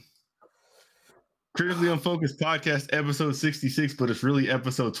Critically Unfocused Podcast, episode 66, but it's really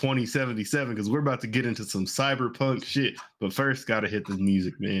episode 2077 because we're about to get into some cyberpunk shit. But first, gotta hit the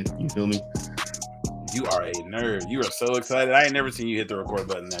music, man. You feel me? You are a nerd. You are so excited. I ain't never seen you hit the record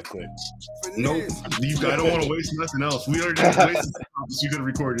button that quick. Nope. I don't want to waste nothing else. We already wasted time so you could have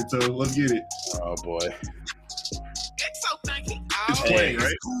recorded, so let's get it. Oh, boy. It's playing,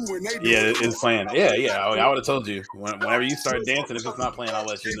 right? Yeah, it's playing. Yeah. I would have told you. Whenever you start dancing, if it's not playing, I'll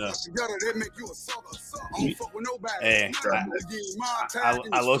let you know. Hey,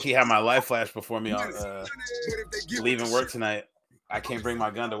 I low-key had my life flash before me on leaving work tonight. I can't bring my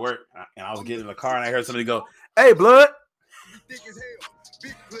gun to work, and I was getting in the car, and I heard somebody go, "Hey, blood!"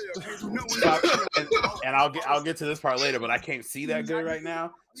 and I'll get to this part later, but I can't see that good right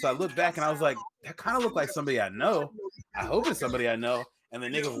now. So I looked back, and I was like, "That kind of looked like somebody I know. I hope it's somebody I know." And the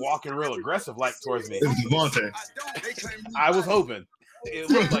nigga's walking real aggressive, like towards me. It's Devontae. I was hoping it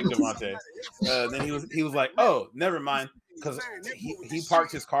looked like Devontae. Then he was like, "Oh, never mind." Because he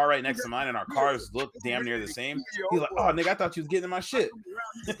parked his car right next to mine, and our cars look damn near the same. He's like, "Oh, nigga, I thought you was getting in my shit.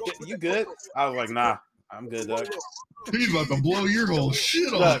 You good?" I was like, "Nah, I'm good, dog." He's about to blow your whole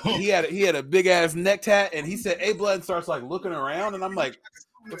shit off. He had a big ass neck tat, and he said, "Hey, blood," and starts like looking around, and I'm like,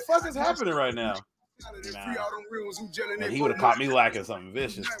 "The fuck is happening right now?" Nah. And he would have caught me lacking something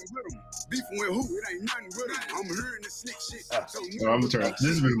vicious. I'm gonna turn. This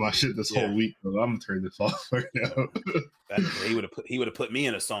has been my shit this whole week, bro. I'm gonna turn this off right now. He would have put me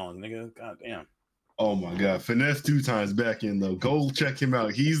in a song, nigga. God damn. Oh my god, Finesse 2 times back in though. Go check him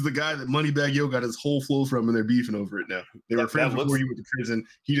out. He's the guy that Moneybagg Yo got his whole flow from, and they're beefing over it now. They were friends before he went to prison.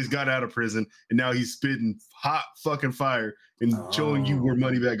 He just got out of prison, and now he's spitting hot fucking fire and showing you where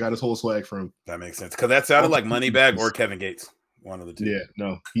Moneybagg got his whole swag from. That makes sense because that sounded like Moneybagg or Kevin Gates, one of the two. Yeah,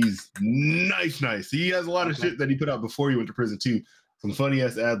 no, he's nice. He has a lot of shit that he put out before he went to prison too. Some funny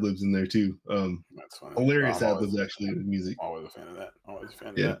ass ad libs in there too. That's funny. Hilarious ad libs actually in music. Always a fan of that. Always a fan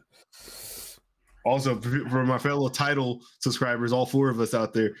of that. Also, for my fellow Tidal subscribers, all 4 of us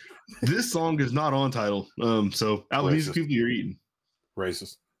out there, this song is not on Tidal. So Apple Music people, you're eating.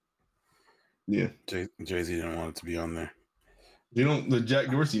 Racist. Yeah. Jay-Z didn't want it to be on there. You don't the Jack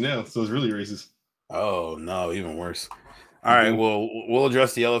Dorsey now, so it's really racist. Oh no, even worse. All right, well, we'll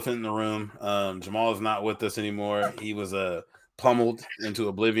address the elephant in the room. Jamal is not with us anymore. He was pummeled into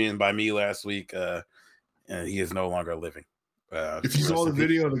oblivion by me last week, and he is no longer living. If you saw the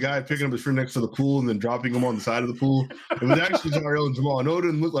video of the guy picking up his friend next to the pool and then dropping him on the side of the pool, it was actually Jariel and Jamal. I know it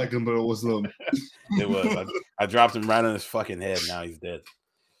didn't look like him, but it was them. It was. I dropped him right on his fucking head. Now he's dead.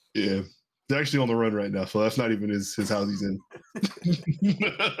 Yeah. He's actually on the run right now, so that's not even his house he's in.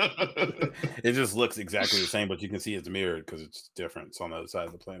 It just looks exactly the same, but you can see it's mirrored because it's different. It's on the other side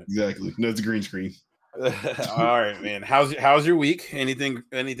of the planet. Exactly. No, it's a green screen. All right, man. How's your week? Anything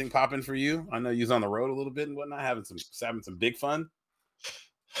popping for you? I know you was on the road a little bit and whatnot, having some big fun.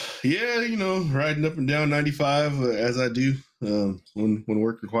 Yeah, riding up and down 95 as I do. When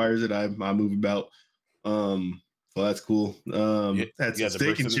work requires it, I move about. So that's cool. Had some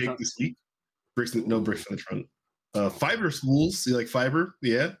steak and shake this week. No bricks in the trunk. Fiber spools. You like fiber?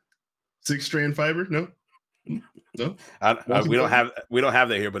 Yeah. 6-strand fiber? No. We don't have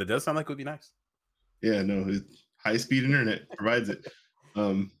that here, but it does sound like it would be nice. Yeah, no, high speed internet provides it. Had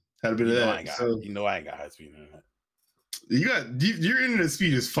a bit of that. I ain't got high speed internet. Your internet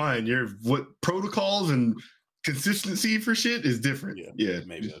speed is fine. What protocols and consistency for shit is different. Yeah.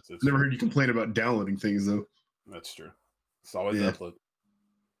 Maybe that's it. Never heard you complain about downloading things though. That's true. It's always upload.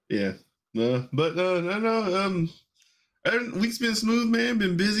 Yeah. No. Week's been smooth, man.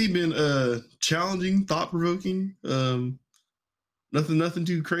 Been busy. Been challenging, thought provoking. Nothing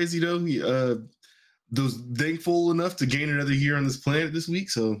too crazy though. Was thankful enough to gain another year on this planet this week,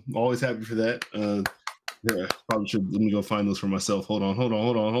 so always happy for that. Probably should let me go find those for myself. Hold on.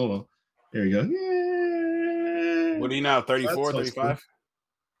 There you go. Yeah. What are you now? 34, 35?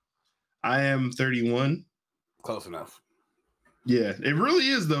 I am 31. Close enough. Yeah, it really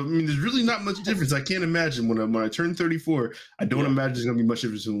is though. I mean, there's really not much difference. I can't imagine when I turn 34. I don't imagine there's gonna be much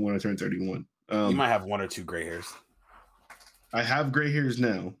difference when I turn 31. You might have 1 or 2 gray hairs. I have gray hairs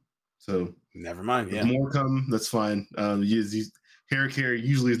now, so never mind. Yeah, more come. That's fine. Hair care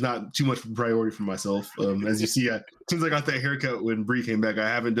usually is not too much of a priority for myself. As you see, since I got that haircut when Bree came back, I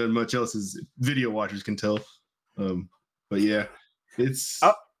haven't done much else, as video watchers can tell. But yeah, it's.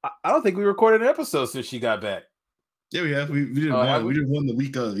 I don't think we recorded an episode since she got back. Yeah, we have. We did one. We did one the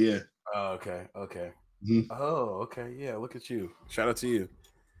week of. Yeah. Oh, okay. Mm-hmm. Oh, okay. Yeah, look at you. Shout out to you.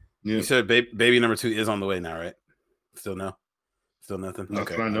 Yeah. You said baby number 2 is on the way now, right? Still no? Still nothing?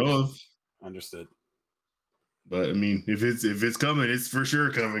 That's what I know of. Understood. But I mean, if it's coming, it's for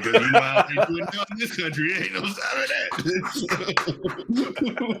sure coming because you know how they do it in this country. Ain't no that.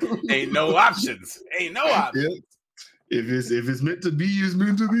 Ain't no options. Ain't no options. Yep. If it's meant to be, it's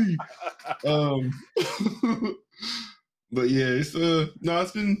meant to be. But yeah, it's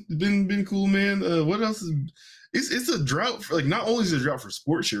it's been cool, man. What else is it's a drought for, like, not only is it a drought for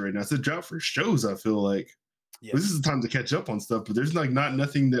sports shit right now, it's a drought for shows. I feel like this is the time to catch up on stuff, but there's like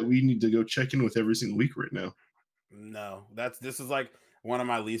nothing that we need to go check in with every single week right now. No, this is like one of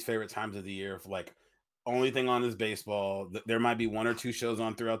my least favorite times of the year. For like, only thing on is baseball. There might be one or two shows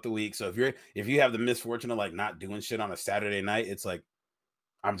on throughout the week. So if you have the misfortune of like not doing shit on a Saturday night, it's like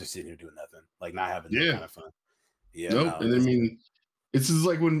I'm just sitting here doing nothing, like not having no kind of fun. Yeah, nope. And I mean, it's just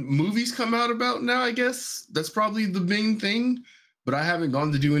like when movies come out about now. I guess that's probably the main thing. But I haven't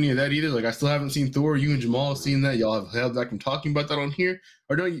gone to do any of that either. Like, I still haven't seen Thor. You and Jamal have seen that. Y'all have held back from talking about that on here,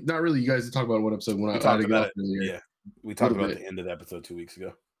 or no? Not really. You guys talk about one episode when I talked about it earlier. Yeah, we talked about the end of the episode 2 weeks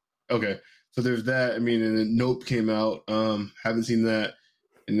ago. Okay, so there's that. I mean, and then Nope came out. Haven't seen that.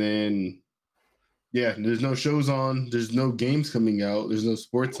 And then, yeah, there's no shows on. There's no games coming out. There's no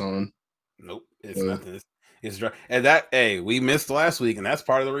sports on. Nope, it's nothing. It's dry. And that, hey, we missed last week, and that's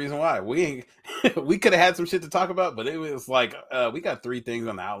part of the reason why we could have had some shit to talk about, but it was like we got 3 things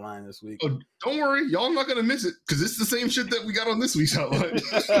on the outline this week. Oh, don't worry, y'all not gonna miss it because it's the same shit that we got on this week's outline.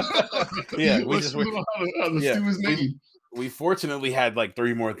 Yeah, we just how the stew is made. We fortunately had like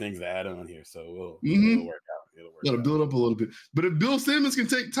 3 more things to add on here, so it'll work out. Gotta build up a little bit. But if Bill Simmons can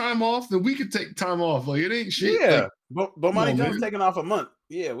take time off, then we can take time off. Like, it ain't shit. Yeah, like, Bomani Jones taking off a month.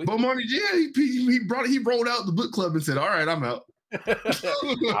 Yeah, Bomani, he rolled out the book club and said, "All right, I'm out.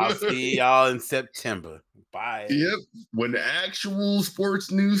 I'll see y'all in September. Bye." Yep, when the actual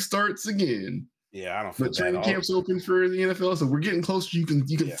sports news starts again. Yeah, I don't feel bad. But training camp's open for the NFL, so we're getting closer. You can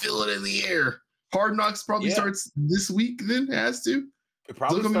feel it in the air. Hard Knocks probably starts this week. Then it has to. It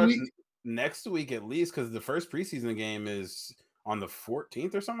probably starts next week at least, because the first preseason game is on the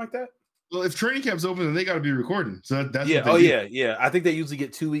 14th or something like that. Well, if training camp's open, then they got to be recording. So that's yeah. I think they usually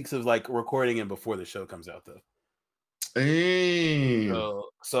get 2 weeks of like recording it before the show comes out, though. Hey.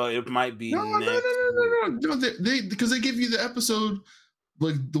 So it might be no, they because they give you the episode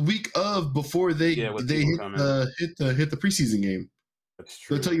like the week of before they hit the preseason game. That's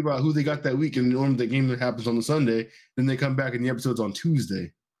true. They'll tell you about who they got that week, and normally the game that happens on the Sunday. Then they come back and the episode's on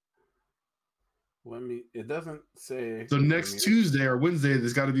Tuesday. It doesn't say. So next Tuesday or Wednesday,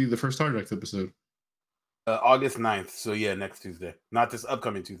 there's got to be the first Hard Knocks episode. August 9th. So yeah, next Tuesday. Not this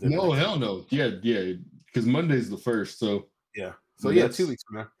upcoming Tuesday. No, hell no. Yeah. Because Monday's the first. So yeah. So yeah, 2 weeks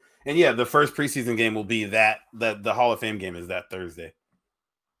from now. And yeah, the first preseason game will be that the Hall of Fame game is that Thursday.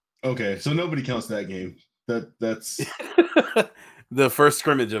 Okay, so nobody counts that game. That's the first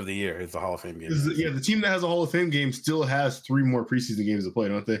scrimmage of the year is the Hall of Fame game. The team that has a Hall of Fame game still has 3 more preseason games to play,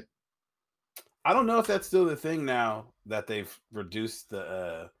 don't they? I don't know if that's still the thing now that they've reduced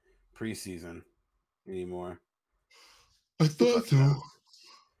the preseason anymore. I thought so.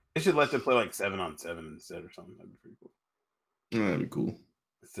 They should let them play like 7-on-7 instead or something. That'd be pretty cool. That'd be cool.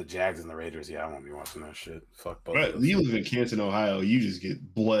 It's the Jags and the Raiders. Yeah, I won't be watching that shit. Fuck both. Right, you live in Canton, Ohio. You just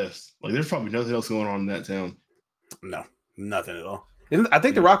get blessed. Like, there's probably nothing else going on in that town. No, nothing at all. I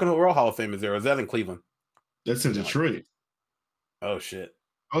think the Rock and Roll Hall of Fame is there. Or is that in Cleveland? That's in Detroit. Oh shit.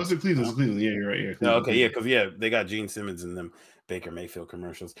 Oh, it's in Cleveland. It's Cleveland. Yeah, you're right. Yeah. Oh, okay, yeah, because they got Gene Simmons in them Baker Mayfield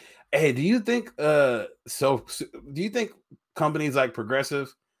commercials. Hey, do you think do you think companies like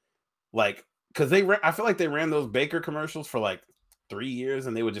Progressive, like, because I feel like they ran those Baker commercials for like 3 years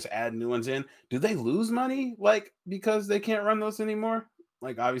and they would just add new ones in. Do they lose money like because they can't run those anymore?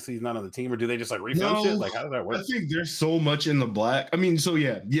 Like, obviously he's not on the team, or do they just like refund shit? Like, how does that work? I think there's so much in the black. I mean, so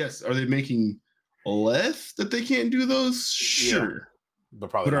yeah, yes. Are they making less that they can't do those? Sure. Yeah.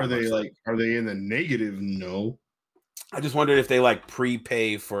 But are they are they in the negative? No. I just wondered if they like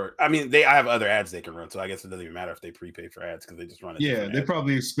prepay for. I mean, I have other ads they can run, so I guess it doesn't even matter if they prepay for ads because they just run it. Yeah, they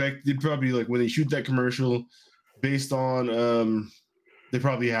probably like when they shoot that commercial, based on they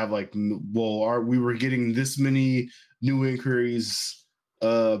probably have like, well, we were getting this many new inquiries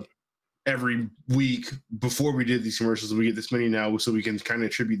every week before we did these commercials, and we get this many now, so we can kind of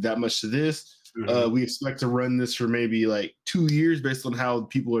attribute that much to this. Mm-hmm. We expect to run this for maybe like 2 years based on how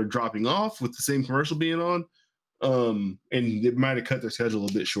people are dropping off with the same commercial being on. And it might have cut their schedule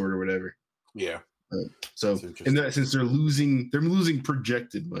a bit short or whatever. Yeah. So in that sense, they're losing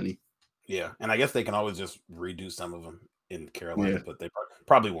projected money. Yeah. And I guess they can always just redo some of them in Carolina, but they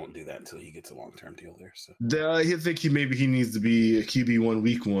probably won't do that until he gets a long-term deal there. So I think he needs to be a QB1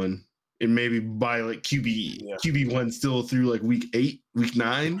 week 1. And maybe by like QB1 still through like week 8, week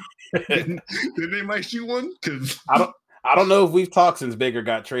 9. then they might shoot one because I don't know if we've talked since Baker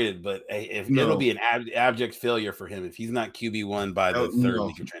got traded, but it'll be an abject failure for him if he's not QB1 by the third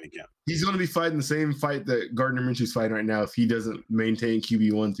week of training camp. He's going to be fighting the same fight that Gardner Minshew's fighting right now if he doesn't maintain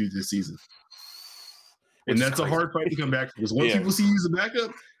QB1 through this season. And that's a hard fight to come back from because once people see you as a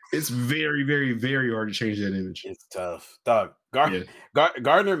backup, it's very, very, very hard to change that image. It's tough. Dog.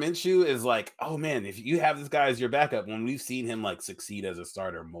 Gardner Minshew is like, oh man, if you have this guy as your backup, when we've seen him like succeed as a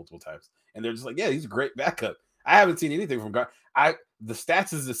starter multiple times, and they're just like, yeah, he's a great backup. I haven't seen anything from Gardner. The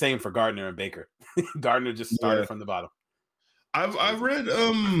stats is the same for Gardner and Baker. Gardner just started from the bottom. I've read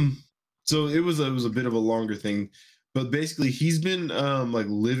so it was a bit of a longer thing, but basically he's been like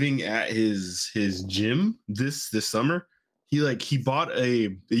living at his gym this summer. He bought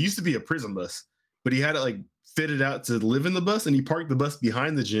it used to be a prison bus, but he had it like fitted out to live in the bus, and he parked the bus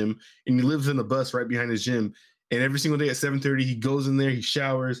behind the gym, and he lives in the bus right behind his gym. And every single day at 7:30, he goes in there, he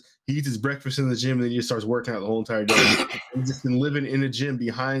showers, he eats his breakfast in the gym, and then he just starts working out the whole entire day. He's just been living in a gym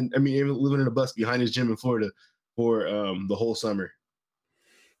living in a bus behind his gym in Florida for the whole summer.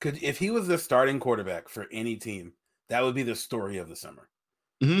 If he was the starting quarterback for any team, that would be the story of the summer.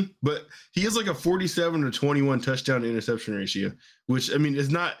 Mm-hmm. But he has like a 47-21 touchdown to interception ratio, which is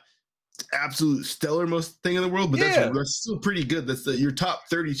not absolute stellar most thing in the world, but that's still pretty good. That's your top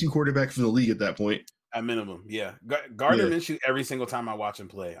 32 quarterback in the league at that point. At minimum, yeah. Gardner Minshew, every single time I watch him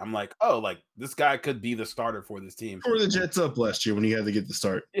play, I'm like, oh, like this guy could be the starter for this team. Or the Jets up last year when he had to get the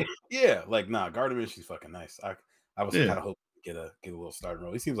start. Yeah, like Gardner Minshew's fucking nice. I was kind of hoping to get a little starting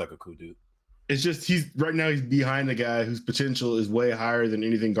role. He seems like a cool dude. It's just he's behind a guy whose potential is way higher than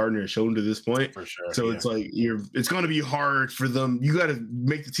anything Gardner has shown to this point. For sure. So it's like it's going to be hard for them. You got to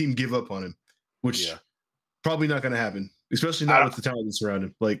make the team give up on him, which probably not going to happen. Especially not with the talent that's around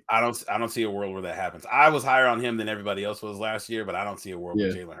him. Like I don't see a world where that happens. I was higher on him than everybody else was last year, but I don't see a world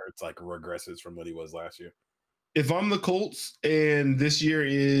where Jalen Hurts like regresses from what he was last year. If I'm the Colts and this year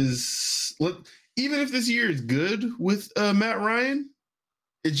even if this year is good with Matt Ryan,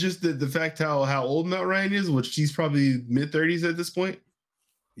 it's just the fact how old Matt Ryan is, which he's probably mid-30s at this point.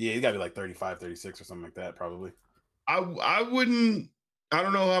 Yeah, he's got to be like 35, 36 or something like that, probably. I don't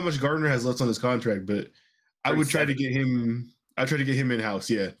know how much Gardner has left on his contract, but I would try to get him. I'd try to get him in house.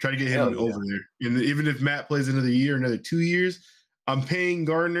 Yeah, try to get him over there. And even if Matt plays another year, another 2 years, I'm paying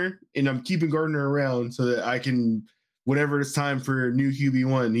Gardner and I'm keeping Gardner around so that I can, whenever it's time for new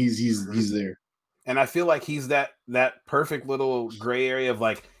QB1, he's there. And I feel like he's that perfect little gray area of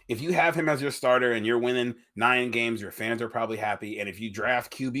like, if you have him as your starter and you're winning 9 games, your fans are probably happy. And if you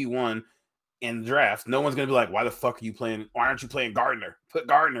draft QB1 in the draft, no one's gonna be like, "Why the fuck are you playing? Why aren't you playing Gardner? Put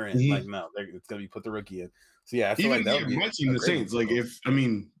Gardner in." Like, no, it's gonna be put the rookie in. So yeah, I feel like that would be watching the Saints. Like,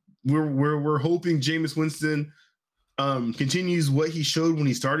 we're hoping Jameis Winston continues what he showed when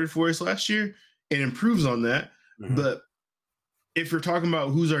he started for us last year and improves on that. Mm-hmm. But if you're talking about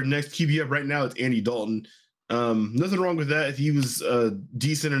who's our next QB up right now, it's Andy Dalton. Nothing wrong with that if he was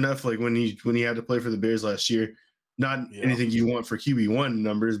decent enough, like when he had to play for the Bears last year. Not anything you want for QB1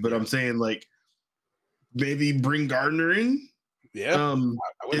 numbers, but I'm saying like maybe bring Gardner in. Yeah.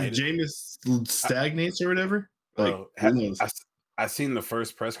 If Jameis stagnates or whatever. I seen the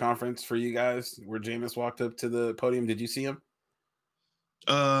first press conference for you guys where Jameis walked up to the podium. Did you see him?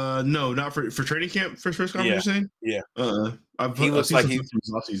 No, not for training camp. First press conference. Yeah. He looks like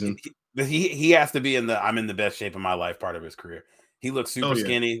he has to be in the I'm in the best shape of my life part of his career. He looks super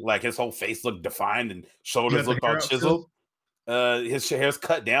skinny, like his whole face looked defined and shoulders looked all chiseled. His hair's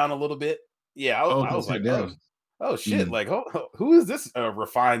cut down a little bit. Yeah, I was like, oh shit! Like, who is this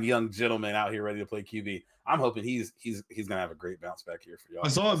refined young gentleman out here ready to play QB? I'm hoping he's gonna have a great bounce back here for y'all. I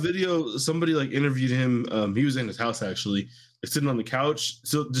saw a video. Somebody like interviewed him. He was in his house actually, sitting on the couch,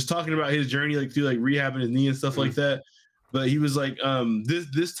 so just talking about his journey, like through like rehabbing his knee and stuff like that. But he was like,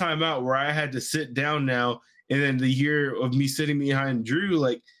 this time out where I had to sit down now, and then the year of me sitting behind Drew,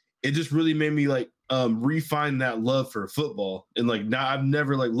 like it just really made me like refine that love for football, and like now I've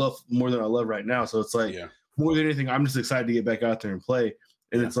never like loved more than I love right now. So it's like more than anything, I'm just excited to get back out there and play.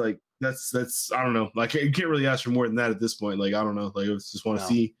 And it's like that's I don't know, like you can't really ask for more than that at this point. Like I don't know, like I just want to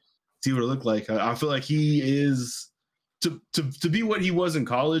see what it looked like. I feel like he is to be what he was in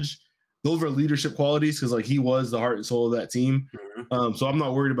college. Those are leadership qualities because like he was the heart and soul of that team. So I'm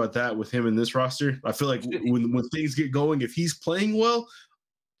not worried about that with him in this roster. I feel like when things get going, if he's playing well,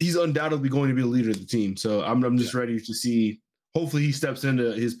 he's undoubtedly going to be the leader of the team. So I'm just ready to see. Hopefully he steps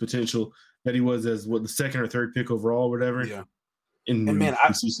into his potential that he was as the second or third pick overall, or whatever. Yeah. And man,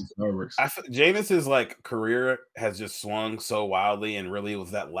 Jameis's like career has just swung so wildly, and really was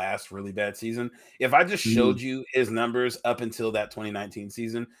that last really bad season. If I just showed you his numbers up until that 2019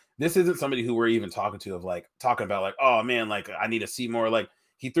 season, this isn't somebody who we're even talking about like, oh man, like I need to see more. Like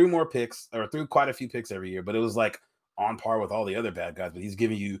he threw more picks or threw quite a few picks every year, but it was like on par with all the other bad guys. But he's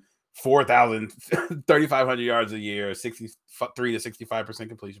giving you 4,000, 3,500 yards a year, 63 to 65%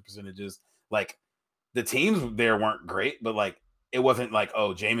 completion percentages. Like the teams there weren't great, but like it wasn't like,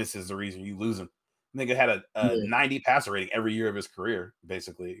 oh, Jameis is the reason you lose him. I think it had a 90 passer rating every year of his career,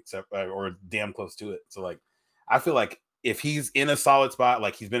 basically, except or damn close to it. So like, I feel like if he's in a solid spot,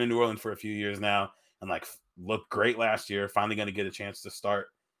 like he's been in New Orleans for a few years now, and like looked great last year, finally going to get a chance to start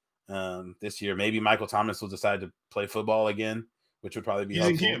this year. Maybe Michael Thomas will decide to play football again, which would probably be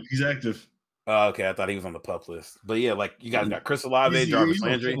helpful. In camp. He's active. Okay, I thought he was on the PUP list, but yeah, like you guys got Chris Olave, Jarvis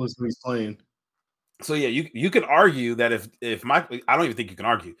Landry. He's playing. So yeah, you can argue that if Michael, I don't even think you can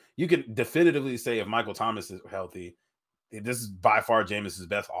argue. You can definitively say if Michael Thomas is healthy, this is by far Jameis's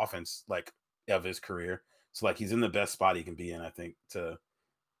best offense like of his career. So like he's in the best spot he can be in, I think, to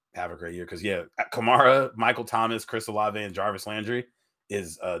have a great year. Because yeah, Kamara, Michael Thomas, Chris Olave, and Jarvis Landry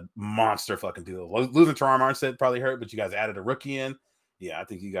is a monster fucking deal. Losing Terron Armstead probably hurt, but you guys added a rookie in. Yeah, I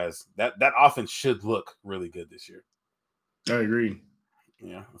think you guys that offense should look really good this year. I agree.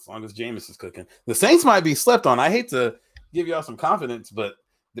 Yeah, as long as Jameis is cooking. The Saints might be slept on. I hate to give y'all some confidence, but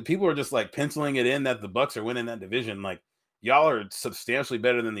the people are just like penciling it in that the Bucs are winning that division. Like y'all are substantially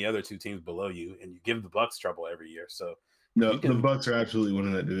better than the other two teams below you, and you give the Bucs trouble every year. So no, the Bucs are absolutely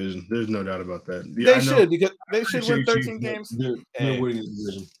winning that division. There's no doubt about that. Yeah, they should because they should win 13 games. They're winning the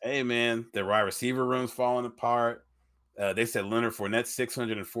division. Hey man, the wide receiver room's falling apart. They said Leonard Fournette's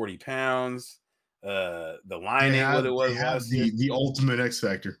 640 pounds. The line ain't what it was last year. The ultimate X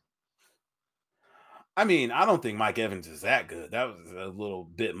factor. I mean, I don't think Mike Evans is that good. That was a little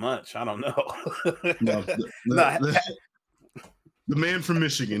bit much. I don't know. The man from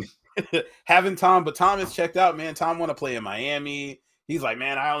Michigan. Having Tom has checked out, man. Tom want to play in Miami. He's like,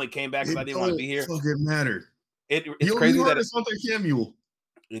 man, I only came back because I didn't want to be here. It doesn't matter. It's crazy that it's not like Samuel.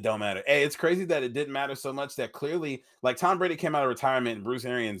 It don't matter. Hey, it's crazy that it didn't matter so much that clearly, like Tom Brady came out of retirement and Bruce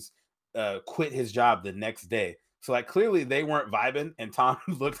Arians quit his job the next day. So like clearly they weren't vibing, and Tom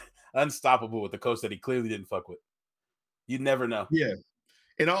looked unstoppable with the coach that he clearly didn't fuck with. You'd never know. Yeah,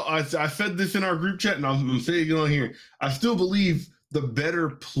 and I fed this in our group chat, and I'm saying it on here. I still believe the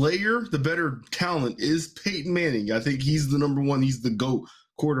better player, the better talent is Peyton Manning. I think he's the number one. He's the GOAT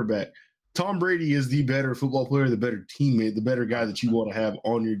quarterback. Tom Brady is the better football player, the better teammate, the better guy that you want to have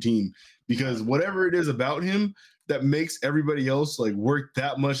on your team, because whatever it is about him that makes everybody else like work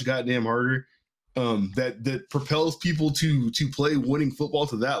that much goddamn harder, that propels people to play winning football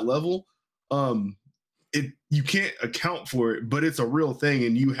to that level. You can't account for it, but it's a real thing,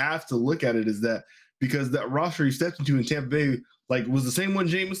 and you have to look at it as that, because that roster he stepped into in Tampa Bay like was the same when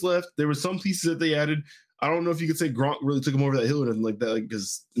Jameis left. There were some pieces that they added. I don't know if you could say Gronk really took him over that hill or anything like that,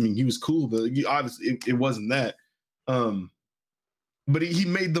 because I mean he was cool, but obviously it wasn't that. But he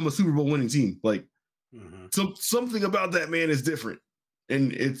made them a Super Bowl winning team. Like something about that man is different,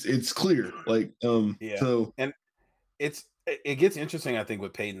 and it's clear. Like yeah. So and it gets interesting, I think,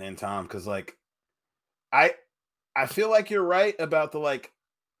 with Peyton and Tom, because like I feel like you're right about the like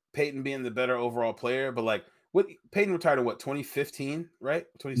Peyton being the better overall player, but like what Peyton retired in 2015, right?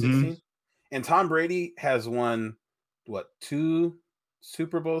 2016. And Tom Brady has won, 2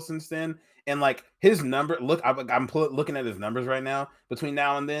 Super Bowls since then? And like his number, look, I'm looking at his numbers right now. Between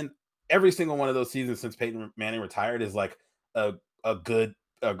now and then, every single one of those seasons since Peyton Manning retired is like a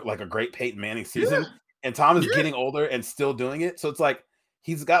great Peyton Manning season. Yeah. And Tom is getting older and still doing it. So it's like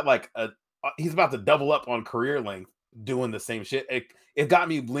he's got like he's about to double up on career length doing the same shit. It got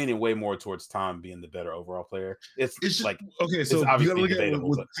me leaning way more towards Tom being the better overall player. It's just, like, okay, so you gotta look at it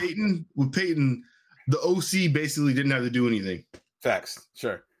with Peyton. With Peyton, the OC basically didn't have to do anything. Facts,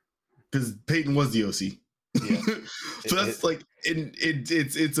 sure, because Peyton was the OC. Yeah. So that's like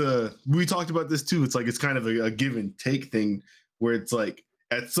it's a, we talked about this too. It's like it's kind of a give and take thing where it's like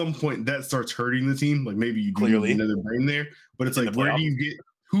at some point that starts hurting the team. Like maybe you do need another brain there, but it's like where do you get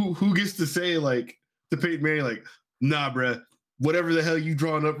who gets to say like to Peyton Manning like, nah, bruh, whatever the hell you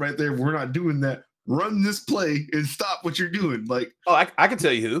drawing up right there, we're not doing that. Run this play and stop what you're doing. Like, oh, I can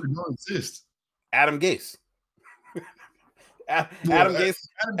tell you who. Don't exist. Adam Gase. Adam Gase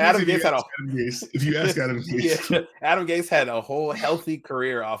had a. If you ask Adam Gase, Adam Gase had a whole healthy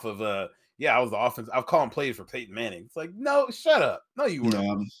career off of I was the offense. I've called him plays for Peyton Manning. It's like, no, shut up. No, you weren't.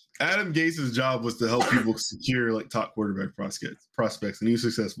 No, Adam Gase's job was to help people secure like top quarterback prospects, and he was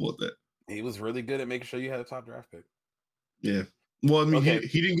successful at that. He was really good at making sure you had a top draft pick. Yeah. Well, I mean,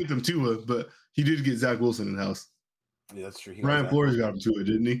 he didn't get them Tua, but he did get Zach Wilson in the house. Yeah, that's true. Ryan Flores got him Tua,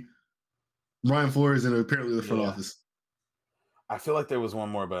 didn't he? Ryan Flores and apparently the front office. I feel like there was one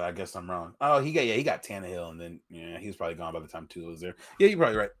more, but I guess I'm wrong. Oh, he got Tannehill, and then he was probably gone by the time Tua was there. Yeah, you're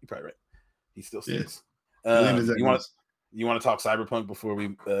probably right. He still stinks. Yeah. You want to talk Cyberpunk before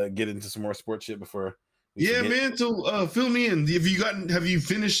we get into some more sports shit before? Yeah, man. So fill me in. Have you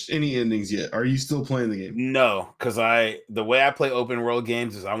finished any endings yet? Are you still playing the game? No, because the way I play open world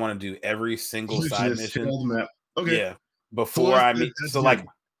games is I want to do every single side mission. Okay. Yeah. Before I meet, so like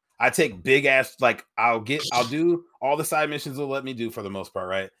I take big ass, like I'll do all the side missions will let me do for the most part,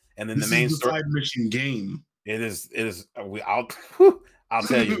 right? And then the main side mission game. It is. I'll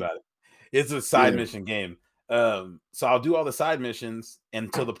tell you about it. It's a side mission game. So I'll do all the side missions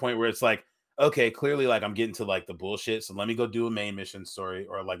until the point where it's like, okay, clearly like I'm getting to like the bullshit. So let me go do a main mission story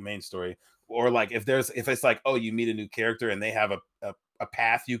or like main story. Or like if it's like, oh, you meet a new character and they have a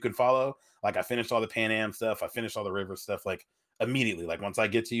path you can follow. Like I finished all the Pan Am stuff, I finished all the river stuff, like immediately. Like once I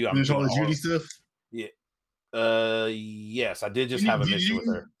get to you, I'm finished all the Judy stuff. Yeah. Yes, I did just have a mission with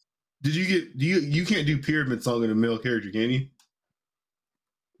her. Did you get you can't do pyramid song in a male character, can you?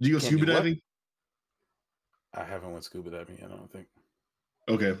 Did you go scuba diving? I haven't went scuba diving yet, I don't think.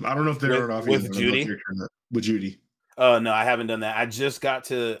 Okay. I don't know if they're off with Judy. With Judy. Oh no, I haven't done that. I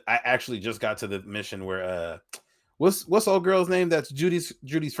actually just got to the mission where what's old girl's name? That's Judy's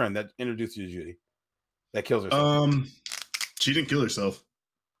friend that introduced you to Judy. That kills herself. She didn't kill herself.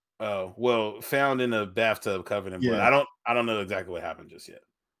 Oh, well, found in a bathtub covered in blood. I don't know exactly what happened just yet.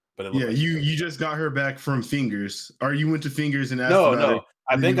 But it like you just got her back from Fingers. Or you went to Fingers and asked No,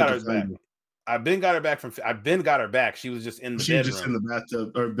 I've been got her back. I've been got her back. She was just in the bedroom. She was just in the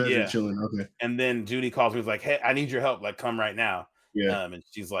bathtub or bedroom chilling. Okay. And then Judy calls me, was like, "Hey, I need your help. Like, come right now." Yeah. And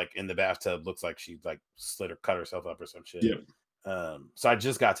she's like in the bathtub. Looks like she like cut herself up or some shit. Yeah. So I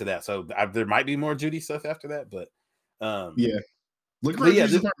just got to that. So there might be more Judy stuff after that, but yeah. Look around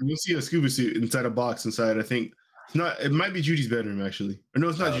Judy's apartment. You'll see a scuba suit inside a box inside. I think it might be Judy's bedroom actually. Or no,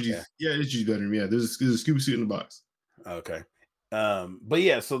 it's not Judy's. Okay. Yeah, it's Judy's bedroom. Yeah, there's a scuba suit in the box. Okay. But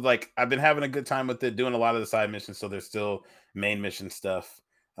yeah, so like I've been having a good time with it, doing a lot of the side missions. So there's still main mission stuff.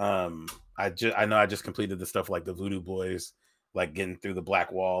 I know I just completed the stuff like the Voodoo Boys, like getting through the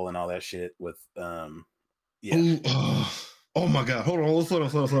Black Wall and all that shit with Oh my god, hold on, slow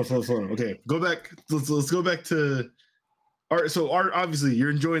down. Okay, go back. Let's go back to Art. So Art, obviously you're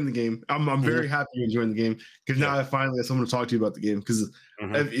enjoying the game. I'm very happy you're enjoying the game because now I finally have someone to talk to you about the game. Because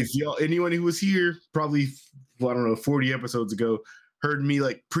if anyone who was here probably, I don't know, 40 episodes ago heard me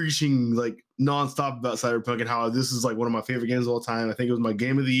like preaching like nonstop about Cyberpunk and how this is like one of my favorite games of all time. I think it was my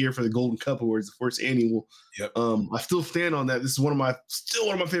game of the year for the Golden Cup Awards, the first annual. Yep. I still stand on that. This is still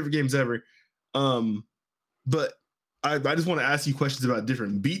one of my favorite games ever. But I just want to ask you questions about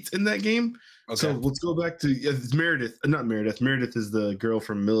different beats in that game. Okay. So let's go back to it's Meredith. Not Meredith. Meredith is the girl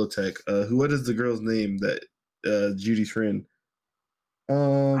from Militech. What is the girl's name that Judy's friend?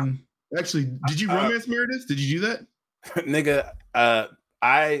 Actually, did you romance Meredith? Did you do that? Nigga,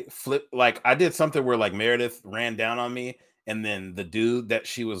 I flipped, like I did something where like Meredith ran down on me and then the dude that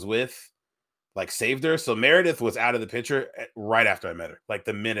she was with like saved her. So Meredith was out of the picture right after I met her. Like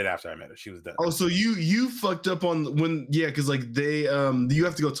the minute after I met her, she was done. Oh, so you fucked up on when because like they you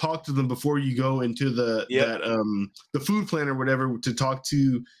have to go talk to them before you go into the food plant or whatever to talk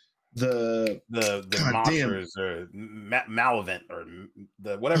to the monsters or Malavent or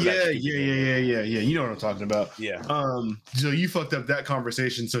the whatever. Yeah. You know what I'm talking about. Yeah. So you fucked up that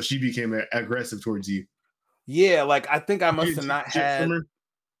conversation, so she became aggressive towards you. Yeah, like I think I must have not had.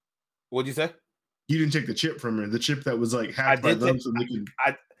 What'd you say? You didn't take the chip from her. The chip that was like hacked by them.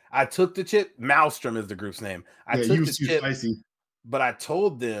 I took the chip. Maelstrom is the group's name. I took the chip. Spicy. But I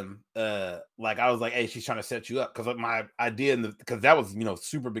told them, like I was like, "Hey, she's trying to set you up." Because like, my idea because that was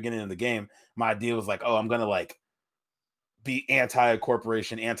super beginning of the game. My idea was like, "Oh, I'm gonna like be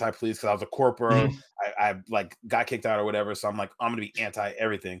anti-corporation, anti-police," because I was a corporal. I like got kicked out or whatever. So I'm like, I'm gonna be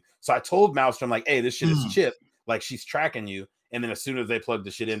anti-everything. So I told Maelstrom like, "Hey, this shit is chip. Like she's tracking you." And then as soon as they plug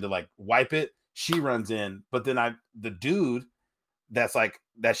the shit in to like wipe it, she runs in. But then the dude that's like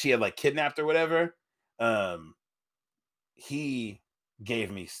that she had like kidnapped or whatever, he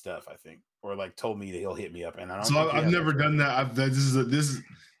gave me stuff, I think, or like told me that he'll hit me up. And I don't. So I've never done that. This is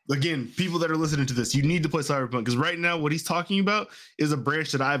again, people that are listening to this, you need to play Cyberpunk because right now what he's talking about is a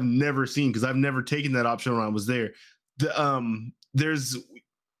branch that I've never seen because I've never taken that option when I was there. There's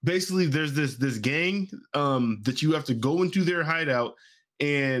this gang that you have to go into their hideout,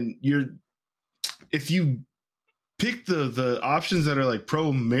 and if you pick the options that are like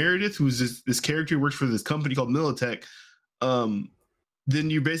pro Meredith, who's this character who works for this company called Militech, then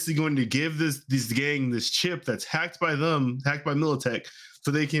you're basically going to give this gang this chip that's hacked by Militech, so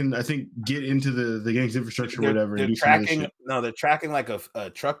they can, I think, get into the gang's infrastructure or whatever. They're and do tracking. No, they're tracking like a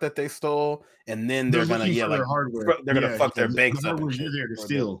truck that they stole, and then they're gonna their hardware. They're gonna fuck their banks up. And you're there to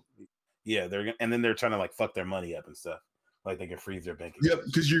steal. And then they're trying to like fuck their money up and stuff. Like they can freeze their bank. Yep,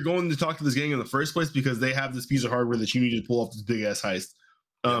 because you're going to talk to this gang in the first place because they have this piece of hardware that you need to pull off this big ass heist.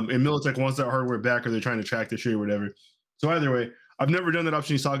 And Militech wants that hardware back, or they're trying to track their shit or whatever. So either way, I've never done that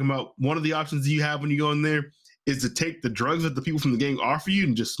option he's talking about. One of the options you have when you go in there is to take the drugs that the people from the gang offer you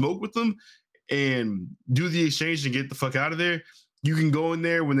and just smoke with them and do the exchange and get the fuck out of there. You can go in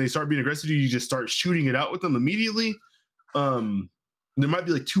there when they start being aggressive, you just start shooting it out with them immediately. There might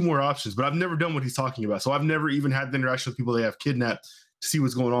be like 2 more options, but I've never done what he's talking about. So I've never even had the interaction with people they have kidnapped to see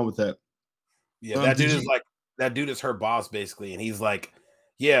what's going on with that. Yeah, that dude is her boss basically, and he's like,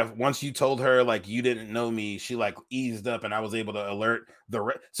 yeah, once you told her like you didn't know me, she like eased up, and I was able to alert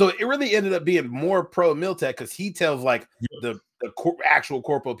so it really ended up being more pro Miltech because he tells like the actual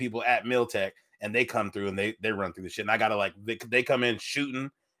corpo people at Miltech, and they come through and they run through the shit, and I gotta like they come in shooting,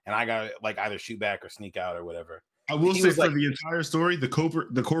 and I gotta like either shoot back or sneak out or whatever. I will say for the entire story, the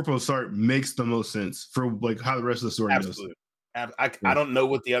corpo start makes the most sense for like how the rest of the story goes. I don't know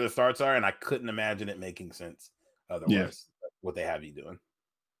what the other starts are, and I couldn't imagine it making sense otherwise. What they have you doing.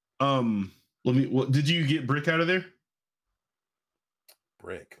 Did you get Brick out of there?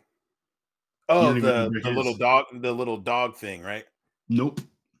 Brick. Oh, the little dog thing, right? Nope.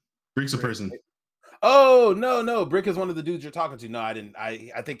 Brick's a person. Oh, no. Brick is one of the dudes you're talking to. No, I didn't.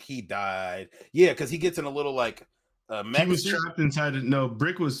 I think he died. Yeah, because he gets in a little like he was trapped inside it. No,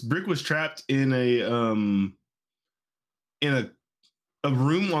 Brick was trapped in a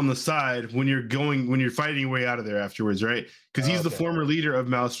room on the side when you're fighting your way out of there afterwards, right? Because he's the former leader of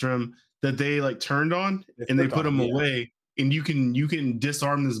Maelstrom that they like turned on and they put him away, and you can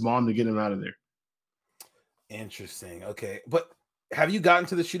disarm this bomb to get him out of there. Interesting. Okay, but have you gotten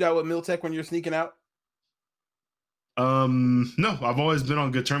to the shootout with Miltech when you're sneaking out? No, I've always been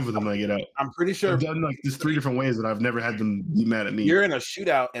on good terms with them when I get out. I'm pretty sure I've done like just 3 different ways that I've never had them be mad at me. You're in a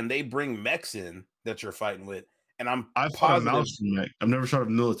shootout and they bring mechs in that you're fighting with, and I've fought a Maelstrom mech. I've never shot a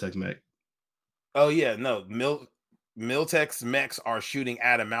Militech mech. Oh yeah, no, Miltech's mechs are shooting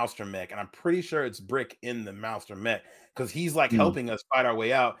at a Maelstrom mech, and I'm pretty sure it's Brick in the Maelstrom mech because he's like helping us fight our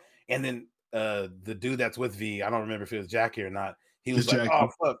way out. And then the dude that's with V, I don't remember if it was Jackie or not. He was like,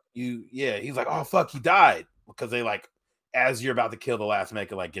 "Oh fuck you!" Yeah, he's like, "Oh fuck, he died." Because they like, as you're about to kill the last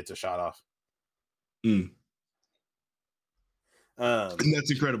mech, it like gets a shot off. And that's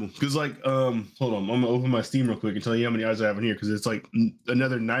incredible. Because like, hold on, I'm gonna open my Steam real quick and tell you how many hours I have in here. Because it's like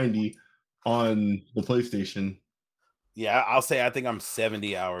another 90 on the PlayStation. Yeah, I'll say I think I'm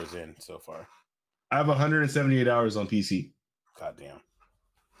 70 hours in so far. I have 178 hours on PC. God damn.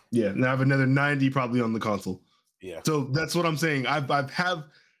 Yeah, and I have another 90 probably on the console. Yeah. So that's what I'm saying. I've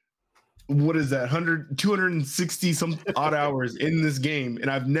what is that 260 some odd hours in this game,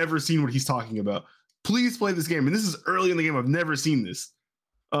 and I've never seen what he's talking about. Please play this game, and this is early in the game. I've never seen this.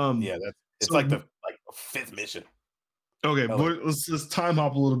 Yeah, it's like the 5th mission. Okay, but let's time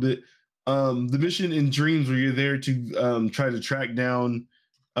hop a little bit. The mission in Dreams where you're there to try to track down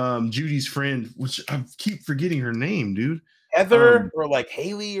Judy's friend, which I keep forgetting her name, dude. Heather or like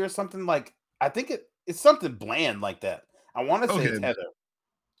Haley or something. Like I think it's something bland like that. I want to say it's Heather.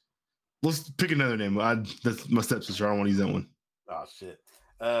 Let's pick another name. That's my stepsister. I don't want to use that one. Oh shit.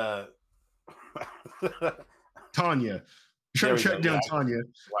 Tanya. You're trying to track down Tanya.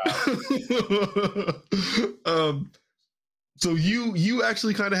 Wow. So you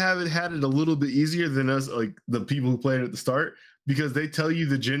actually kind of had it a little bit easier than us, like the people who played at the start, because they tell you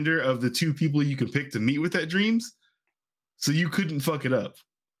the gender of the 2 people you can pick to meet with at Dreams. So you couldn't fuck it up.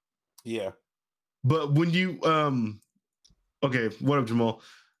 Yeah. But when you okay, what up, Jamal?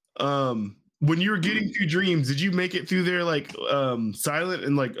 When you were getting through Dreams, did you make it through there like silent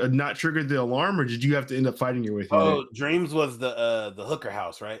and like not triggered the alarm, or did you have to end up fighting your way through? Oh, Dreams was the hooker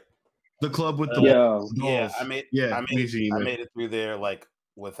house, right? The club with the dolls. I made it through there like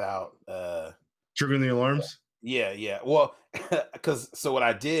without triggering the alarms. Yeah. Well, so what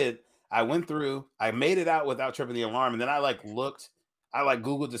I did, I went through, I made it out without tripping the alarm, and then I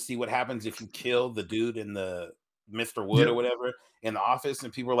Googled to see what happens if you kill the dude in the Mr. Wood or whatever in the office,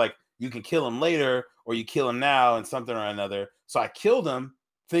 and people were like, you can kill him later or you kill him now and something or another. So I killed him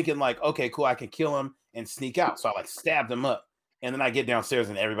thinking like, okay, cool, I can kill him and sneak out. So I like stabbed him up, and then I get downstairs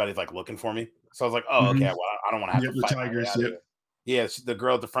and everybody's like looking for me. So I was like, oh, okay, well, I don't want to have to fight the tigers. Yeah, the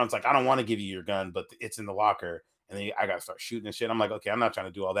girl at the front's like, I don't want to give you your gun, but it's in the locker. And then I got to start shooting and shit. I'm like, okay, I'm not trying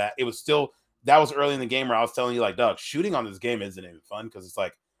to do all that. It was still that was early in the game where I was telling you, like, dog, shooting on this game isn't even fun because it's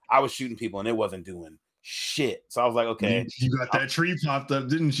like I was shooting people and it wasn't doing shit. So I was like, okay, you got that tree popped up,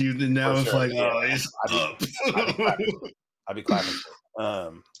 didn't you? And now it's like, oh, it's up. I'd be clapping.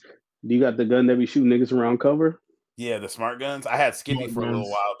 Do you got the gun that be shooting niggas around cover? Yeah, the smart guns. I had Skippy for a little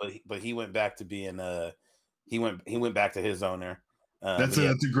while, but he went back to being he went back to his owner. That's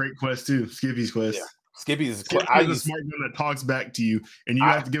a great quest too. Skippy's quest. Yeah. Skippy's a smart gun that talks back to you, and you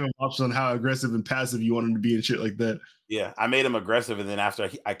have to give him options on how aggressive and passive you want him to be and shit like that. Yeah, I made him aggressive, and then after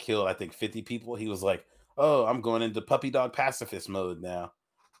I killed, I think 50 people, he was like, "Oh, I'm going into puppy dog pacifist mode now."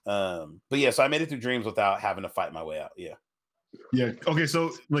 But yeah, so I made it through dreams without having to fight my way out. Yeah. Yeah. Okay.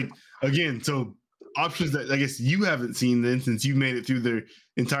 So like again, so options that I guess you haven't seen then, since you made it through there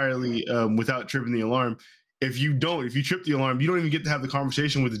entirely without tripping the alarm. If you trip the alarm, you don't even get to have the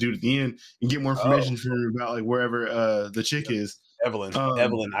conversation with the dude at the end and get more information from him about like wherever the chick is. Evelyn.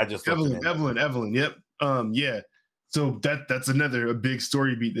 Evelyn. Yep. Yeah. So that's a big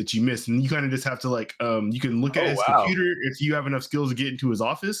story beat that you missed, and you kind of just have to like you can look at his computer if you have enough skills to get into his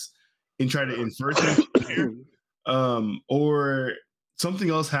office and try to infer things. Or something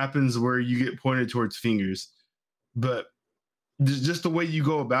else happens where you get pointed towards Fingers, but just the way you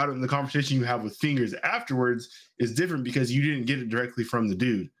go about it and the conversation you have with Fingers afterwards is different because you didn't get it directly from the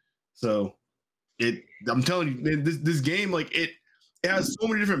dude. So I'm telling you, man, this game, like it has so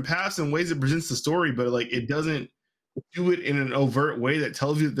many different paths and ways it presents the story, but like it doesn't do it in an overt way that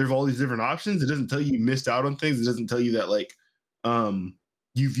tells you that there's all these different options. It doesn't tell you missed out on things. It doesn't tell you that like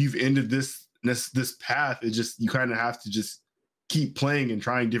you've ended this path. It's just you kind of have to just keep playing and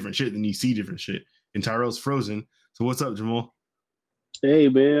trying different shit, and you see different shit. And Tyrell's frozen. So what's up, Jamal? Hey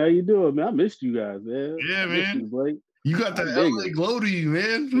man, how you doing, man? I missed you guys, man. Yeah, man. You got that LA glow to you,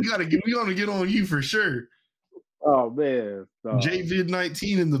 man. We gonna get on you for sure. Oh man,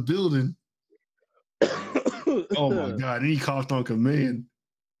 JVid19 in the building. Oh my god, and he coughed on command.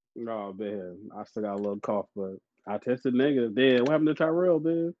 Oh man, I still got a little cough, but I tested negative. Damn, what happened to Tyrell,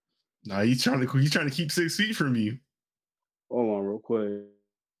 man? Nah, he's trying to keep 6 feet from you. Hold on, real quick.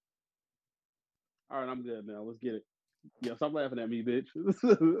 All right, I'm good now. Let's get it. Yeah, stop laughing at me, bitch.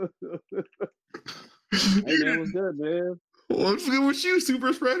 Hey man, what's good, man? What's good with you,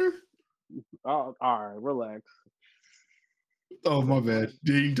 super spreader? Oh, all right, relax. Oh my bad.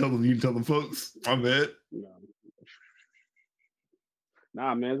 Yeah, you can tell them, folks. My bad.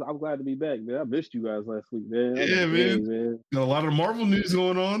 Nah, man, I'm glad to be back, man. I missed you guys last week, man. Yeah, man. Got a lot of Marvel news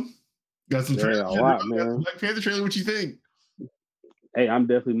going on. Got some trailers. A lot, man. Got the Black Panther trailer. What you think? Hey, I'm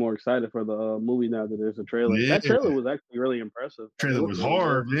definitely more excited for the movie now that there's a trailer. Yeah. That trailer was actually really impressive. Trailer was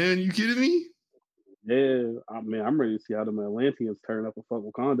hard, man. You kidding me? Yeah, I'm ready to see how the Atlanteans turn up and fuck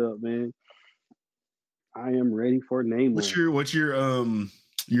Wakanda up, man. I am ready for Namor. What's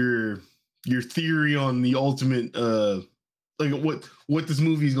your theory on the ultimate like what this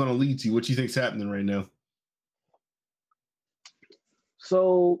movie is going to lead to? What you think's happening right now?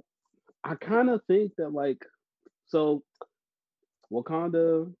 So, I kind of think that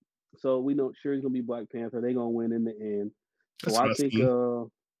Wakanda, so we know Shuri's gonna be Black Panther. They're gonna win in the end. So I think,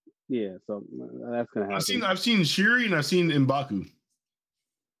 yeah. So that's gonna happen. I've seen Shuri and I've seen M'Baku.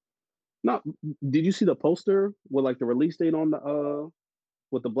 No, did you see the poster with like the release date on the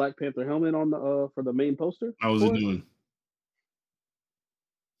with the Black Panther helmet on the for the main poster? How was it doing?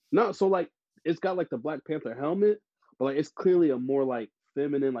 No, so like it's got like the Black Panther helmet, but like it's clearly a more like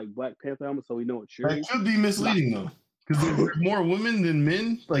feminine like Black Panther helmet, so we know it's Shuri. That could be misleading though. Because there's more women than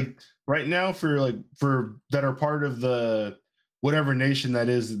men, like right now, for that are part of the whatever nation that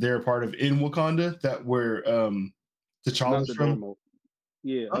is they're part of in Wakanda that where T'Challa's from.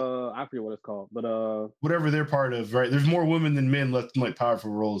 Yeah, I forget what it's called, but whatever they're part of, right? There's more women than men left in like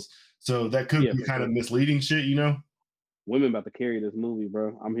powerful roles, so that could be kind of misleading shit, you know. Women about to carry this movie,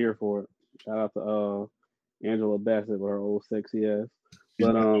 bro. I'm here for it. Shout out to Angela Bassett with her old sexy ass.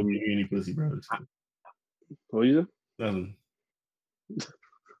 But any pussy, bro. What you say? Nothing.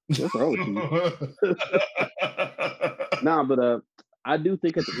 What's wrong with you? Nah, but I do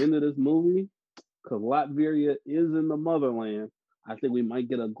think at the end of this movie, because Latveria is in the motherland, I think we might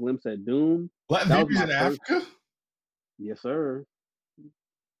get a glimpse at Doom. Latveria's in Africa? Yes, sir.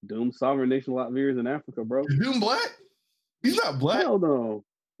 Doom sovereign nation Latveria is in Africa, bro. Is Doom black? He's not black. Hell no.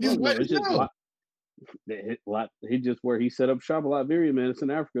 He's white. He just where he set up shop at Latveria, man. It's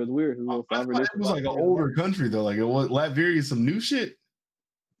in Africa. It's weird. It was like an older country though. Like Latveria is some new shit.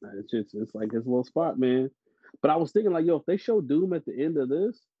 It's like his little spot, man. But I was thinking, like, yo, if they show Doom at the end of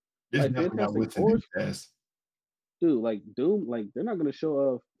this, like Fantastic Four, dude, like Doom, like they're not gonna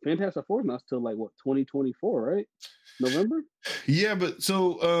show Fantastic Four not till like what 2024, right? November. Yeah, but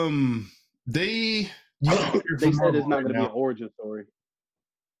so They said it's not going to be an origin story.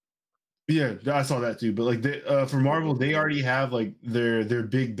 Yeah, I saw that too. But like for Marvel, they already have like their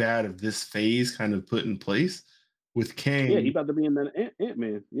big bad of this phase kind of put in place with Kang. Yeah, he about to be in that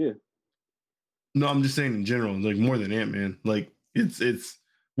Ant-Man. Yeah. No, I'm just saying in general, like more than Ant-Man. Like it's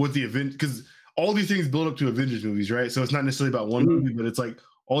what the event, because all these things build up to Avengers movies, right? So it's not necessarily about one movie, but it's like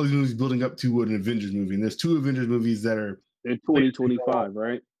all these movies building up to an Avengers movie. And there's 2 Avengers movies that are in 2025,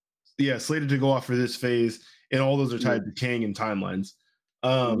 right? Yeah, slated to go off for this phase, and all those are tied to Kang and timelines.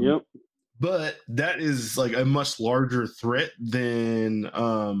 Yep. But that is like a much larger threat than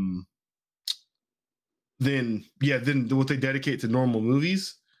what they dedicate to normal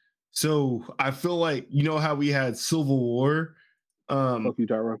movies. So I feel like, you know how we had Civil War. Fuck you,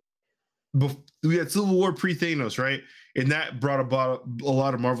 Tyra. We had Civil War pre-Thanos, right? And that brought about a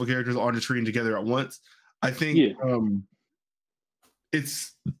lot of Marvel characters on the screen together at once. I think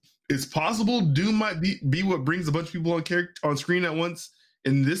it's possible Doom might be what brings a bunch of people on screen at once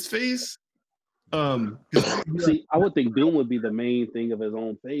in this phase. See, I would think Doom would be the main thing of his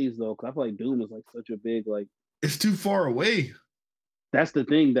own phase, though, because I feel like Doom is like such a big It's too far away. That's the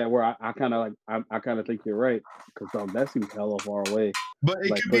thing that where I kind of I kind of think you're right, because that seems hella far away. But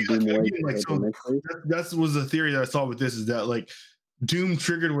it could be that was the theory that I saw with this, is that like Doom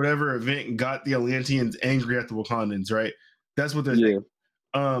triggered whatever event and got the Atlanteans angry at the Wakandans, right? That's what they're saying.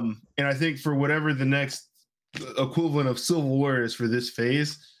 And I think for whatever the next equivalent of Civil War is for this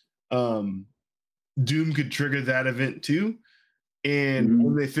phase, Doom could trigger that event too. And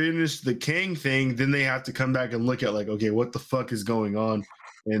when they finish the Kang thing, then they have to come back and look at like, okay, what the fuck is going on?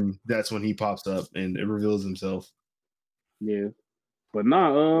 And that's when he pops up and it reveals himself. Yeah. But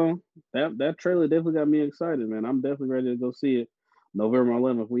nah, that trailer definitely got me excited, man. I'm definitely ready to go see it. November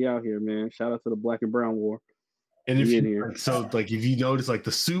 11th, we out here, man. Shout out to the Black and Brown War. And if you notice, like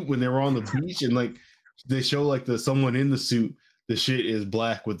the suit when they were on the beach and like they show like someone in the suit, the shit is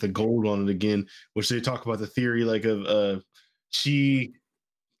black with the gold on it again, which they talk about the theory like of is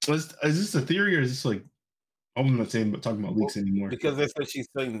this a theory or is this like, I'm not saying but talking about leaks anymore, because they said she's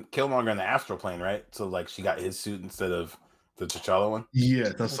seeing Killmonger in the astral plane, right? So like she got his suit instead of the T'Challa one.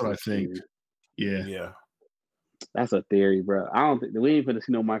 Yeah, that's what I think. Yeah. That's a theory, bro. I don't think we ain't finna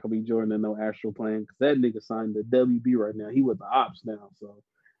see no Michael B. Jordan in no astral plane, because that nigga signed the WB right now. He with the ops now, so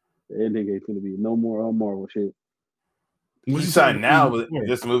that nigga ain't finna be no more Marvel shit. He signed now, but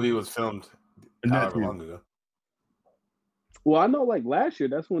this movie was filmed however long ago. Well, I know like last year,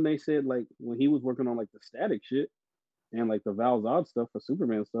 that's when they said like when he was working on like the Static shit and like the Val Zod stuff for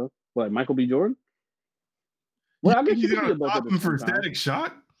Superman stuff. What, Michael B. Jordan? Well, I guess you could stop him for Static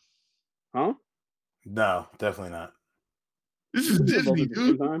Shock. Huh? No, definitely not. This is Disney,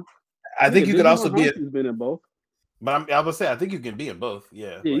 dude. I think you could also be. He's been in both. But I would say I think you can be in both.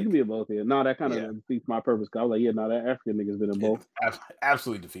 Yeah. Yeah, you can be in both. Yeah. No, that kind of defeats my purpose. I was like, yeah, no, that African nigga's been in both.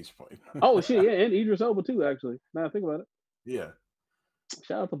 Absolutely defeats your point. Oh shit, yeah, and Idris Elba too. Actually, now I think about it. Yeah.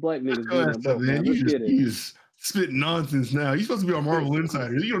 Shout out to black niggas being in both. Man. You just spitting nonsense now. You're supposed to be on Marvel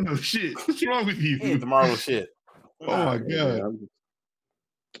Insider. You don't know shit. What's wrong with you? The Marvel shit. Oh my god.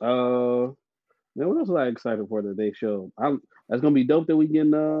 Man, what else was I excited for that they showed? That's gonna be dope that we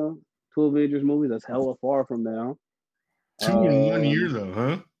getting 2 Avengers movies. That's hella far from now. 2 in 1 year though,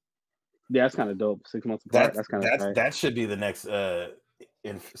 huh? Yeah, that's kind of dope. 6 months apart. That's kind of tight. That should be the next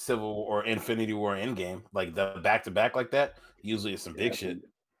in Civil or Infinity War Endgame. Like the back to back like that. Usually it's some big shit.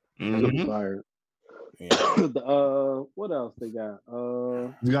 Fire. Yeah. What else they got?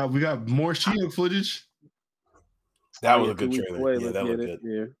 We got more She-Hulk footage. That was a good trailer. Yeah, that looked good.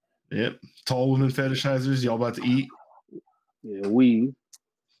 Yeah. Yep. Tall women fetishizers. Y'all about to eat? Yeah, we.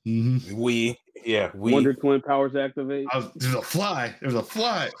 Wonder Twin powers activate. There's a fly.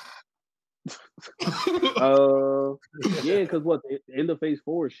 Yeah, because what the end of Phase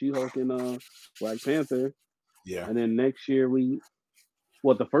 4 is She-Hulk and Black Panther. Yeah, and then next year the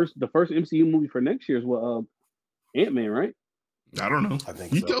first MCU movie for next year is Ant-Man, right? I don't know. I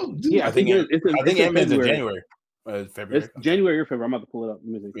think so. Yeah, I think Ant-Man's in January. February. It's January or February. I'm about to pull it up.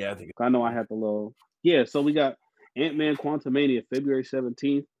 Yeah, I think. I know I had the low. Yeah, so we got Ant-Man Quantumania February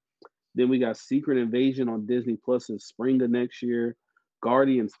 17th. Then we got Secret Invasion on Disney Plus in spring of next year.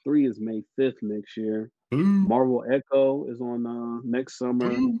 Guardians 3 is May 5th next year. Marvel Echo is on next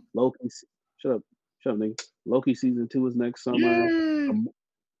summer. Loki, shut up, nigga. Loki season 2 is next summer.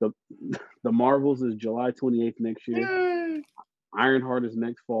 The Marvels is July 28th next year. Ironheart is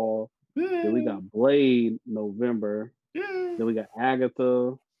next fall. Then we got Blade November. Then we got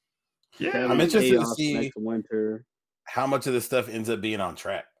Agatha. I'm interested to see next winter. How much of this stuff ends up being on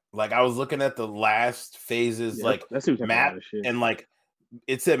track. Like I was looking at the last phases, like that seems like map and like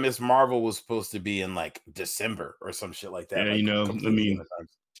it said Miss Marvel was supposed to be in like December or some shit like that. Yeah, like, I mean,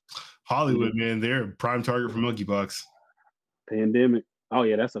 Hollywood, man, they're a prime target for monkeypox. Pandemic. Oh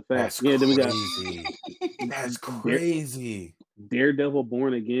yeah, that's a fact. That's then we got that's crazy. Daredevil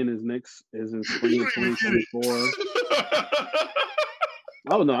Born Again is in spring of 2024.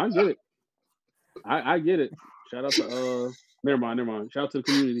 Oh no, I get it. I get it. Shout out to never mind. Shout out to the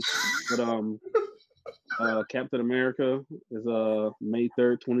community. But Captain America is May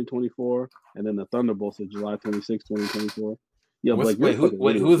 3rd, 2024, and then the Thunderbolts is July 26, 2024. Yeah,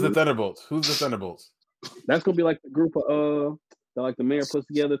 who's the Thunderbolts? Who's the Thunderbolts? That's gonna be like the group of that like the mayor puts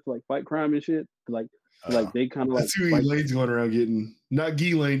together to like fight crime and shit. Like they kind of like. That's who Elaine's going around getting. Not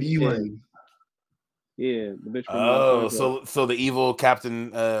Ghislaine, Elaine. Yeah, the bitch. From so the evil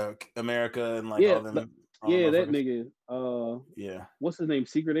Captain America and like all them. That nigga. What's his name?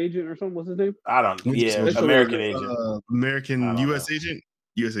 Secret Agent or something? What's his name? I don't. Yeah, American Agent. American U.S. Agent.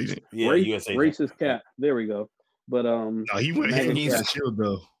 U.S. Agent. Yeah, U.S. Agent. Racist cat. There we go. But he went ahead and used the shield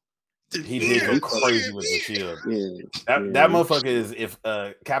though. He did go crazy with the shield. That motherfucker is if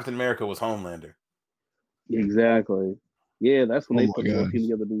Captain America was Homelander. Exactly. Yeah, that's when they put the team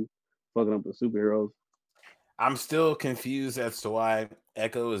together to be fucking up the superheroes. I'm still confused as to why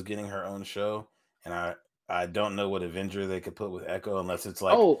Echo is getting her own show, and I don't know what Avenger they could put with Echo unless it's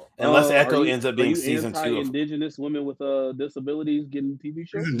like unless Echo ends up being season 2. Indigenous women with disabilities getting TV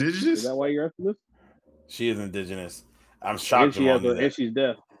shows. Indigenous? Is that why you're asking this? She is Indigenous. I'm shocked. And she's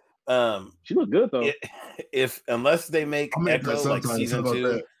deaf. She looked good though. Unless they make Echo like season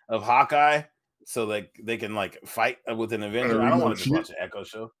 2 of Hawkeye, so like they can like fight with an Avenger. I don't want to just watch an Echo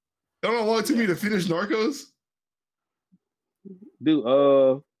show. Don't know what to me to finish Narcos. Dude,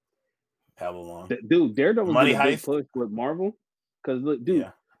 how long? Dude, Daredevil Money a big Heist push with Marvel because look,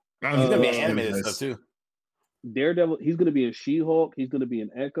 dude, he's gonna be animated stuff too. Daredevil, he's gonna be in She-Hulk. He's gonna be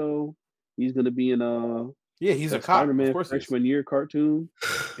in Echo. He's gonna be in he's a cop. Spider-Man freshman year cartoon.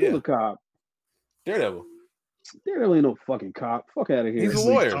 He's a cop. Daredevil ain't no fucking cop. Fuck out of here. He's a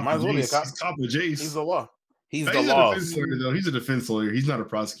lawyer. Might as well be a cop. He's cop with Jace. He's the law. He's a defense lawyer, though. He's a defense lawyer. He's not a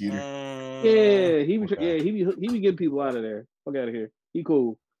prosecutor. He be getting people out of there. Fuck out of here. He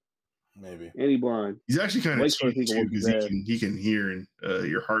cool. Maybe. And he blind. He's actually kind of cheap too because he can hear and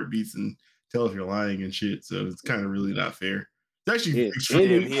your heartbeats and tell if you're lying and shit. So it's kind of really not fair. It's actually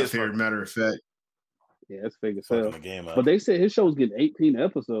extremely not fair. Matter of fact. Yeah, it's fake as hell. But they said his show's getting 18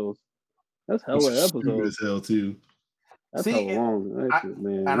 episodes. That's hella episodes. As hell too. That's hella long.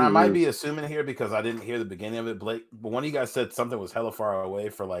 Man. And I might be assuming here because I didn't hear the beginning of it, Blake. But one of you guys said something was hella far away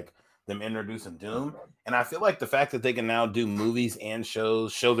for like them introducing Doom, and I feel like the fact that they can now do movies and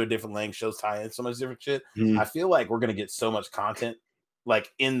shows, show their different lengths, shows tie in so much different shit. I feel like we're gonna get so much content,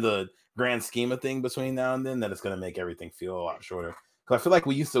 like in the grand scheme of thing between now and then, that it's gonna make everything feel a lot shorter. Because I feel like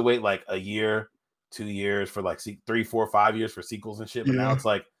we used to wait like a year, 2 years for like 3, 4, 5 years for sequels and shit, but now it's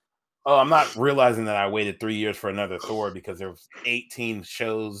like, oh, I'm not realizing that I waited 3 years for another Thor because there was 18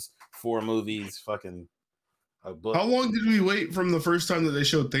 shows, 4 movies, fucking. How long did we wait from the first time that they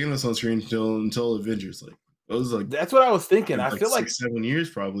showed Thanos on screen until Avengers? Like it was like that's what I was thinking. I feel 6-7 years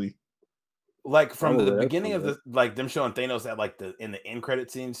probably. Like from the beginning of like them showing Thanos at like in the end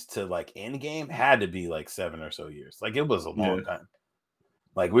credit scenes to like Endgame had to be like 7 or so years. Like it was a long time.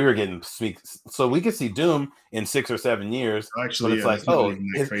 Like we were getting so we could see Doom in 6 or 7 years. Actually, but it's like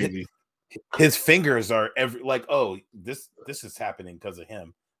his fingers are this is happening because of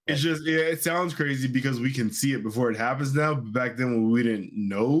him. It's just it sounds crazy because we can see it before it happens now. But back then when we didn't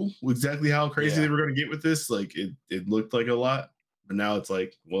know exactly how crazy they were going to get with this, like it looked like a lot, but now it's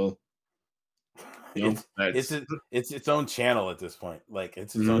like, well, it's its own channel at this point. Like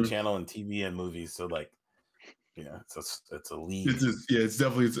it's its own channel in TV and movies. So like, it's a lead. It's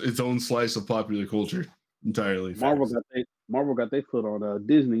definitely its own slice of popular culture entirely. Marvel got their foot on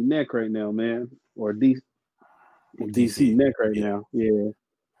Disney neck right now, man, or DC neck right now. Yeah.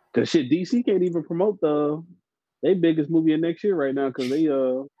 Cause shit, DC can't even promote their biggest movie of next year right now because they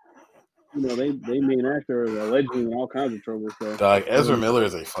they main actor is allegedly in all kinds of trouble. So Ezra Miller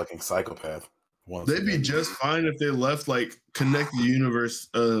is a fucking psychopath. They'd be just fine if they left like Connect the Universe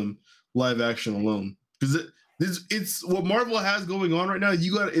live action alone because it's what Marvel has going on right now.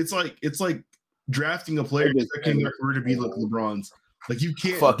 It's like drafting a player expecting their career to be like LeBron's. Like you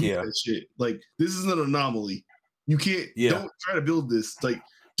can't do that shit. Like this is an anomaly. You can't. Don't try to build this. Like.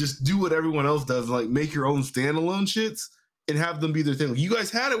 Just do what everyone else does, like make your own standalone shits and have them be their thing. Like, you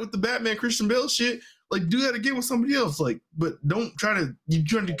guys had it with the Batman Christian Bale shit. Like, do that again with somebody else. Like, but don't try to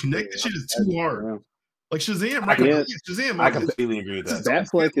connect the shit is too hard. Like Shazam, I completely agree with that.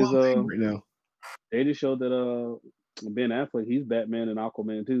 Batfleck is right now. They just showed that Ben Affleck, he's Batman and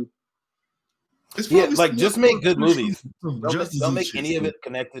Aquaman too. Yeah, like just make good movies. Don't make any of it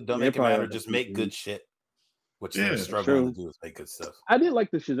connected. Don't make it matter. Just make good shit. Which they're struggling to do is make good stuff. I did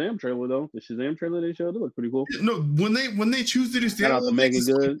like the Shazam trailer though. The Shazam trailer they showed, it looked pretty cool. No, when they choose to do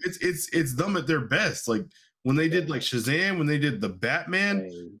standalone, it's them at their best. Like when they did like Shazam, when they did the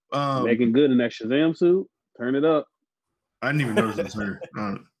Batman, Megan Good in that Shazam suit, turn it up. I didn't even notice it was her.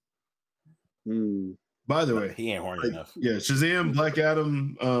 By the way, he ain't horny enough. Yeah, Shazam, Black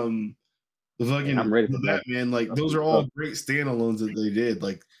Adam, the fucking I'm ready for Batman. Like those are all great standalones that they did.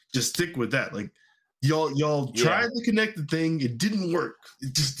 Like just stick with that. Like y'all tried to connect the thing. It didn't work.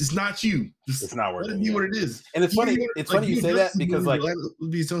 It's not you. It's not working. Let it be what it is. And it's funny. It's funny you say that because like it would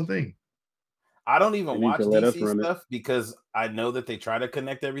be its own thing. I don't even watch DC stuff because I know that they try to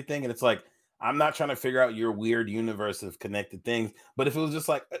connect everything, and it's like I'm not trying to figure out your weird universe of connected things. But if it was just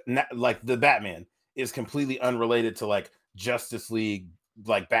like the Batman is completely unrelated to like Justice League,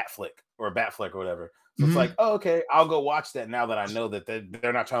 like Batfleck or whatever. So it's like, oh, okay, I'll go watch that now that I know that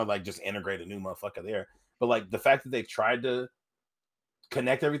they're not trying to like just integrate a new motherfucker there. But like the fact that they tried to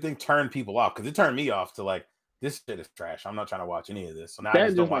connect everything turned people off because it turned me off to like this shit is trash. I'm not trying to watch any of this. So now I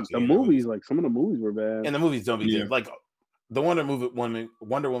just don't watch the movies. Like some of the movies were bad, and the movies don't be good. Like the Wonder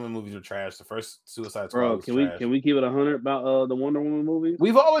Woman movies are trash. The first Suicide Squad. Can we keep it 100 about the Wonder Woman movies?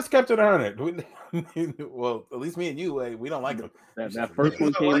 We've always kept it 100. Well, at least me and you, we don't like them. That first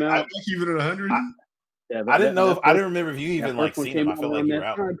one came out. I keep it at 100. I didn't know I didn't remember if you even like seen them. I feel like you're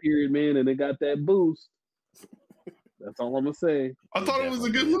out. Time period, man, and it got that boost. That's all I'm gonna say. I thought it was a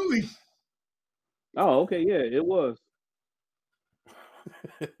good movie. Oh, okay, yeah, it was.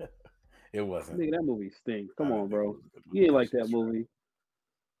 It wasn't. Nigga, that movie stinks. Come on, bro. You ain't like that movie.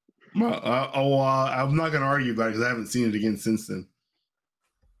 I'm not gonna argue about it because I haven't seen it again since then.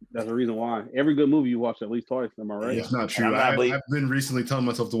 That's the reason why. Every good movie you watch at least twice. Am I right? It's not true. I've been recently telling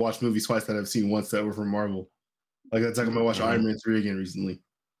myself to watch movies twice that I've seen once that were from Marvel. Like that's like I'm gonna watch Iron Man 3 again recently.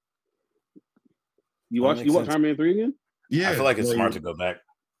 You watch Iron Man 3 again? Yeah. I feel like it's smart to go back.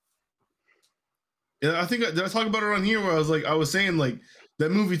 Yeah, I think did I talk about it on here where I was saying like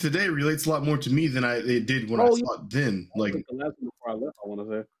that movie today relates a lot more to me than it did when I saw it then. Like the last one before I left, I want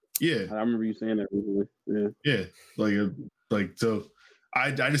to say. Yeah. I remember you saying that recently. Yeah. Yeah. Like so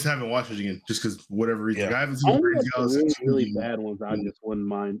I just haven't watched it again just because whatever reason. Like, I haven't seen really bad ones. I just wouldn't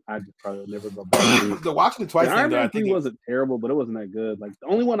mind. I just probably never go back. The watching it twice. Iron Man 3 wasn't terrible, but it wasn't that good. Like the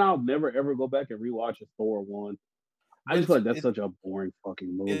only one I'll never ever go back and rewatch is Thor 1. I just feel like that's such a boring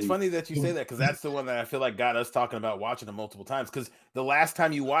fucking movie. It's funny that you say that because that's the one that I feel like got us talking about watching it multiple times. Because the last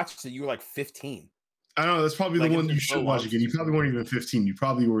time you watched it, you were like 15. I know that's probably the one you should watch again. You probably weren't even 15. You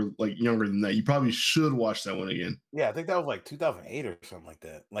probably were like younger than that. You probably should watch that one again. Yeah, I think that was like 2008 or something like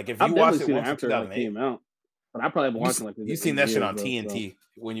that. Like if you watched it once in 2008, came out, but I probably haven't watched it like you seen that shit on TNT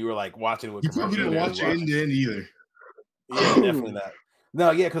when you were like watching it with. You probably didn't watch it end to end either. Yeah, definitely not.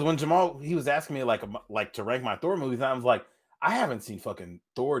 No, yeah, because when Jamal he was asking me like to rank my Thor movies, I was like, I haven't seen fucking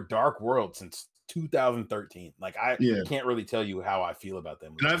Thor: Dark World since 2013. Like I can't really tell you how I feel about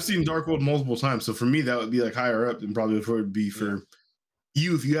them. And I've seen Dark World multiple times, so for me that would be like higher up than probably before it would be for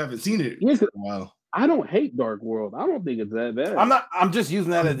you if you haven't seen it in a while. I don't hate Dark World. I don't think it's that bad. I'm just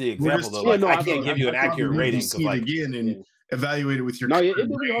using that as the example though. Like I can't give you an accurate rating because like again and evaluate it with your. No, it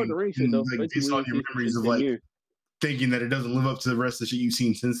would be hard to rank it though. Like, based on your memories of like thinking that it doesn't live up to the rest of the shit you've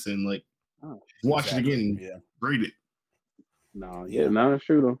seen since then. Like watch it again, rate it. No, that's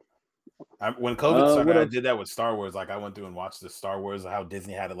true though. When COVID started, I did that with Star Wars. Like I went through and watched the Star Wars, how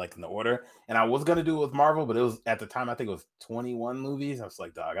Disney had it like in the order. And I was gonna do it with Marvel, but it was at the time I think it was 21 movies. I was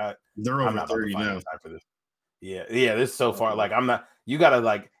like, dog, they're over 30 now. Time for this. Yeah, this is so far. Like I'm not. You gotta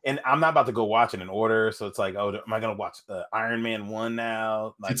like, and I'm not about to go watch it in order. So it's like, oh, am I gonna watch Iron Man 1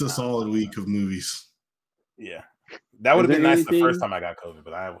 now? Like, it's a solid week of movies. Yeah. That would have been nice the first time I got COVID,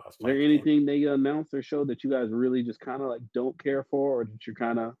 but I was. Is there anything they announced or showed that you guys really just kind of like don't care for, or that you're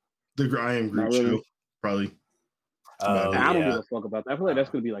kind of the I Am Groot show, probably. I don't give a fuck about that. I feel like that's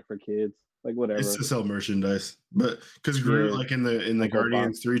gonna be like for kids, like whatever. It's to sell merchandise, but because Groot, like in the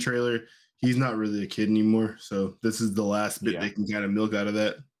Guardians 3 trailer, he's not really a kid anymore. So this is the last bit they can kind of milk out of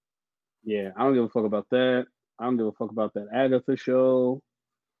that. Yeah, I don't give a fuck about that. I don't give a fuck about that Agatha show.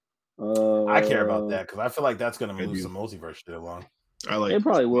 I care about that because I feel like that's gonna move some multiverse shit along. I like it.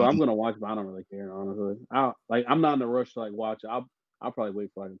 Probably will. I'm gonna watch, but I don't really care honestly. I'm not in a rush to like watch it. I'll probably wait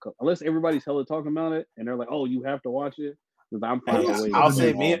for like a couple, unless everybody's hella talking about it and they're like, "Oh, you have to watch it." Because I'm probably waiting. I'll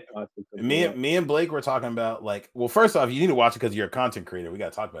say me and Blake were talking about like, well, first off, you need to watch it because you're a content creator. We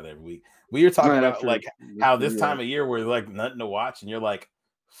got to talk about it every week. We were talking about like how this time of year we're like nothing to watch, and you're like,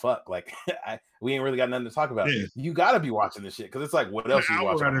 fuck, like we ain't really got nothing to talk about. Yeah. You got to be watching this shit because it's like, what else an are you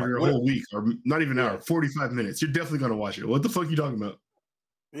hour watching? out of your whole week, or not even an hour, 45 minutes. You're definitely gonna watch it. What the fuck are you talking about?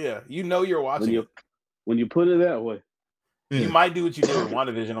 Yeah, you know you're watching it. When you put it that way. You might do what you did with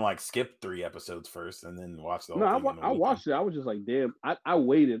WandaVision and like skip 3 episodes first and then watch the whole thing. No, I watched it. I was just like, damn. I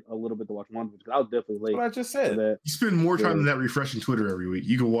waited a little bit to watch WandaVision because I was definitely late. What I just said. You spend more time than that refreshing Twitter every week.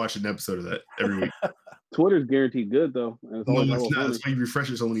 You can watch an episode of that every week. Twitter's guaranteed good though. No, it's not. That's why you refresh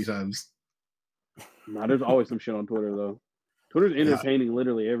it so many times. Nah, there's always some shit on Twitter though. Twitter's entertaining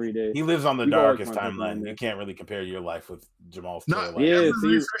literally every day. He lives on the darkest timeline. You can't really compare your life with Jamal's. Not every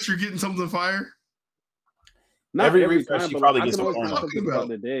refresh you're getting something fire. Not every refresh, you probably get something about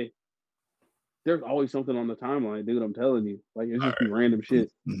the day. There's always something on the timeline, dude. I'm telling you, like it's just random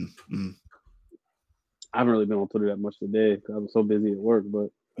shit. Mm-hmm. I haven't really been on Twitter that much today because I was so busy at work. But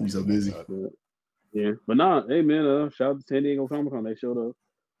you're so busy. But nah, hey man, shout out to San Diego Comic Con. They showed a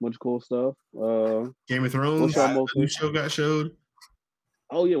bunch of cool stuff. Game of Thrones. New show got showed.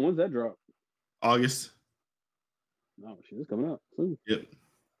 Oh yeah, when's that drop? August. Oh shit, it's coming out soon. Yep.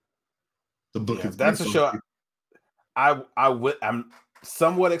 The book is that's a show. I'm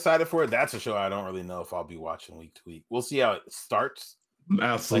somewhat excited for it. That's a show I don't really know if I'll be watching week to week. We'll see how it starts.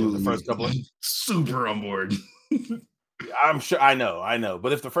 Absolutely. Like the first couple super on board. I'm sure I know.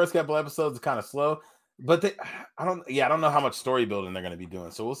 But if the first couple episodes are kind of slow, but I don't know how much story building they're going to be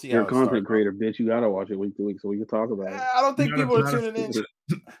doing. So we'll see. You're a content creator, bitch. You got to watch it week to week so we can talk about it. I don't think people are tuning in.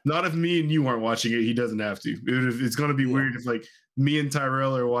 Not if me and you aren't watching it. He doesn't have to. It's going to be weird if like me and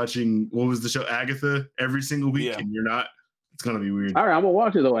Tyrell are watching, what was the show, Agatha, every single week, and you're not. It's going to be weird. All right, I'm going to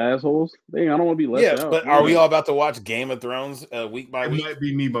watch it, though, assholes. Dang, I don't want to be left out. But are we all about to watch Game of Thrones week by week? It might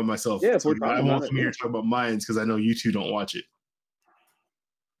be me by myself. Yeah, so I won't come here and talk about mine because I know you two don't watch it.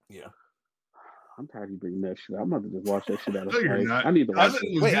 Yeah. I'm tired of you bringing that shit. I'm about to just watch that shit out of No, you're not. I need to watch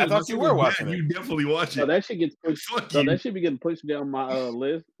it. Wait, I thought you were watching it. You definitely watch it. No, that shit gets pushed. That should be getting pushed down my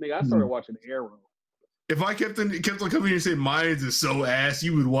list. Nigga, I started watching Arrow. If I kept on coming here and saying Mayans is so ass,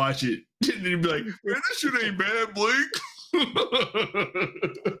 you would watch it. And you'd be like, man, this shit ain't bad, Blake.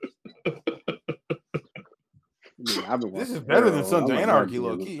 This is better than Sons of Anarchy,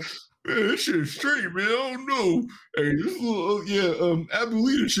 low key. Man, this shit's straight, man. I don't know. Hey, this little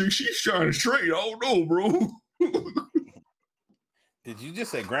Abuelita chick, she's shining straight. I don't know, bro. Did you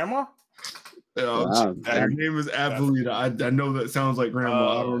just say grandma? Her name is Abuelita. I know that sounds like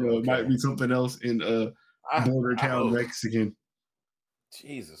grandma. I don't know. It might be something else in border town Mexican.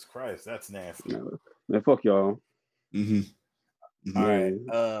 Jesus Christ, that's nasty. Man, fuck y'all. Mm-hmm. All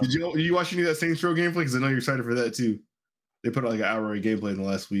right. Did you watch any of that Saints Row gameplay? Because I know you're excited for that too. They put out like an hour of gameplay in the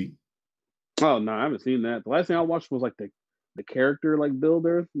last week. Oh no, I haven't seen that. The last thing I watched was like the character like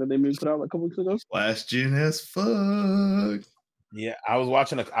builder that they maybe put out like a couple weeks ago. Last gen as fuck. Yeah, I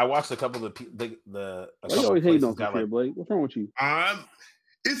watched a couple of the. Why you always hating on some shit, Blake? What's wrong with you?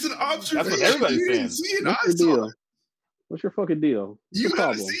 It's an observation. That's what everybody's saying. What's your deal? What's your fucking deal? You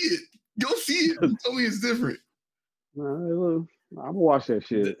gotta see it. Go see it. Tell me it's different. I'm gonna watch that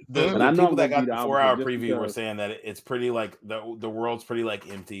shit. The people that got the 4-hour preview were saying that it's pretty like the world's pretty like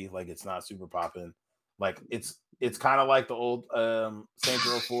empty, like it's not super popping. Like it's kind of like the old Saints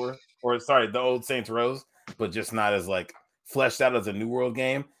Row 4, or sorry, the old Saints Rows, but just not as like fleshed out as a New World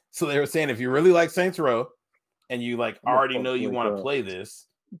game. So they were saying if you really like Saints Row and you like already know you want to play this,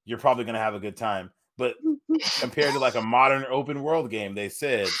 you're probably gonna have a good time. But compared to like a modern open world game, they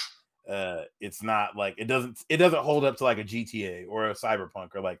said it's not like it doesn't hold up to like a GTA or a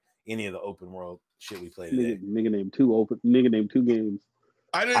Cyberpunk or like any of the open world shit we played today. Nigga named two games.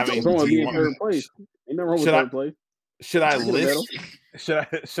 I didn't know be in third place. Ain't nothing wrong with third place. Should I list?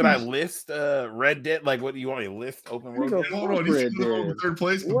 Should I list Red Dead? Like, what do you want me to list? Open world. Hold on, he's in third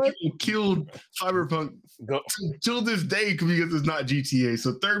place. But people killed Cyberpunk till this day because it's not GTA.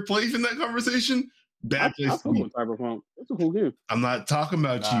 So third place in that conversation. Bad place. I fuck with Cyberpunk. It's a cool game. I'm not talking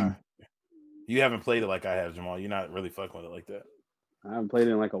about you. You haven't played it like I have, Jamal. You're not really fucking with it like that. I haven't played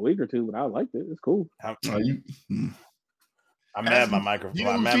it in like a week or two, but I liked it. It's cool. I'm mad at my microphone.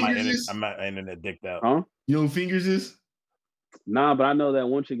 I'm mad my internet dicked out. Huh? You know who Fingers is? Nah, but I know that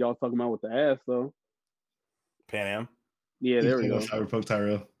one chick y'all was talking about with the ass, though. Pan Am? Yeah, there we go. Cyberpunk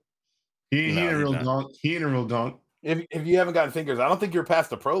Tyrell. He ain't a real donk. He ain't a real donk. If you haven't gotten Fingers, I don't think you're past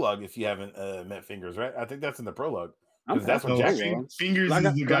the prologue if you haven't met Fingers, right? I think that's in the prologue. That's what Jack Fingers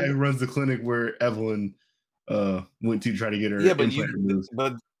is the guy who runs the clinic where Evelyn went to try to get her. Yeah,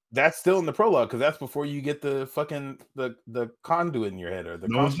 but that's still in the prologue because that's before you get the fucking the conduit in your head or the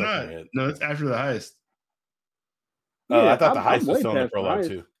no, it's not. In your head. No, it's after the heist. I thought the heist was still in the prologue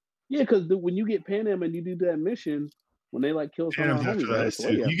too. Yeah, because when you get Pan Am and you do that mission, when they like kill some of our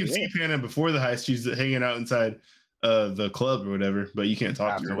homies. You can see Pan Am before the heist. She's hanging out inside the club or whatever, but you can't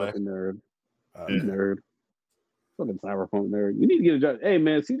talk to her. Fucking nerd. Nerd. Fucking cyberpunk nerd. You need to get a job. Hey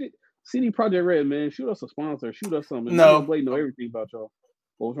man, CD Projekt Red, man, shoot us a sponsor. Shoot us something. No, Blade know everything about y'all.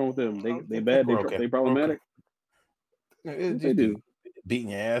 What's wrong with them? They bad. They problematic. Okay. They do. Beating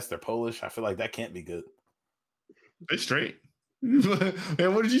your ass. They're Polish. I feel like that can't be good. They're straight.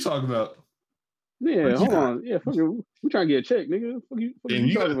 Man, what did you talk about? Yeah, hold on. Yeah, fuck you. We trying to get a check, nigga. Fuck you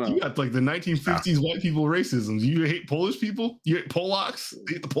got like the 1950s white people racism. You hate Polish people? You hate Polacks? You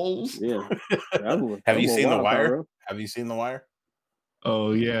hate the Poles? Yeah. Have you seen The Wire? Have you seen The Wire?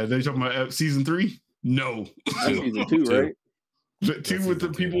 Oh yeah, they're talking about season 3. No, that's season 2, right? But 2 with the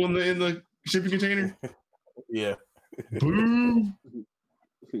people in the shipping container. Yeah. Boo.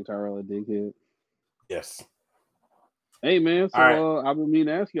 Tyrell a dickhead. Yes. Hey man, so I've been meaning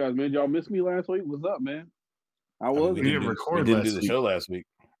to ask you guys, man. Y'all missed me last week? What's up, man? We didn't record. We didn't do the show last week.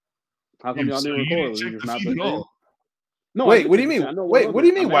 How come y'all didn't record? No. Wait, what do you mean? Wait, what do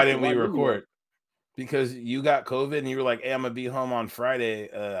you mean? Why didn't we record? Because you got COVID and you were like, "Hey, I'm gonna be home on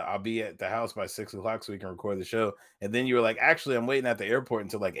Friday. I'll be at the house by 6:00 so we can record the show." And then you were like, "Actually, I'm waiting at the airport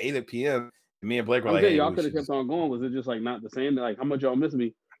until like 8 p.m." And me and Blake were like, "Hey, y'all could have kept on going. Was it just like not the same? Like, how much y'all miss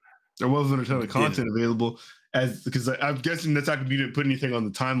me?" There wasn't a ton of content available, because I'm guessing that's not going to be to put anything on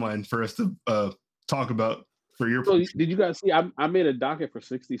the timeline for us to talk about for your. So did you guys see? I made a docket for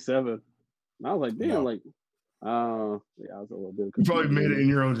 67. And I was like, damn, I was a little bit. You probably made it in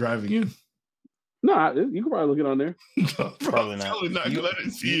your own drive again. No, you can probably look it on there. Probably not. Probably not. You let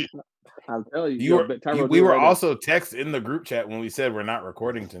it see it. I'll tell you. We were also text in the group chat when we said we're not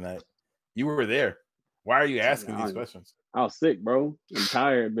recording tonight. You were there. Why are you asking these questions? I was sick, bro. I'm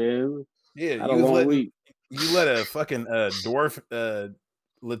tired, man. Yeah, you let a fucking dwarf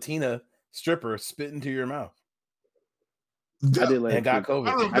Latina stripper spit into your mouth. I did let and got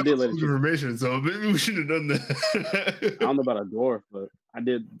COVID. I did let information, so maybe we should have done that. I don't know about a dwarf, but I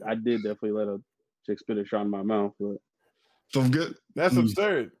did definitely let a chick spit a shot in my mouth. But so good. That's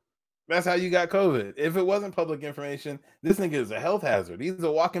absurd. That's how you got COVID. If it wasn't public information, this nigga is a health hazard. He's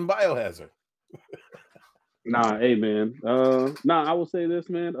a walking biohazard. Nah, hey man. I will say this,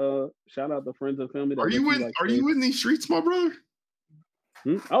 man. Shout out to friends and family. Are you in these streets, my brother?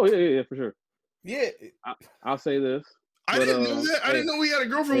 Oh yeah, for sure. Yeah. I'll say this. I didn't know that. I didn't know he had a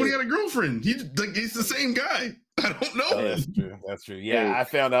girlfriend when he had a girlfriend. He's the same guy. I don't know. Oh, that's true. Yeah, I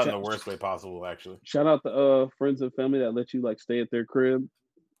found out in the worst way possible, actually. Shout out to friends and family that let you like stay at their crib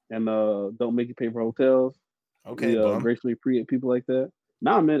and don't make you pay for hotels. Okay, gracefully appreciate people like that.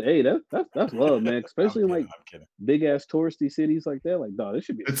 Nah, man. Hey, that's love, man. Especially in like big ass touristy cities like that. Like, dog, this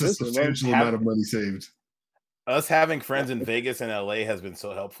should be. It's a substantial amount of money saved. Us having friends in Vegas and LA has been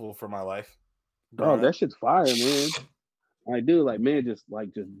so helpful for my life. Oh, that shit's fire, man. Like, dude, like, man, just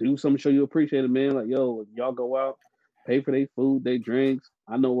do something, show you appreciate it, man. Like, yo, y'all go out, pay for their food, their drinks.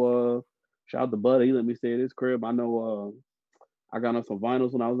 I know. Shout out to Buddy. He let me stay at his crib. I know. I got him some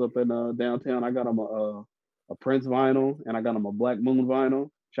vinyls when I was up in downtown. I got him a Prince vinyl, and I got him a Black Moon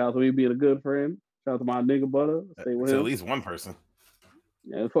vinyl. Shout out to me being a good friend. Shout out to my nigga Butter. Stay with him. At least one person.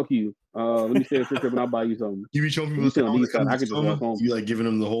 Yeah, fuck you. Let me stay at your crib and I'll buy you something. You be showing people I could just walk home. You like giving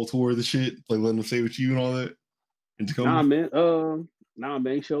them the whole tour of the shit, like letting them stay with you and all that. Nah,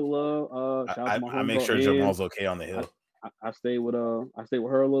 man. Show love. Shout out to my I make sure Jamal's okay on the hill. I stayed with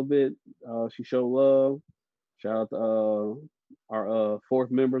her a little bit. She showed love. Shout out to our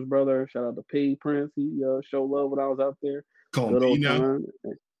fourth member's brother. Shout out to P Prince. He showed love when I was out there. Good old time.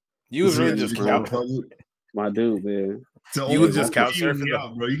 You was really just couch. My dude, man. So you was just couch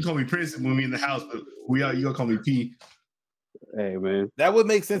surfing, bro. You can call me Prince when we in the house, but we out. You gonna call me P. Hey, man. That would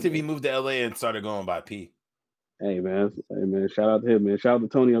make sense if he moved to LA and started going by P. Hey, man. Shout out to him, man. Shout out to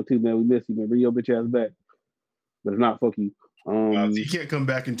Tonio too, man. We miss you, man. Bring your bitch ass back. But if not, fuck you. He can't come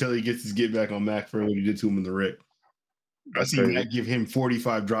back until he gets his get back on Mac for what he did to him in the wreck. I see Mac give him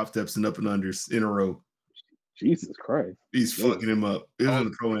 45 drop steps and up and unders in a row. Jesus Christ. He's fucking him up. It was in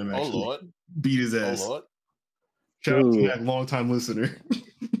the pro-am, actually. Oh, Lord. Beat his ass. Oh, Lord. Shout out to that long-time listener.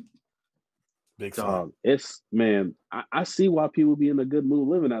 Big dog. It's, man, I see why people be in a good mood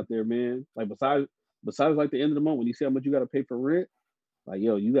living out there, man. Like, besides like the end of the month, when you see how much you got to pay for rent, like,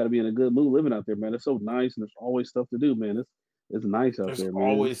 yo, you got to be in a good mood living out there, man. It's so nice, and there's always stuff to do, man. It's nice out there, man.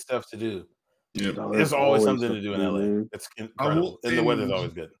 There's always stuff to do. Yeah, there's always something to do in LA. Man. It's incredible. And the weather's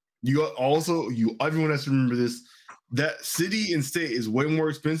always good. Everyone has to remember this. That city and state is way more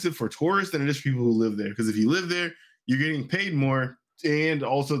expensive for tourists than it is for people who live there. Because if you live there, you're getting paid more, and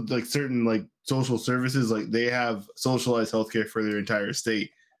also like certain like social services, like they have socialized healthcare for their entire state.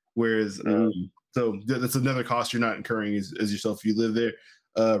 Whereas So that's another cost you're not incurring as yourself if you live there.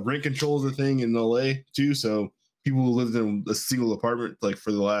 Rent control is a thing in LA too. So people who lived in a single apartment like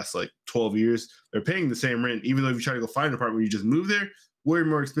for the last like 12 years, they're paying the same rent, even though if you try to go find an apartment, you just move there, way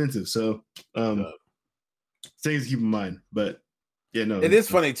more expensive. So things to keep in mind. But yeah, no, it is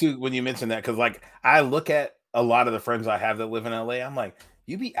funny too when you mention that because like I look at a lot of the friends I have that live in LA, I'm like,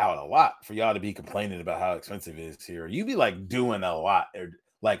 you be out a lot for y'all to be complaining about how expensive it is here. You be like doing a lot, or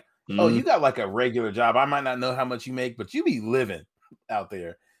like, oh, you got like a regular job. I might not know how much you make, but you be living out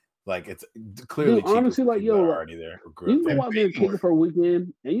there. Like it's clearly honestly, like yo, already there. You can go out there and kick it for a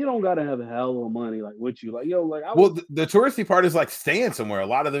weekend, and you don't gotta have a hell of money like with you. Like yo, like the touristy part is like staying somewhere. A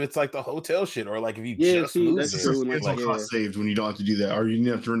lot of it's like the hotel shit, or like if you just moved there, it's all cost saved when you don't have to do that, or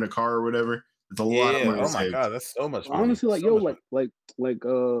you have to rent a car or whatever. It's a lot of money. Oh my god, that's so much money. Honestly, like yo, I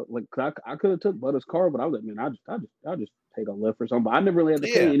could have took Butter's car, but I was like, man, I'll just take a Lyft or something. But I never really had to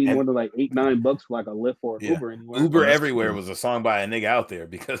pay any more than like $8-9 for like a Lyft or an Uber anywhere. Uber Everywhere was a song by a nigga out there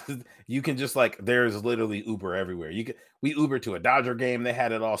because you can just like there's literally Uber everywhere. We Uber to a Dodger game. They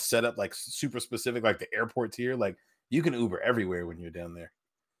had it all set up like super specific, like the airport tier. Like you can Uber everywhere when you're down there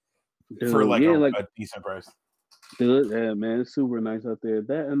for like a decent price. Dude, yeah, man, it's super nice out there.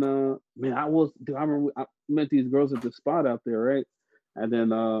 That and man, I remember I met these girls at the spot out there, right? And then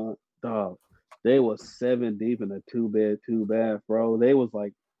they was 7 deep in a 2-bed, 2-bath, bro. It was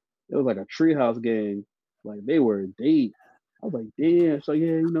like a treehouse gang. Like they were deep. I was like, damn. So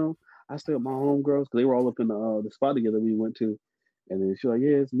yeah, I stayed with my homegirls because they were all up in the spot together we went to. And then she was like,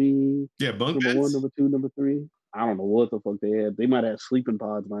 yeah, it's me. Yeah, bunk number beds? 1, number 2, number 3. I don't know what the fuck they had. They might have sleeping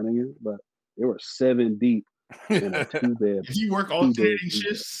pods, my nigga, but they were 7 deep in a 2-bed. If you work alternating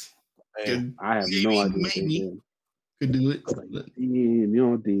shifts, I have no idea. Maybe could do it. Like,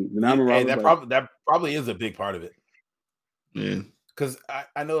 damn, deep. And that probably is a big part of it. Yeah. Because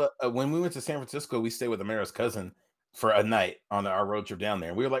I know when we went to San Francisco, we stayed with Amara's cousin for a night on our road trip down there.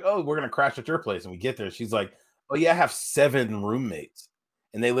 And we were like, oh, we're going to crash at your place. And we get there. She's like, oh, yeah, I have 7 roommates.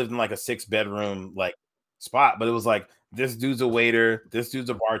 And they lived in like a 6-bedroom like spot. But it was like, this dude's a waiter. This dude's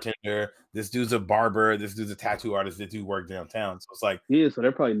a bartender. This dude's a barber. This dude's a tattoo artist that do work downtown. So it's like, yeah, so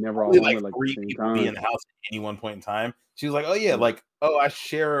they're probably never all like 3 people be in the house at any one point in time. She was like, oh, yeah, like, oh, I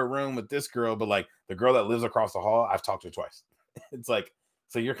share a room with this girl. But like the girl that lives across the hall, I've talked to her twice. It's like,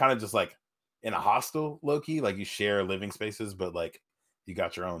 so you're kind of just like in a hostel, low-key, like you share living spaces, but like you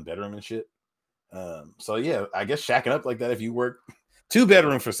got your own bedroom and shit. So yeah, I guess shacking up like that if you work 2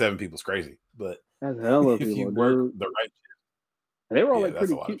 bedrooms for 7 people is crazy, but that's hella if people, you work dude. the right shit. And they were all like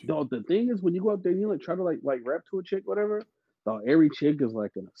pretty cute. Dog, the thing is, when you go out there and you like try to like rap to a chick, whatever, dog, every chick is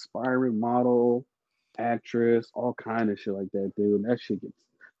like an aspiring model, actress, all kind of shit like that, dude. That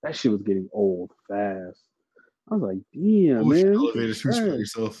shit was getting old fast. I was like, damn, what was man. Your elevator speech about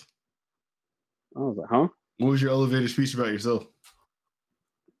yourself? I was like, huh? What was your elevator speech about yourself?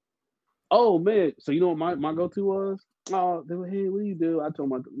 Oh man, so you know what my go-to was? Oh, they were, hey, what do you do? I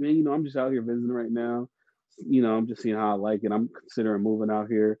told them, man, I'm just out here visiting right now. I'm just seeing how I like it. I'm considering moving out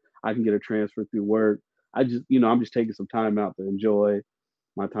here. I can get a transfer through work. I'm just taking some time out to enjoy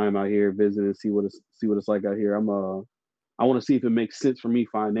my time out here, visiting, see what it's like out here. I want to see if it makes sense for me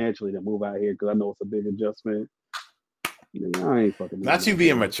financially to move out here because I know it's a big adjustment. I ain't fucking. Not you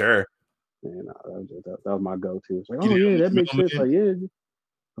being mature. Man, that was my go-to. It's like, oh yeah, that makes sense. Like, yeah.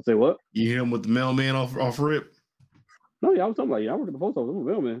 I say what? You hit him with the mailman off rip? No, yeah, I was talking about, I work at the post office. I'm a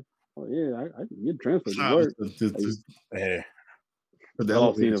mailman. Oh yeah, I can get transferred to work. Hey, I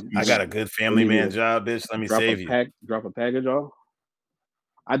got a good family man job, bitch. Let me save you. Drop a package off.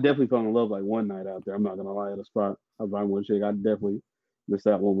 I definitely fell in love like one night out there. I'm not gonna lie, at a spot. I was buying one chick. I definitely missed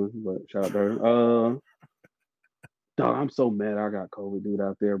that woman, but shout out to her. Dog, I'm so mad I got COVID, dude,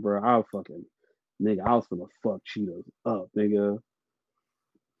 out there, bro. I was gonna fuck Cheetos up, nigga.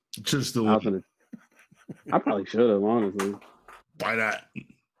 I probably should have, honestly. Why not?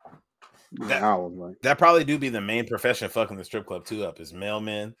 That probably do be the main profession fucking the strip club too up is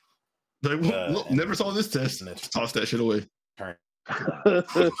mailman. Like, never saw this test. Toss that shit away.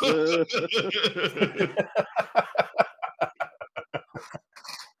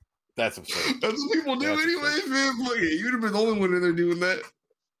 That's absurd. That's what people do anyways, man. Fuck it. You'd have been the only one in there doing that.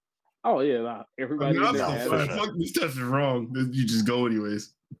 Oh yeah, nah. Everybody. Fuck this test is wrong. You just go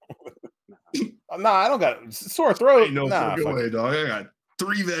anyways. Nah, I don't got sore throat. Ain't no fucking way, dog. I got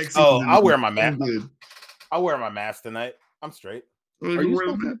 3 vaccines. Oh, I'll wear my mask. I'll wear my mask tonight. I'm straight. Are you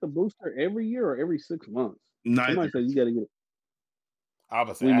supposed to get the booster every year or every 6 months? Neither. Somebody said you got to get it.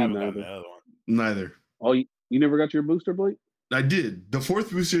 Obviously, I haven't gotten the other one. Neither. Oh, you never got your booster, Blake? I did. The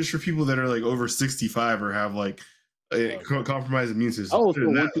 4th booster is for people that are like over 65 or have like a compromised immune system. Oh, so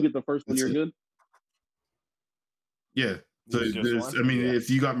once you get the first one, you're good? Yeah. So there's, I mean, if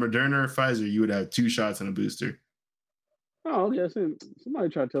you got Moderna or Pfizer, you would have 2 shots and a booster. Oh, yeah. Somebody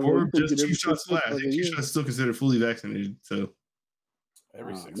tried to tell me. Or just 2 shots flat. I think 2 shots still considered fully vaccinated. So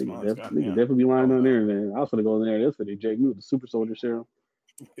every 6 months. Nigga definitely be lying on there, man. I was gonna go in there. That's for the Jake me with the super soldier serum.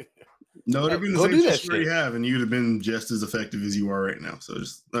 No, it'd have been the same shit you already have, and you'd have been just as effective as you are right now. So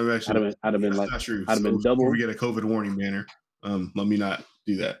just actually, I'd have been like, not true. I'd have been double. Before we get a COVID warning banner, let me not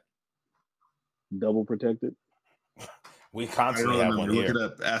do that. Double protected. We constantly have one here. Look it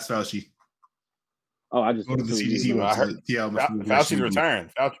up. Ask Fauci. Oh, I just go to the CDC website. Fauci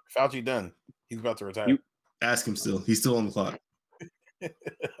returned. Fauci done. He's about to retire. Ask him still. He's still on the clock.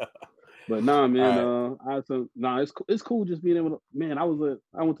 But nah, man. It's cool just being able to. Man, I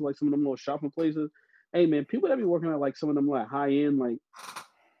went to like some of them little shopping places. Hey, man, people that be working at like some of them like high end,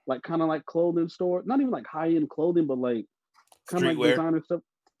 like kind of like clothing store. Not even like high end clothing, but like kind of like designer stuff.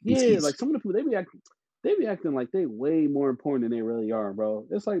 Yeah, like some of the people they be acting like they way more important than they really are, bro.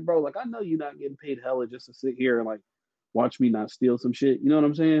 It's like, bro, like I know you're not getting paid hella just to sit here and like watch me not steal some shit. You know what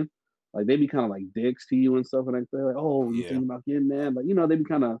I'm saying? Like they be kind of like dicks to you and stuff, and they're like, oh, you thinking about getting that? Like, they be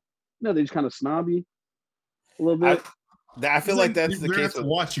kind of, they just kind of snobby a little bit. I feel like that's the case. To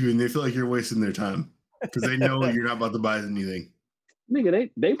watch you, and they feel like you're wasting their time because they know you're not about to buy anything. Nigga,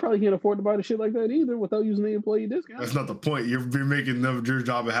 they probably can't afford to buy the shit like that either without using the employee discount. That's not the point. You're making your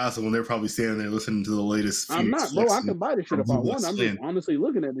job a hassle when they're probably standing there listening to the latest. I'm not, bro. I can buy the shit if I want. I'm just honestly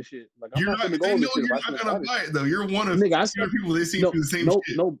looking at the shit. Like I'm not gonna go on the shit. You're not gonna buy it though. You're one of people they seem to do the same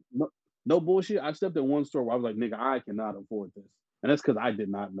shit. No bullshit. I stepped in one store where I was like, nigga, I cannot afford this, and that's because I did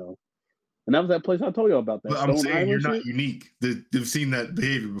not know. And that was that place I told you about. That. But I'm saying you're not unique. They've seen that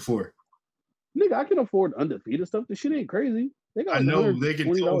behavior before. Nigga, I can afford undefeated stuff. This shit ain't crazy. I know they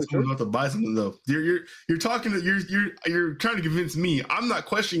can tell someone about to buy something though. You're talking. You're trying to convince me. I'm not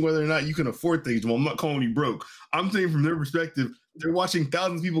questioning whether or not you can afford things. Well, I'm not calling you broke. I'm saying from their perspective, they're watching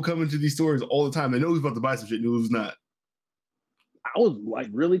thousands of people come into these stores all the time. They know who's about to buy some shit, and who's not. I was like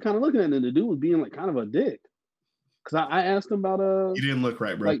really kind of looking at it, and the dude was being like kind of a dick. Cause I asked him about You didn't look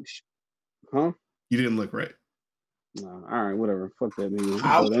right, bro. Like, huh? You didn't look right. All right, whatever. Fuck that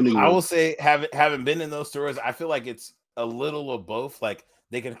nigga. I will say, having been in those stores, I feel like it's a little of both. Like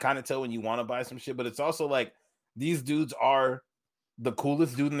they can kind of tell when you want to buy some shit, but it's also like these dudes are the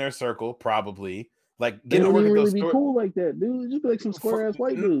coolest dude in their circle, probably. Like getting to work at those stores, be cool like that, dude. Just be like some square ass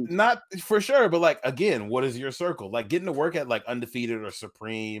white dudes. Not for sure, but like again, what is your circle? Like getting to work at like Undefeated or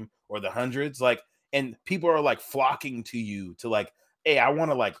Supreme or the Hundreds, like, and people are like flocking to you to like, hey, I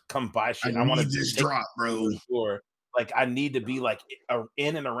want to like come buy shit. I want to just drop, bro. Or like I need to be like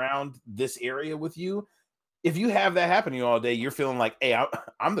in and around this area with you. If you have that happening all day, you're feeling like, hey,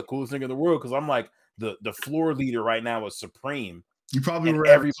 I'm the coolest thing in the world because I'm like the floor leader right now is Supreme. You probably were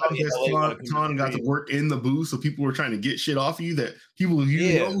everybody got to work in the booth, so people were trying to get shit off of you that people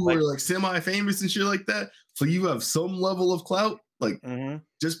you know who are like semi-famous and shit like that. So you have some level of clout, like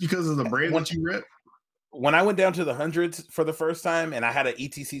just because of the brand that you rep. When I went down to the Hundreds for the first time and I had an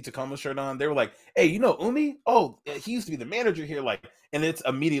ETC Tacoma shirt on, they were like, hey, you know Umi? Oh, he used to be the manager here. Like, and it's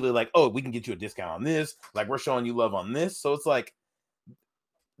immediately like, oh, we can get you a discount on this. Like, we're showing you love on this. So it's like,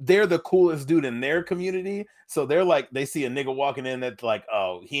 they're the coolest dude in their community. So they're like, they see a nigga walking in that's like,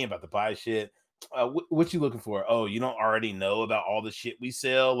 oh, he ain't about to buy shit. What you looking for? Oh, you don't already know about all the shit we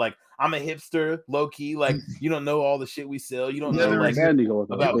sell? Like, I'm a hipster, low key. Like, you don't know all the shit we sell. You don't know like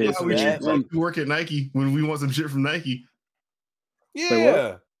about this and that. Like, we work at Nike when we want some shit from Nike.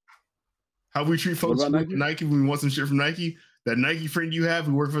 Yeah. How we treat folks at Nike when we want some shit from Nike. That Nike friend you have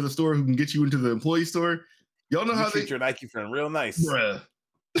who work for the store who can get you into the employee store. Y'all know how they treat your Nike friend real nice, bruh.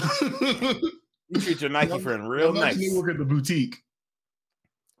 You treat your Nike friend real nice. They work at the boutique.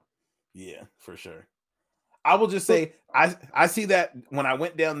 Yeah, for sure. I will just say I see that when I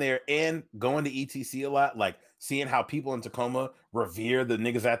went down there and going to ETC a lot, like seeing how people in Tacoma revere the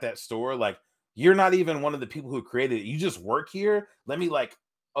niggas at that store. Like, you're not even one of the people who created it. You just work here. Let me like,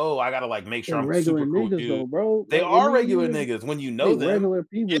 oh, I gotta like make sure I'm super cool, dude. Though, bro. They are regular niggas when you know them. Regular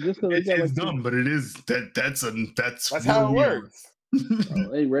people, just because it's dumb, but it is that's how it works.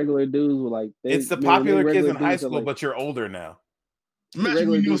 Bro, they regular dudes with like it's the popular kids in high school, but you're older now. Imagine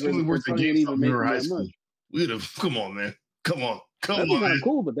we knew something worth the game when we were high school. We'd have come on, man. Come on. That's not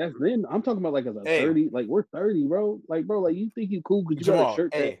cool, but that's then. I'm talking about like as a 30, like we're 30, bro. Like, bro, like you think you cool because you got a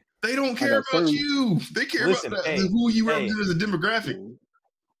shirt that they don't care about you. They care about who you represent as a demographic.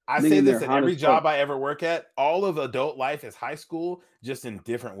 I say this at every job I ever work at. All of adult life is high school, just in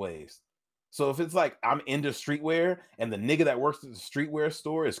different ways. So if it's like I'm into streetwear and the nigga that works at the streetwear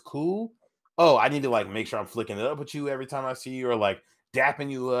store is cool, oh, I need to like make sure I'm flicking it up with you every time I see you, or like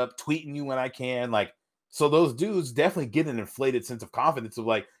dapping you up, tweeting you when I can. Like, So those dudes definitely get an inflated sense of confidence of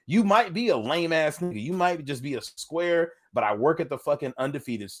like, you might be a lame ass nigga, you might just be a square, but I work at the fucking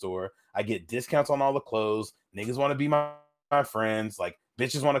Undefeated store. I get discounts on all the clothes. Niggas want to be my friends. Like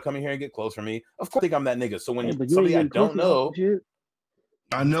bitches want to come in here and get clothes from me. Of course, I think I'm that nigga. So when somebody I don't know,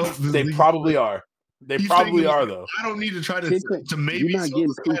 I know they probably are. They probably are though. I don't need to try to maybe buy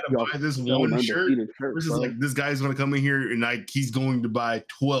this one shirt versus like this guy's going to come in here and he's going to buy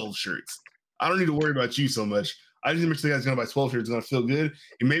 12 shirts. I don't need to worry about you so much. I just make sure the guy's going to buy 12 shirts, going to feel good,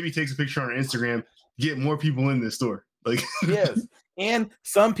 and maybe takes a picture on Instagram, get more people in this store. Like yes, and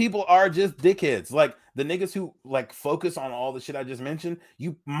some people are just dickheads. Like the niggas who like focus on all the shit I just mentioned.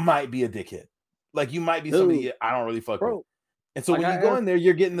 You might be a dickhead. Like you might be somebody I don't really fuck with. And so like when you go in there,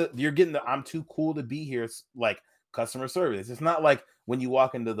 you're getting the I'm too cool to be here like customer service. It's not like when you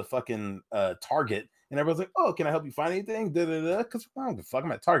walk into the fucking Target and everyone's like, oh, can I help you find anything? Because I don't give a fuck,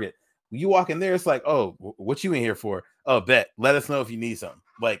 I'm at Target. You walk in there, it's like, oh, what you in here for? Oh, bet. Let us know if you need something.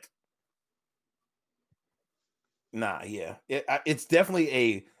 Like, nah, yeah, it's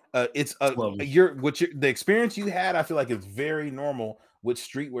definitely the experience you had. I feel like it's very normal with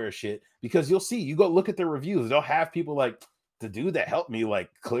streetwear shit because you'll see you go look at the reviews. They'll have people like the dude that helped me like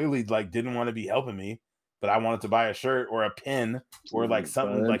clearly like didn't want to be helping me, but I wanted to buy a shirt or a pin or like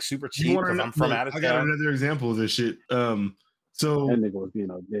something like super cheap because I'm from out of town. I got another example of this shit. So that nigga was being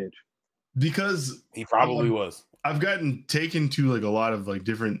a bitch. Because he probably was. I've gotten taken to like a lot of like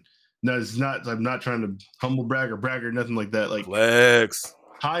different. No, it's not. I'm not trying to humble brag or nothing like that. Like flex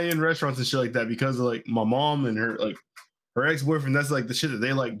high-end restaurants and shit like that because of like my mom and her ex-boyfriend. That's like the shit that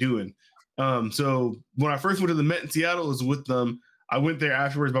they like doing. So when I first went to the Met in Seattle, it was with them. I went there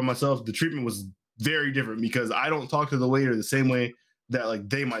afterwards by myself. The treatment was very different because I don't talk to the waiter the same way that like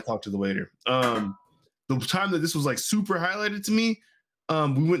they might talk to the waiter. The time that this was like super highlighted to me.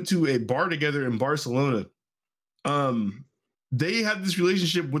 We went to a bar together in Barcelona. They had this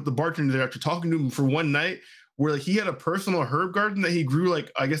relationship with the bartender there after talking to him for one night where like he had a personal herb garden that he grew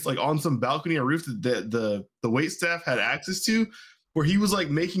like I guess like on some balcony or roof that the wait staff had access to, where he was like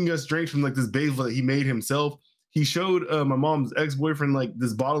making us drinks from like this basil that he made himself. He showed my mom's ex-boyfriend like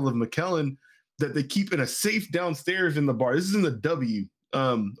this bottle of Macallan that they keep in a safe downstairs in the bar. This is in the W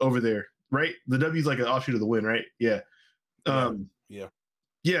over there, right? The W is like an offshoot of the Win, right? Yeah.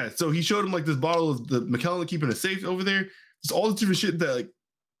 Yeah, so he showed him like this bottle of the Macallan keeping a safe over there. It's all the different shit that like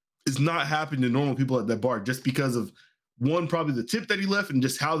is not happening to normal people at that bar just because of one, probably the tip that he left and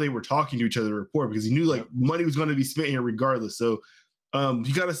just how they were talking to each other report because he knew like money was going to be spent here regardless. So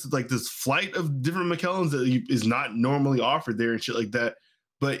he got us like this flight of different Macallans that is not normally offered there and shit like that.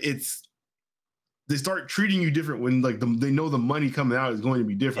 But they start treating you different when like they know the money coming out is going to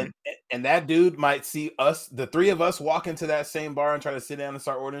be different. And that dude might see us, the three of us, walk into that same bar and try to sit down and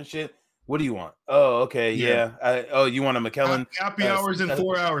start ordering shit. What do you want? Oh, okay, yeah. You want a Macallan? Happy hours in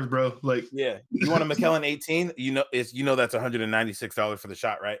 4 hours, bro. Like, yeah. You want a Macallan 18? You know that's $196 for the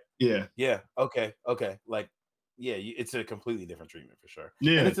shot, right? Yeah. Yeah. Okay. Like, yeah, it's a completely different treatment for sure.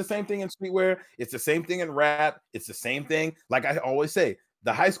 Yeah. And it's the same thing in streetwear. It's the same thing in rap. It's the same thing. Like I always say,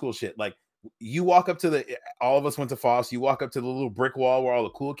 the high school shit. Like you walk up to all of us went to Foss. You walk up to the little brick wall where all the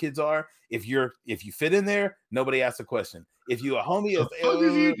cool kids are. If you fit in there, nobody asks a question. If you a homie, what's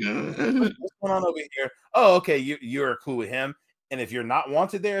going on over here? Oh, okay, you're cool with him. And if you're not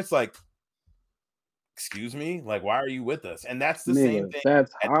wanted there, it's like, excuse me, like why are you with us? And that's the same thing.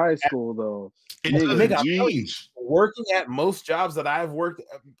 That's high school though. Working at most jobs that I've worked,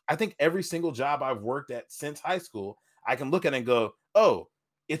 I think every single job I've worked at since high school, I can look at it and go, oh,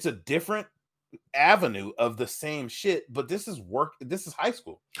 it's a different avenue of the same shit, but this is work. This is high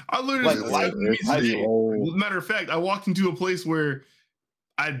school. I literally matter of fact, I walked into a place where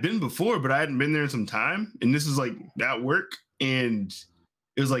I'd been before, but I hadn't been there in some time, and this is like at work, and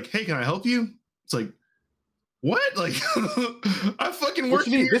it was like, "Hey, can I help you?" It's like, what? Like, I fucking work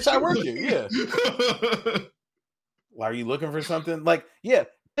here. Bitch, I work here. Yeah. Why are you looking for something? Like, yeah.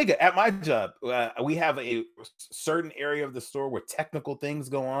 Nigga, at my job, we have a certain area of the store where technical things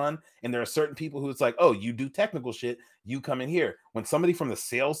go on, and there are certain people who it's like, oh, you do technical shit, you come in here. When somebody from the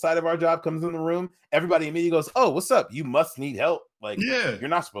sales side of our job comes in the room, everybody immediately goes, oh, what's up? You must need help. Like, yeah, you're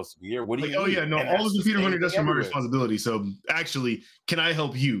not supposed to be here. What do you need? Oh, yeah, no, and all the computer money does for my responsibility. So actually, can I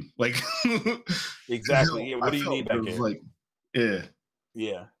help you? Like, exactly. Yeah, what do you need back here? Like, yeah.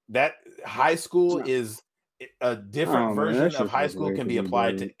 Yeah. That high school is a different version of high school can be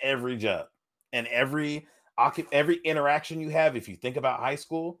applied to every job and every interaction you have. If you think about high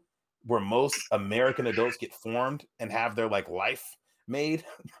school, where most American adults get formed and have their like life made,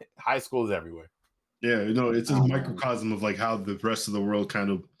 high school is everywhere. Yeah, it's a microcosm of like how the rest of the world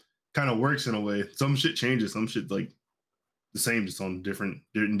kind of kind of works in a way. Some shit changes. Some shit like the same, just on different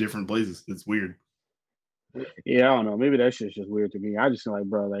places. It's weird. Yeah, I don't know. Maybe that shit's just weird to me. I just feel like,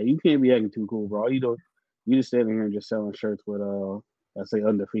 bro, like you can't be acting too cool, bro. You just standing here and just selling shirts with I say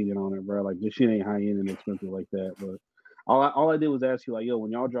undefeated on it, bro. Like this shit ain't high end and expensive like that. But all I did was ask you, like, yo,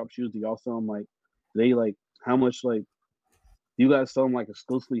 when y'all drop shoes, do y'all sell them like they like how much like do you guys sell them like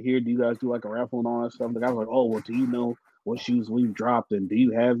exclusively here? Do you guys do like a raffle and all that stuff? The guy was like, oh, well, do you know what shoes we've dropped and do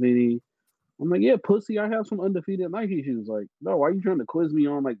you have any? I'm like, yeah, pussy, I have some undefeated Nike shoes. Like, no, why are you trying to quiz me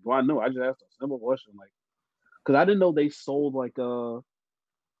on like, do I know? I just asked a simple question, like, because I didn't know they sold like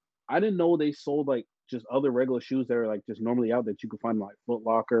I didn't know they sold like just other regular shoes that are like just normally out that you could find like Foot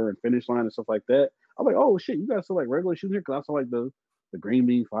Locker and Finish Line and stuff like that. I'm like, oh shit, you guys sell like regular shoes here? Because I saw like the Green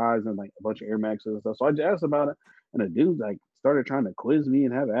Bean Fives and like a bunch of Air Maxes and stuff. So I just asked about it, and the dude like started trying to quiz me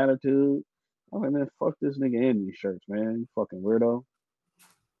and have attitude. I'm like, man, fuck this nigga and these shirts, man. You fucking weirdo.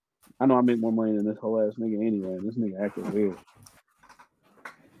 I know I make more money than this whole ass nigga anyway. And this nigga acting weird.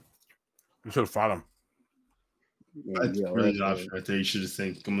 You should have fought him. Yeah, That's really an option right there. You should have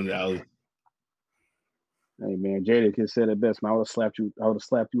said, "Come in the alley." Hey man, Jada could said it best. Man, I would have slapped you. I would have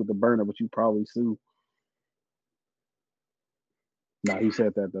slapped you with the burner, but you probably sue. Nah, he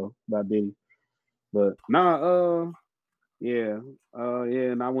said that though about Diddy. But yeah.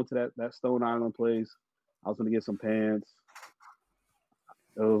 And I went to that Stone Island place. I was gonna get some pants.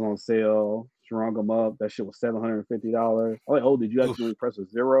 It was on sale. Strung them up. That shit was $750. I'm like, oh, did you actually press a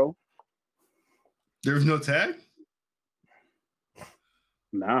 0? There was no tag?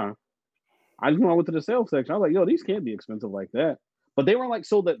 Nah. I just went to the sales section. I was like, yo, these can't be expensive like that. But they were like,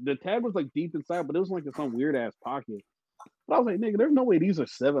 so the tag was like deep inside, but it was like in some weird ass pocket. But I was like, nigga, there's no way these are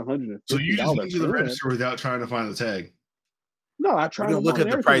 $750. So you just went to the register without trying to find the tag? No, I tried to look at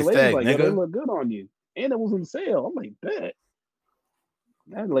the price tag, like, nigga. Yo, they look good on you. And it was on sale. I'm like, bet.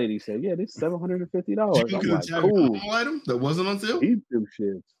 That lady said, yeah, this $750. I'm like, cool. Item that wasn't on sale? These two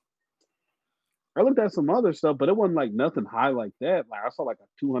shits. I looked at some other stuff, but it wasn't like nothing high like that. Like I saw like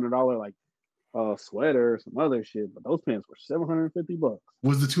a $200 like sweater or some other shit, but those pants were $750.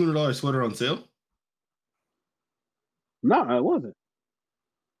 Was the $200 sweater on sale? No, it wasn't.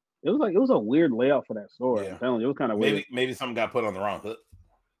 It was a weird layout for that store. Yeah. I'm telling you, it was kind of weird. Maybe something got put on the wrong hook.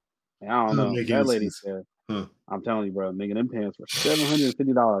 I don't know. That lady said, I'm telling you, bro, nigga, them pants were $750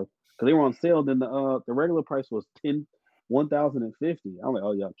 because they were on sale. Then the regular price was $1,050. I'm like,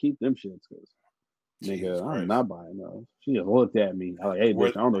 oh y'all keep them shits because nigga, I'm not buying those. She just looked at me. I'm like, hey,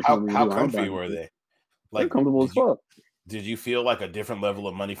 bitch, I don't know how comfy were they? Like comfortable as fuck. Did you feel like a different level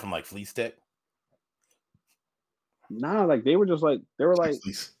of money from like Fleece Tech? Nah, like they were just like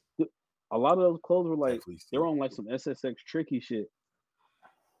a lot of those clothes were like they were on like some SSX tricky shit.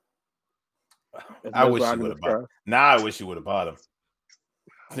 I wish you would have bought. Now I wish you would have bought them.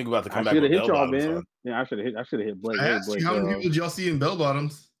 Think about the comeback. I should have hit y'all, man. Yeah, I should have hit Blake. How many people did y'all see in bell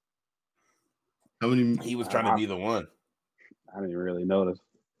bottoms? How many? He was trying to be the one. I didn't really notice.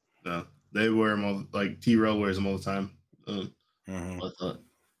 No, they wear them all. Like T-Rail wears them all the time. Yeah, but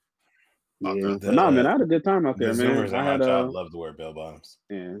nah, man, I had a good time out there, man. I had love to wear bell bottoms.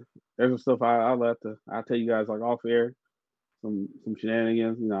 Yeah, there's some stuff I'll tell you guys like off air. Some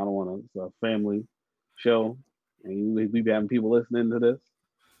shenanigans. You know, I don't want to. It's a family show, and we be having people listening to this.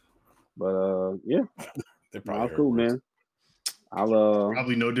 But yeah, they're probably cool, man. I'll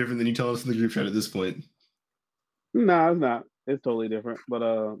probably no different than you telling us in the group chat at this point. Nah, it's not. It's totally different. But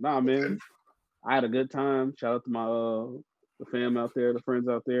nah, man, I had a good time. Shout out to my the fam out there, the friends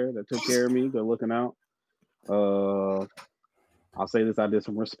out there that took care of me. They're looking out. I'll say this: I did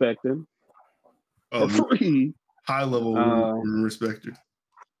some respecting for free. High level respecter.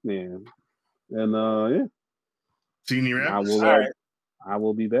 Yeah, and yeah. See any rappers? I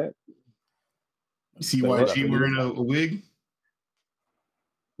will be back. See YG wearing a wig?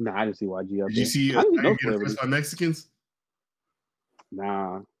 Nah, I didn't see YG out there. Did you see get oppressed by Mexicans?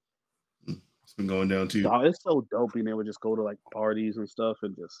 Nah. It's been going down too. Dog, it's so dope being able to just go to like parties and stuff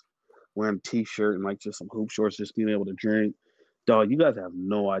and just wearing a t-shirt and like just some hoop shorts, just being able to drink. Dog, you guys have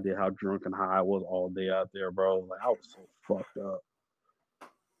no idea how drunk and high I was all day out there, bro. Like I was so fucked up.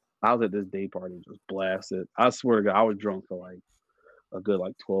 I was at this day party just blasted. I swear to God, I was drunk for like a good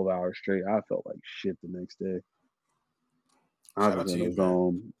like 12 hours straight. I felt like shit the next day. I was in the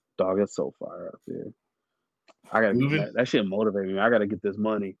zone. Dog, it's so fire out there. I gotta get that shit motivated me. I gotta get this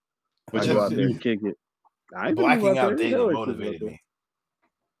money. I go out there and kick it. Blacking out daily motivated me.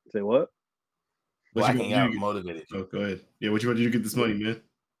 Say what? Blacking out motivated you. Oh, go ahead. Yeah, what you want to do to get this money, man?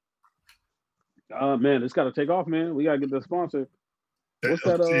 Man, it's got to take off, man. We got to get the sponsor. What's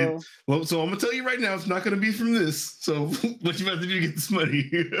that? Well, so I'm gonna tell you right now, it's not gonna be from this. So what you about to do to get this money?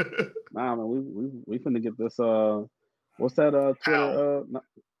 Nah, man, we finna get this. What's that? Twitter.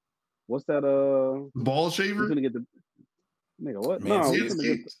 What's that? Ball shaver. We finna get the nigga. What? Man, No, we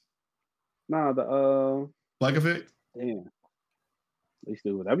finna get. The Black Effect. Damn. They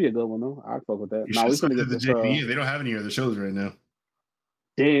stupid. That'd be a good one though. I'd fuck with that. You No, we finna get get the this. JPA. They don't have any other shows right now.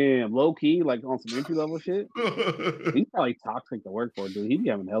 Damn, low key, like on some entry level shit. He's probably toxic to work for, dude. He be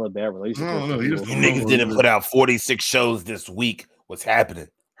having hella bad relationships. No, you niggas didn't put out 46 shows this week. What's happening?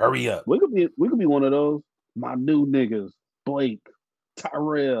 Hurry up. We could be one of those. My new niggas, Blake,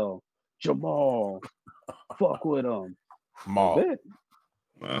 Tyrell, Jamal. Fuck with them. Maul.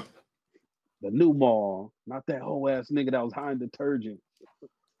 Wow. The new Maul, not that whole ass nigga that was hiding detergent.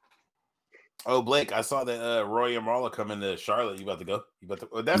 Oh, Blake, I saw that Roy and Marla come into Charlotte. You about to go?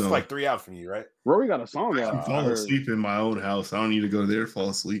 That's like 3 out from you, right? Rory got a song out. I fall asleep in my own house. I don't need to go there to fall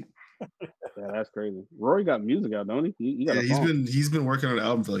asleep. Yeah, that's crazy. Rory got music out, don't he? He got a song. He's been working on an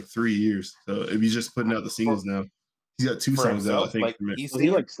album for like 3 years. So if he's just putting out the singles now, he's got 2 songs out. I think. Like,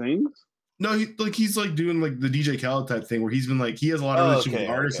 he like sings. No, he's like doing like the DJ Khaled type thing where he's been like he has a lot of relationship with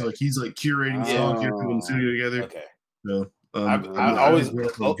artists. So like he's like curating songs, getting them in the studio together. Okay. So I always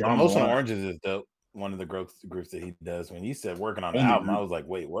Emotional Oranges is dope. One of the groups that he does. When he said working on the album, I was like,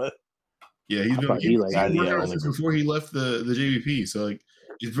 wait, what? Yeah, he's been working on this before he left the JVP. So like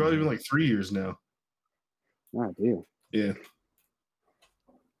it's probably been like 3 years now. God damn. Yeah.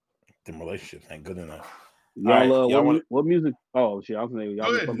 Them relationships ain't good enough. Y'all, what music? Oh shit, I was saying y'all.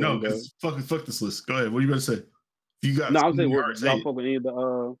 Go ahead. No, fuck this list. Go ahead. What are you gonna say? You got I was saying y'all fuck with any of the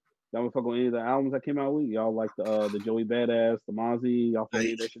y'all fuck with any of the albums that came out with? Y'all like the Joey Badass, the Mozzie, y'all fuck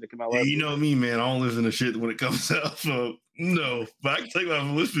any of that shit that came out last week? You know me, man. I don't listen to shit when it comes out. So no, but I can tell you what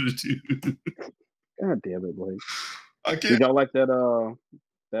I'm listening to. God damn it, boy. I can't. Did y'all like that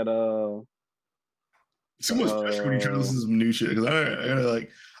It's too much pressure when you try to listen to some new shit because I gotta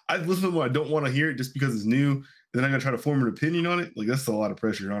like I listen to when I don't want to hear it just because it's new. Then I gotta try to form an opinion on it. Like that's a lot of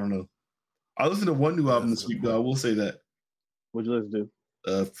pressure. I don't know. I listened to one new album this week, though. I will say that. What'd you listen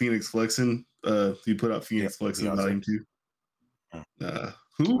to? Phoenix Flexin. He put out Phoenix Flexin Volume 2. Who? I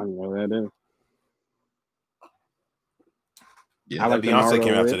don't know who that is. Yeah, like Beyonce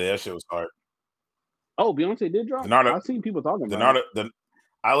came out today. That shit was hard. Oh, Beyonce did drop? I've seen people talking about it.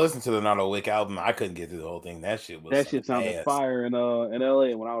 I listened to the Nardo Wick album. I couldn't get through the whole thing. That shit sounded fire in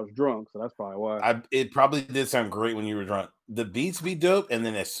LA when I was drunk, so that's probably why. It probably did sound great when you were drunk. The beats be dope, and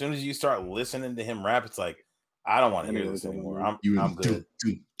then as soon as you start listening to him rap, it's like I don't want to hear this anymore. I'm good.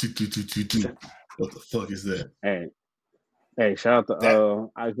 What the fuck is that? Hey, shout out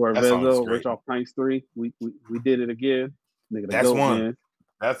to Icewear Vezo, Rich Off Pints 3. We did it again. Nigga, that's one. Man.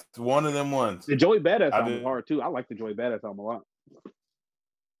 That's one of them ones. The Joey Badass album was hard too. I like the Joey Badass album a lot.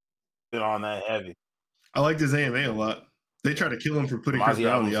 On that heavy. I liked his AMA a lot. They tried to kill him for putting Chris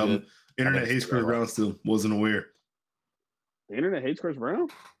Brown on the album. Internet hates Chris Brown still. Wasn't aware. The internet hates Chris Brown?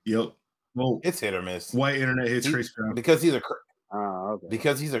 Yep. Well, it's hit or miss. White internet hates Chris Brown. Because he's a okay.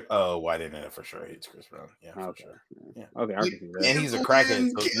 Because he's a white internet for sure hates Chris Brown. Yeah, for sure. Yeah. Okay, I can see that. And he's a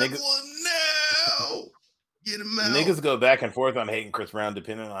crackhead. So Get him out. Niggas go back and forth on hating Chris Brown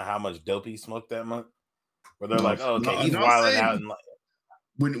depending on how much dope he smoked that month. Where they're like, oh, okay, he's wilding out and like.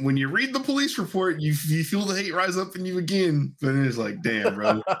 When you read the police report, you feel the hate rise up in you again. But it's like, damn,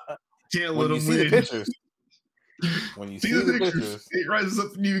 bro, can't let him win. When you see the pictures, it rises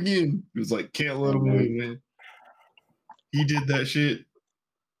up in you again. It was like, can't let him win, man. He did that shit.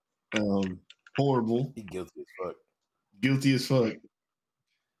 Horrible. He guilty as fuck. Guilty as fuck.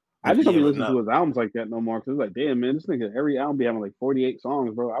 I just don't be listening to his albums like that no more. Cause it's like, damn, man, this nigga every album be having like 48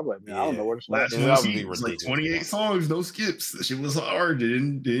 songs, bro. I'm like, man, I don't know where to start. It was like 28 songs, no skips. That shit was hard. They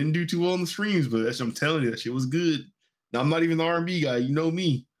didn't do too well on the streams, but I'm telling you, that shit was good. Now I'm not even the R&B guy. You know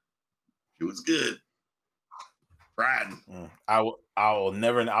me. It was good. Riding.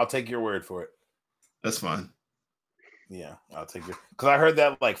 I'll take your word for it. That's fine. Yeah, I'll take your because I heard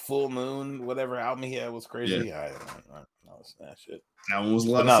that like Full Moon, whatever album he had was crazy. Yeah. I listen to that shit. That one was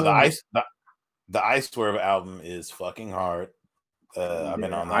a lot of fun. The Ice Swerve album is fucking hard. I've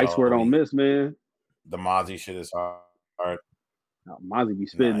been on that. I Swear don't miss, man. The Mozzie shit is hard. No, Mozzie be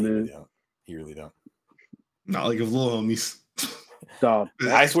spitting, man. He really don't. Not like his little homies. Dog,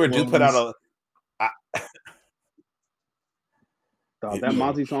 I Swear do put out a. Dog, that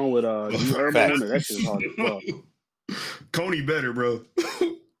Mozzie song with Herb on it, that shit is hard as fuck. Coney better, bro.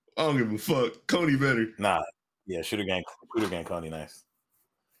 I don't give a fuck. Coney better. Nah. Yeah, Shooter Gang Coney, nice.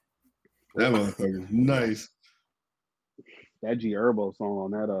 That motherfucker, nice. That G Herbo song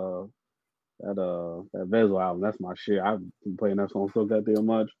on That Vezo album, that's my shit. I've been playing that song so goddamn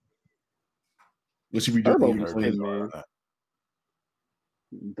much. What should we Turbo do? was man.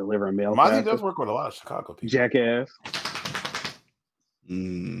 Delivering mail. Mozzie does work with a lot of Chicago people. Jackass.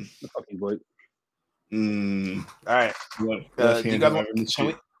 Fuck you, Blake. All right. Do you guys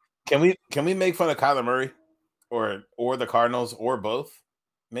want, can we make fun of Kyler Murray or the Cardinals or both?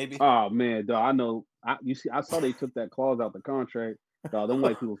 Maybe. Oh man, dog, I know. I saw they took that clause out the contract. Dog, them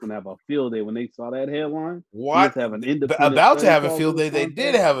white people gonna have a field day when they saw that headline. What? Have an independent about to have a field day. They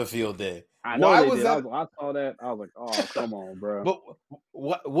did have a field day. I know. Why was that? I saw that. I was like, oh, come on, bro. But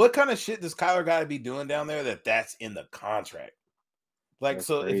what kind of shit does Kyler got to be doing down there that's in the contract? Like, that's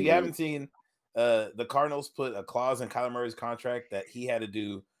so crazy. If you haven't seen, the Cardinals put a clause in Kyler Murray's contract that he had to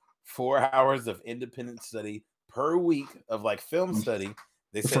do 4 hours of independent study per week of like film study.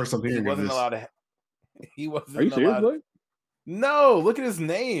 They said he wasn't allowed to. He wasn't. Are you serious, allowed. No, look at his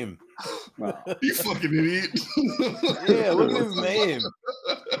name. Wow. You fucking idiot. Yeah, look at his name.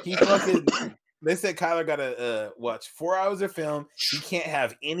 He fucking. They said Kyler got to watch 4 hours of film. He can't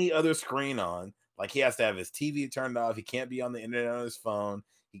have any other screen on. Like, he has to have his TV turned off. He can't be on the internet on his phone.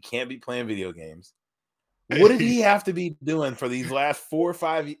 He can't be playing video games. What did he have to be doing for these last 4 or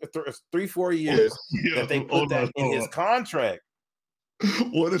 5, 3, 4 years that they put that in his contract?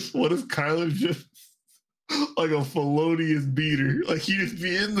 What if Kyler just like a felonious beater? Like, he just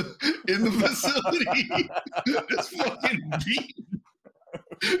be in the facility just fucking beating.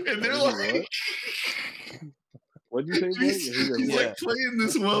 And they're like, what'd you say? He's like playing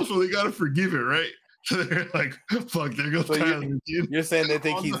this well, so they gotta forgive it, right? So they're like, fuck, there goes Kyler. You're saying they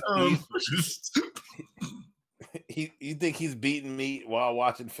think you think he's beating me while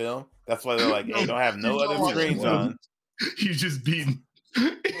watching film? That's why they're like, hey, don't have no other screens on. He's just beating.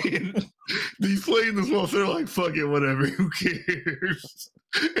 And he's playing this well, so they're like, fuck it, whatever, who cares?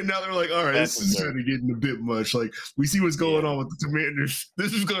 And now they're like, all right, this is kind of getting a bit much. Like, we see what's going on with the Commanders.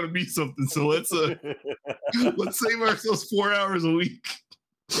 This is going to be something. So let's save ourselves 4 hours a week.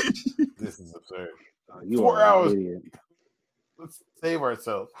 This is absurd. 4 hours. Let's save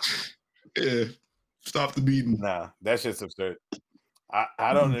ourselves. Yeah. Stop the beating. Nah, that's just absurd.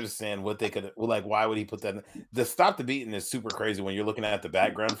 I don't understand what they could like. Why would he put that in? The stop the beating is super crazy when you're looking at the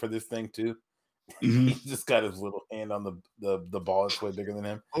background for this thing too. Mm-hmm. He just got his little hand on the ball. It's way bigger than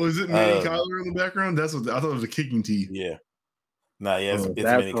him. Oh, is it Manny Kyler in the background? That's what I thought it was a kicking tee. Yeah. Nah, yeah, it's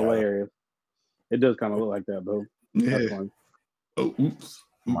that's hilarious. Kyler. It does kind of look like that, though. Yeah. Oh, oops.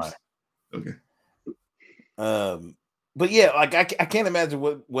 Okay. But yeah, like I can't imagine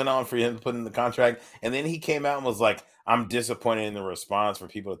what went on for him to put in the contract. And then he came out and was like, I'm disappointed in the response for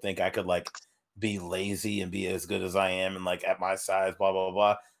people to think I could like be lazy and be as good as I am and like at my size, blah, blah,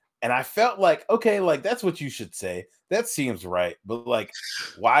 blah. And I felt like, okay, like that's what you should say. That seems right. But like,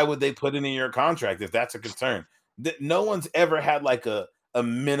 why would they put it in your contract if that's a concern? No one's ever had like a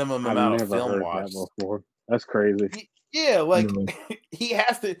minimum amount of film watch. That's crazy. Yeah, like he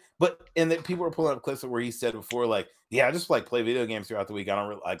has to, and then people are pulling up clips where he said before, like, yeah, I just like play video games throughout the week.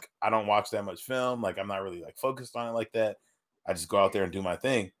 I don't watch that much film. Like, I'm not really like focused on it like that. I just go out there and do my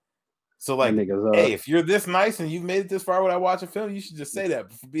thing. So like, hey, if you're this nice and you've made it this far without watching film, you should just say that.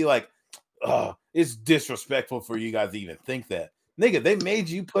 Be like, oh, it's disrespectful for you guys to even think that. Nigga, they made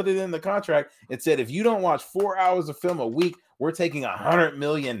you put it in the contract and said, if you don't watch 4 hours of film a week, we're taking $100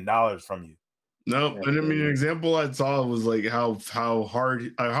 million from you. No, and I mean, an example I saw was like how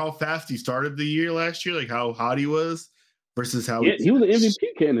fast he started the year last year, like how hot he was versus how he was an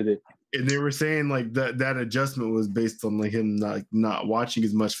MVP candidate. And they were saying like that adjustment was based on like him not watching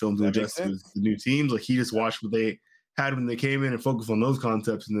as much film to adjust to the new teams. Like he just watched what they had when they came in and focused on those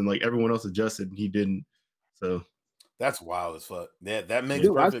concepts, and then like everyone else adjusted and he didn't. So that's wild as fuck. That makes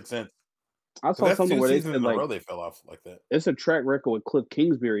perfect sense. I saw something where they said like they fell off like that. It's a track record with Cliff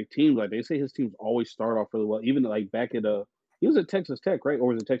Kingsbury teams. Like they say his teams always start off really well. Even like back at he was at Texas Tech, right? Or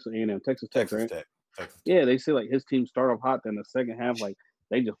was it Texas A&M? Texas Tech, right? Texas Tech. Yeah, they say like his teams start off hot, then the second half like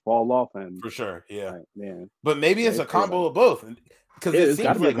they just fall off. And for sure, yeah, like, man. But maybe it's a combo of both because it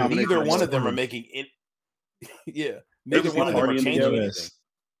seems like neither one of them are making it. Yeah, neither one of them are changing anything.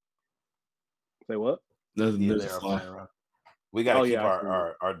 Say what? We gotta keep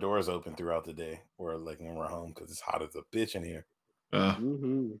our doors open throughout the day, or like when we're home, because it's hot as a bitch in here.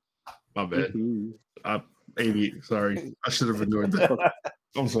 My bad. Amy, sorry, I should have ignored that.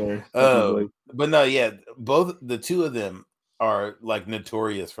 I'm sorry. But no, yeah, both the two of them are like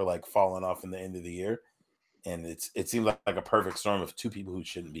notorious for like falling off in the end of the year, and it seems like a perfect storm of two people who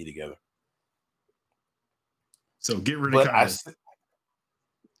shouldn't be together. So get rid of Kyler.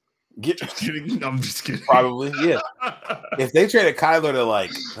 Just kidding. I'm just kidding. Probably, yeah. If they traded Kyler to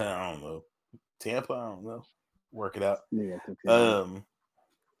like, I don't know, Tampa. I don't know. Work it out. Yeah,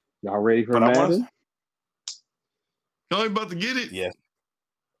 y'all ready for but Madden? Y'all ain't about to get it. Yeah.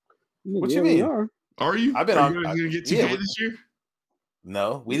 What you mean? Are you? I've been on. You gonna get 2K this year?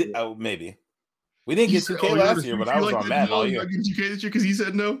 No, we did. Oh, maybe. We didn't get 2K last year, but I was on Madden all year. Getting 2K this year because he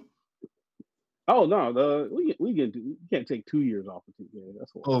said no. Oh no, we can't take 2 years off of 2K.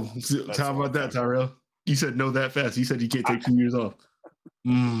 That's what. Oh, how about that, Tyrell? You said no that fast. You said you can't take 2 years off.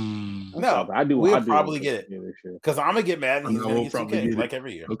 No, I do. We'll probably get it because I'm gonna get Madden. He's gonna get 2K like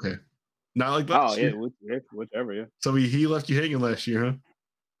every year. Okay, not like last year. Whichever. Yeah. So he left you hanging last year, huh?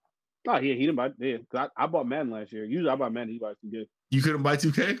 Oh yeah, he didn't buy. Yeah, cause I bought Madden last year. Usually I buy Madden. He buys 2K. You couldn't buy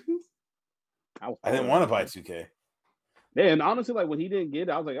 2K. I didn't want to buy 2K. Yeah, and honestly, like when he didn't get it,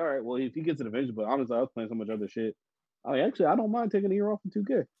 I was like, all right, well, if he gets it eventually. But honestly, I was playing so much other shit. Actually, I don't mind taking a year off of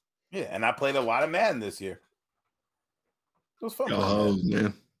 2K. Yeah, and I played a lot of Madden this year. It was fun. Oh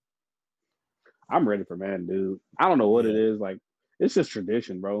man, I'm ready for Madden, dude. I don't know what it is. Like it's just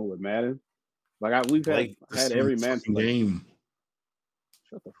tradition, bro. With Madden, like we've had every Madden game.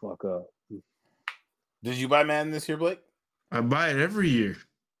 Shut the fuck up. Did you buy Madden this year, Blake? I buy it every year.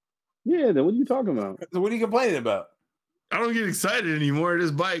 Yeah, then what are you talking about? So what are you complaining about? I don't get excited anymore. I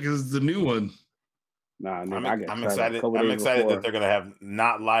just buy it because it's the new one. Nah, I'm excited. I'm excited that they're gonna have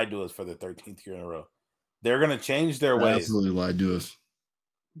not lied to us for the 13th year in a row. They're gonna change their ways. Absolutely lied to us.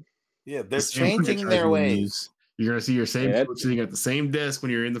 Yeah, they're changing their ways. You're gonna see your same coach sitting at the same desk when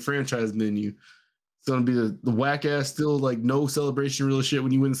you're in the franchise menu. It's gonna be the whack ass, still like no celebration real shit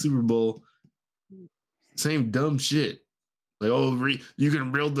when you win the Super Bowl. Same dumb shit. Like, you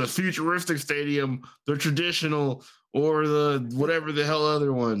can build the futuristic stadium, the traditional, or the whatever the hell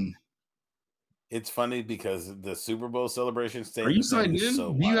other one. It's funny because the Super Bowl celebration stadium. Are you signed in?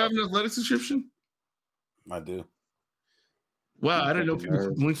 Do you have an athletic subscription? I do. Wow, I didn't know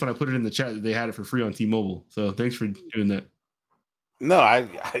people blinked when I put it in the chat that they had it for free on T-Mobile. So thanks for doing that. No, I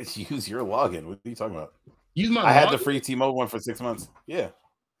use your login. What are you talking about? Use my. I had the free T-Mobile one for 6 months. Yeah,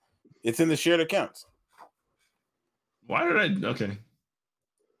 it's in the shared accounts. Why did I? Okay.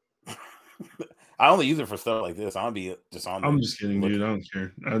 I only use it for stuff like this. I'll be just on. I'm just kidding, dude. I don't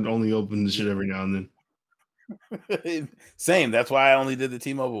care. I only open the shit every now and then. Same. That's why I only did the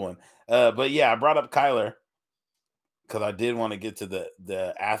T-Mobile one. But yeah, I brought up Kyler because I did want to get to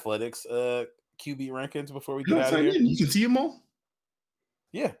the athletics QB rankings before we get out of here. You can see them all.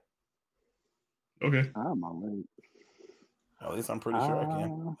 Yeah. Okay. I'm all right. At least I'm pretty sure I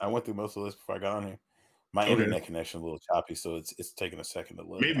can. I went through most of this before I got on here. My internet connection is a little choppy, so it's taking a second to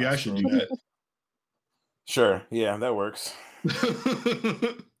load. Maybe I should do that. Sure. Yeah, that works. I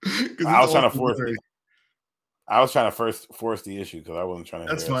was trying to force it. I was trying to force the issue because I wasn't trying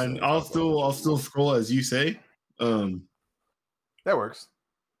to. That's fine. I'll still scroll as you say. That works.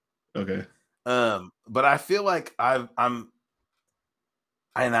 Okay. But I feel like I'm,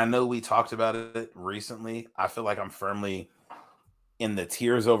 and I know we talked about it recently. I feel like I'm firmly in the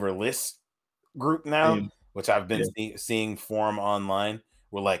tiers over list group now, which I've been seeing form online.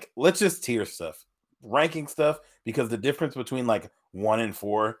 We're like, let's just tier stuff, ranking stuff, because the difference between like 1 and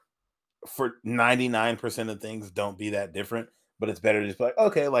 4 for 99% of things don't be that different. But it's better to just be like,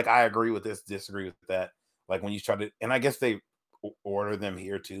 okay, like I agree with this, disagree with that. Like when you try to, and I guess they order them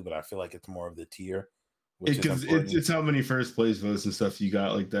here too, but I feel like it's more of the tier. It's how many first place votes and stuff you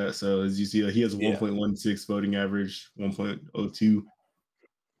got like that. So as you see, he has 1.16 voting average, 1.02.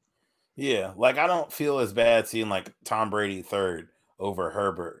 Yeah, like I don't feel as bad seeing like Tom Brady third over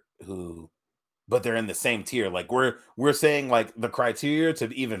Herbert, but they're in the same tier. Like we're saying like the criteria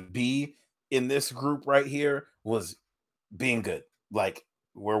to even be in this group right here was being good. Like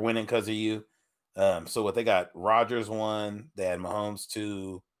we're winning because of you. So what they got? Rodgers 1, they had Mahomes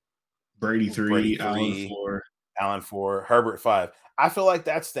 2, Brady 3, Allen 4, Herbert 5. I feel like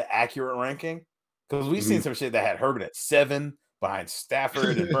that's the accurate ranking because we've seen some shit that had Herbert at 7 behind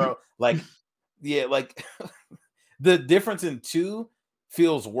Stafford and Burrow. Like the difference in 2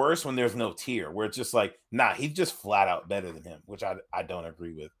 feels worse when there's no tier, where it's just like, nah, he's just flat out better than him, which I don't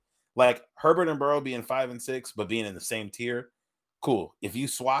agree with. Like Herbert and Burrow being 5 and 6, but being in the same tier, cool. If you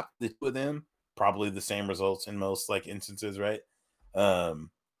swap the two of them, probably the same results in most like instances, right?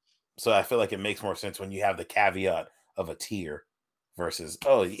 So I feel like it makes more sense when you have the caveat of a tier versus,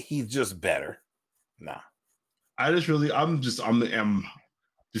 oh, he's just better. Nah. I'm just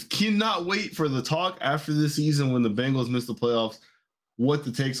cannot wait for the talk after this season when the Bengals miss the playoffs. What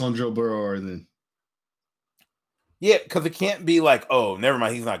the takes on Joe Burrow are then? Yeah, because it can't be like, oh, never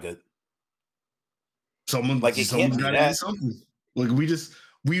mind, he's not good. Someone's got to do something. Like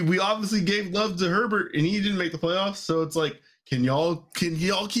we obviously gave love to Herbert and he didn't make the playoffs, so it's like, Can y'all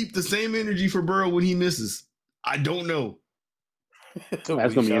keep the same energy for Burrow when he misses? I don't know. That's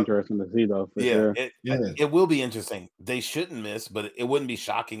gonna be interesting to see, though. For sure. It will be interesting. They shouldn't miss, but it wouldn't be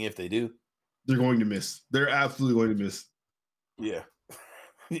shocking if they do. They're going to miss. They're absolutely going to miss. Yeah.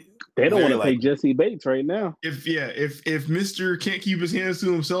 They don't want to pay Jesse Bates right now. If Mr. can't keep his hands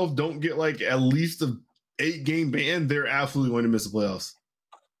to himself, don't get like at least a 8-game ban, they're absolutely going to miss the playoffs.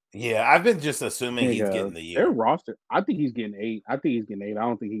 Yeah, I've been just assuming he's getting the year. Their roster, I think he's getting 8. I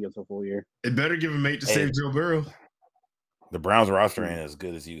don't think he gets a full year. It better give him 8 to save Joe Burrow. The Browns roster ain't as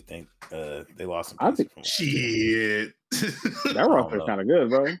good as you think. They lost some pieces. Shit. That roster is kind of good,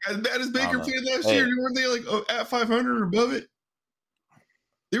 bro. As bad as Baker played last year, weren't they like at 500 or above it?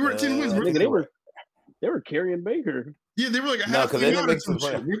 They were at 10 wins. They were carrying Baker. Yeah, they were like a half win out or some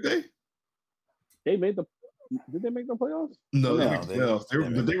shit, weren't they? Did they make the playoffs? No, they made the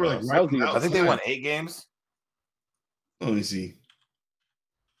playoffs. They were like I think they won 8 games. Let me see.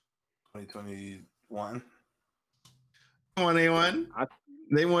 2021. Come on, A1.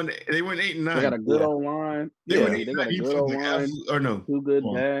 They won 8 and 9. They got a good old line. They got a good old line. Or no. 2 good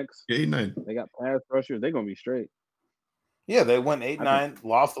backs. 8 and 9. They got pass rushers. They're gonna be straight. Yeah, they won 8-9,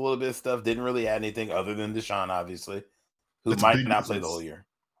 lost a little bit of stuff, didn't really add anything other than Deshaun, obviously, who might not play the whole year.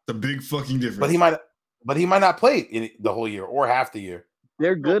 It's a big fucking difference. But he might not play the whole year or half the year.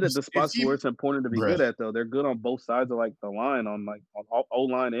 They're good at the spots where it's important to be good at, though. They're good on both sides of like the line, on O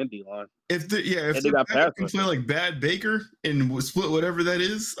line and D line. If they got can play like bad Baker and split whatever that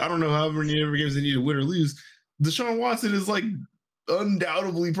is, I don't know how many games they need to win or lose. Deshaun Watson is like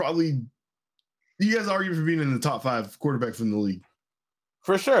undoubtedly probably. You guys argue for being in the top 5 quarterbacks in the league.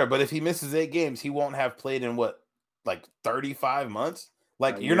 For sure, but if he misses 8 games, he won't have played in 35 months?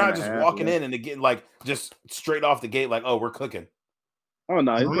 Like, you're not just walking in and getting just straight off the gate like, oh, we're cooking. Oh,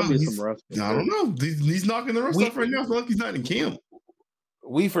 no, it's going to be some rust. I don't know. He's knocking the rust off right now. I feel like he's not in camp.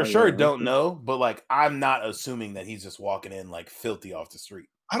 We for sure don't know, but I'm not assuming that he's just walking in filthy off the street.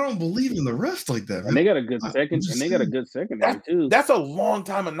 I don't believe in the rest like that. And they got a good secondary too. That's a long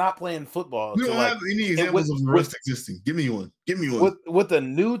time of not playing football. We don't have any examples of the rest existing. Give me one. With a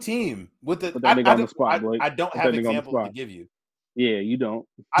new team. I don't have examples to give you. Yeah, you don't.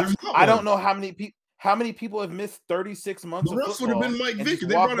 I don't know how many people have missed 36 months. The rest would have been Mike Vick. They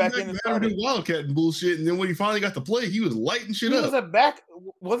brought him back and had him do Wildcat and bullshit. And then when he finally got to play, he was lighting shit up.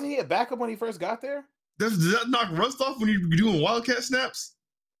 Wasn't he a backup when he first got there? Does that knock rust off when you're doing Wildcat snaps?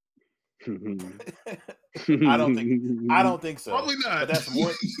 I don't think so. Probably not. But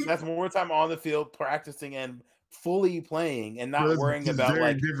that's more time on the field practicing and fully playing and not worrying about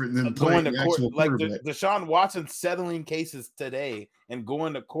different than going to court. Like Deshaun Watson settling cases today and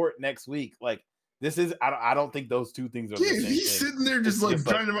going to court next week. This is I don't think those two things are the same he's thing. sitting there just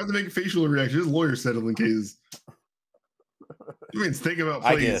trying to make a facial reaction. His lawyer settling cases. He means think about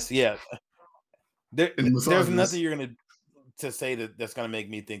plays. I guess, yeah. There's nothing you're gonna to say that's gonna make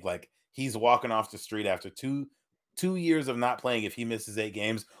me think he's walking off the street after two years of not playing if he misses 8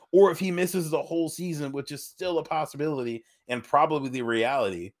 games, or if he misses the whole season, which is still a possibility and probably the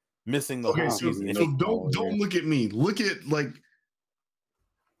reality, missing the whole season. So don't look at me. Look at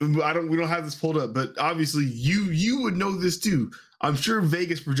we don't have this pulled up, but obviously you would know this too. I'm sure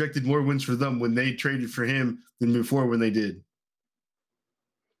Vegas projected more wins for them when they traded for him than before when they did.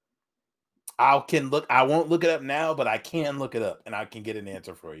 I won't look it up now, but I can look it up and I can get an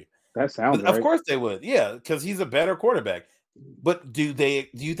answer for you. That sounds right. Of course they would. Yeah, because he's a better quarterback. But do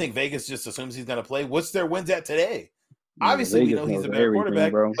you think Vegas just assumes he's going to play? What's their wins at today? Obviously, we know he's a better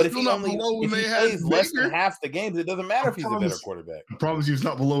quarterback. Bro. But if he plays less than half the games, it doesn't matter if he's a better quarterback. I promise you, it's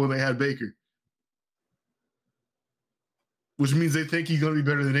not below when they had Baker. Which means they think he's going to be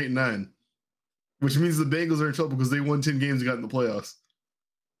better than 8 and 9. Which means the Bengals are in trouble because they won 10 games and got in the playoffs.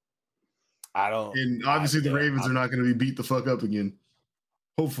 And obviously, the Ravens are not going to be beat the fuck up again.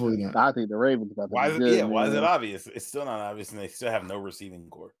 Hopefully not. I think the Ravens got why is it obvious? It's still not obvious, and they still have no receiving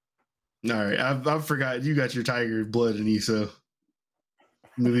core. All right, I forgot you got your Tiger blood in you, so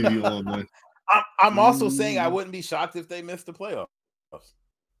I'm leave you alone, man. I'm also saying I wouldn't be shocked if they missed the playoffs. All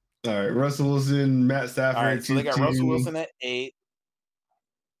right, Russell Wilson, Matt Stafford. All right, so they got Russell Wilson at 8.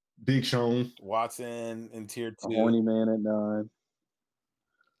 Big Sean Watson in tier 2. Horny man at 9.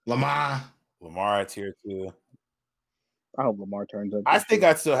 Lamar at tier 2. I hope Lamar turns up. I think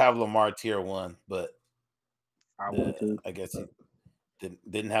I'd still have Lamar tier 1, but I would too. I guess he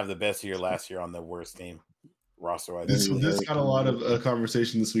didn't have the best year last year on the worst team roster. This got a lot of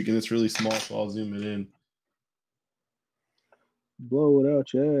conversation this week, and it's really small, so I'll zoom it in. Blow it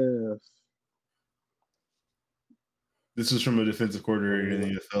out your ass. This is from a defensive coordinator in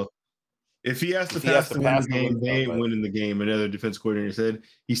the NFL. If he has to pass to win the game, they ain't winning the game. Another defense coordinator said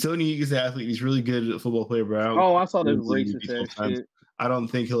he's still an Eagles athlete. He's really good at football player, but I saw this racist ass shit. I don't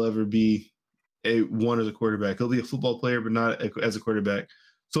think he'll ever be one as a quarterback. He'll be a football player, but not as a quarterback.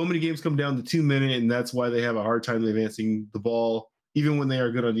 So many games come down to 2 minutes, and that's why they have a hard time advancing the ball, even when they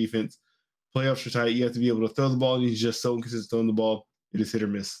are good on defense. Playoffs are tight. You have to be able to throw the ball, and he's just so inconsistent throwing the ball. It is hit or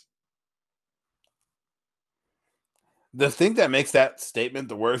miss. The thing that makes that statement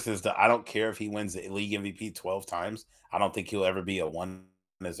the worst is that I don't care if he wins the league MVP 12 times. I don't think he'll ever be a one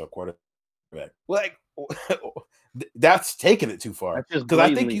as a quarterback. Like, that's taking it too far. Because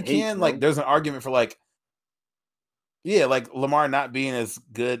I think you can, like, there's an argument for, like, yeah, like Lamar not being as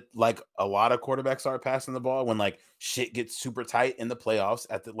good like a lot of quarterbacks are passing the ball when, like, shit gets super tight in the playoffs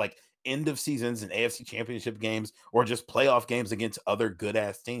at the, like, end of seasons and AFC championship games or just playoff games against other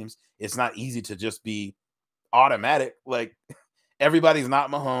good-ass teams. It's not easy to just be automatic. Like, everybody's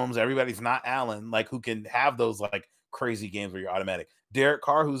not Mahomes, everybody's not Allen, like, who can have those like crazy games where you're automatic. Derek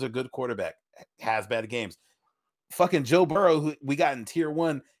Carr, who's a good quarterback, has bad games. Fucking Joe Burrow, who we got in tier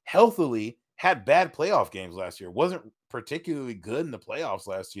 1 healthily, had bad playoff games last year. Wasn't particularly good in the playoffs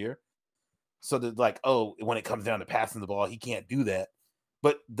last year. So that, like, oh, when it comes down to passing the ball, he can't do that.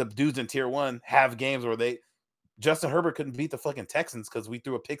 But the dudes in tier 1 have games where Justin Herbert couldn't beat the fucking Texans because we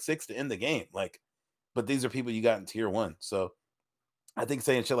threw a pick 6 to end the game. Like, but these are people you got in tier 1. So I think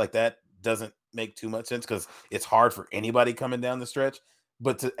saying shit like that doesn't make too much sense because it's hard for anybody coming down the stretch.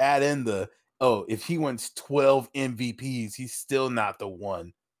 But to add in if he wins 12 MVPs, he's still not the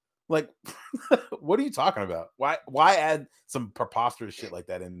one. Like, what are you talking about? Why add some preposterous shit like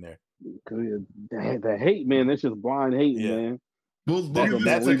that in there? The hate, man. That's just blind hate, man. Well, look at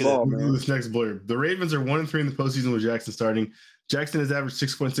this next blurb. The Ravens are 1-3 in the postseason with Jackson starting. Jackson has averaged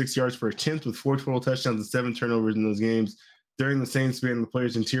 6.6 yards per attempt with 4 total touchdowns and 7 turnovers in those games. During the same span, the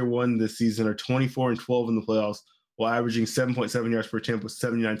players in Tier 1 this season are 24-12 in the playoffs, while averaging 7.7 yards per attempt with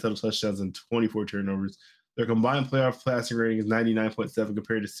 79 total touchdowns and 24 turnovers. Their combined playoff passing rating is 99.7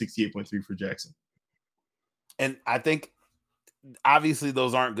 compared to 68.3 for Jackson. And I think, obviously,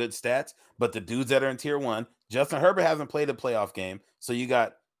 those aren't good stats, but the dudes that are in Tier 1, Justin Herbert hasn't played a playoff game. So you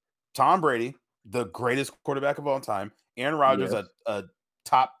got Tom Brady, the greatest quarterback of all time, Aaron Rodgers, a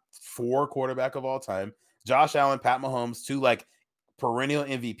top 4 quarterback of all time, Josh Allen, Pat Mahomes, 2 like perennial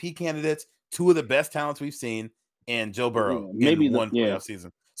MVP candidates, 2 of the best talents we've seen, and Joe Burrow in one playoff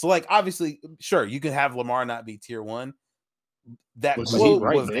season. So, like, obviously, sure, you can have Lamar not be Tier 1. That quote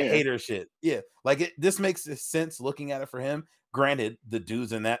was the hater shit. Yeah, like this makes sense looking at it for him. Granted, the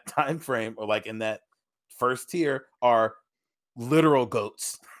dudes in that time frame or like in that first tier are literal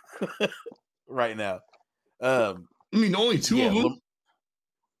goats right now. I mean, only 2 of them.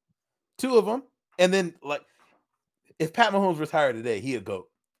 2 of them, and then like if Pat Mahomes retired today, he a goat.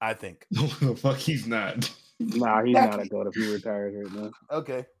 I think. No, the fuck, he's not. Nah, he's not a goat if he retires right now.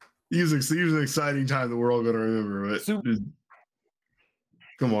 Okay. He was an exciting time that we're all going to remember. But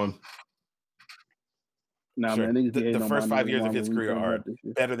come on. Nah, sure. Man, the first 5 years of his career are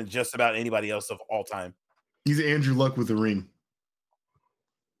better than just about anybody else of all time. He's Andrew Luck with a ring.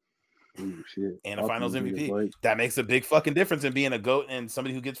 Oh, shit. And a finals MVP. That makes a big fucking difference in being a GOAT and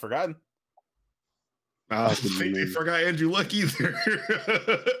somebody who gets forgotten. I don't think they forgot Andrew Luck either.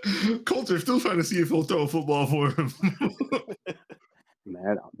 Colts are still trying to see if he'll throw a football for him.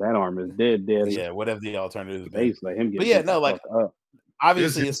 that arm is dead. Yeah, whatever the alternative is. Like him but yeah, no, like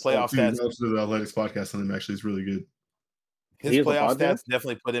obviously his playoff stats. The Athletics podcast on him actually is really good. His playoff stats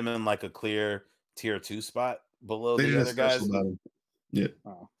definitely put him in like a clear tier 2 spot below the other guys. Yeah.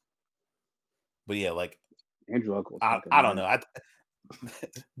 But yeah, like Andrew Luck. I don't know.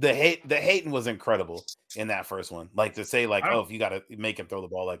 The hating was incredible in that first one. Like to say, like, if you got to make him throw the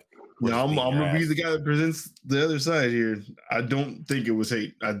ball, like, yeah, I'm gonna be the guy that presents the other side here. I don't think it was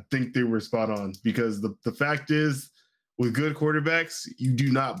hate. I think they were spot on because the fact is, with good quarterbacks, you do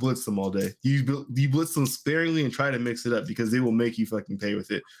not blitz them all day. You blitz them sparingly and try to mix it up because they will make you fucking pay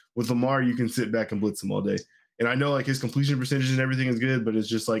with it. With Lamar, you can sit back and blitz them all day. And I know like his completion percentage and everything is good, but it's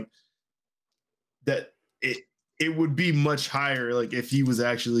just like that. It would be much higher, like if he was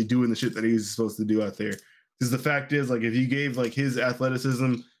actually doing the shit that he was supposed to do out there. Because the fact is, like, if you gave like his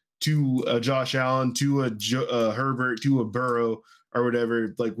athleticism to Josh Allen, to a Herbert, to a Burrow or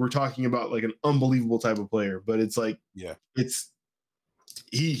whatever, like we're talking about like an unbelievable type of player. But it's like, yeah, it's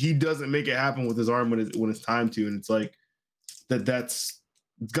he doesn't make it happen with his arm when it's time to, and it's like that's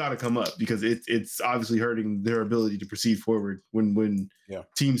got to come up because it's obviously hurting their ability to proceed forward when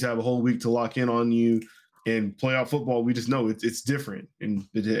teams have a whole week to lock in on you. And playoff football, we just know it's different, and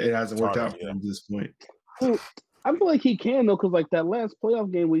it hasn't worked out at this point. I feel like he can though, because like that last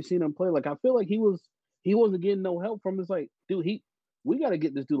playoff game we seen him play, like I feel like he wasn't getting no help from his like, dude, we got to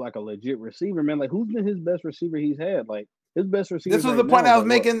get this dude like a legit receiver, man. Like who's been his best receiver he's had? Like his best receiver. This was the point I was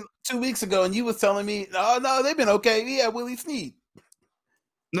making 2 weeks ago, and you was telling me, no, they've been okay. Yeah, Willie Snead.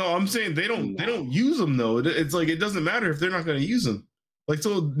 No, I'm saying they don't use them though. It's like it doesn't matter if they're not going to use them. Like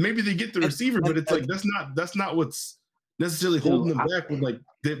so, maybe they get the receiver, but it's like that's not what's necessarily holding them back. With like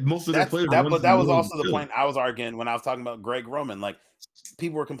most of their players. That was also the point I was arguing when I was talking about Greg Roman. Like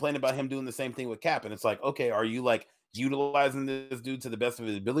people were complaining about him doing the same thing with Cap, and it's like, okay, are you like utilizing this dude to the best of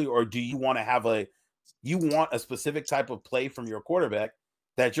his ability, or do you want to have a specific type of play from your quarterback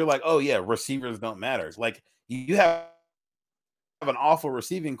that you're like, oh yeah, receivers don't matter. Like you have an awful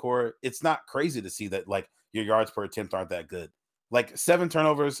receiving core. It's not crazy to see that like your yards per attempt aren't that good. Like 7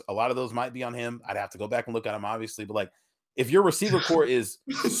 turnovers, a lot of those might be on him. I'd have to go back and look at him, obviously, but like if your receiver core is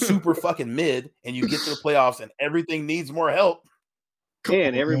super fucking mid and you get to the playoffs and everything needs more help,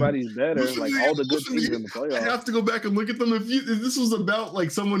 and everybody's better, like all the good teams in the playoffs. I have to go back and look at them. If this was about like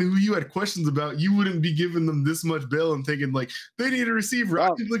someone who you had questions about, you wouldn't be giving them this much bail and thinking like they need a receiver. I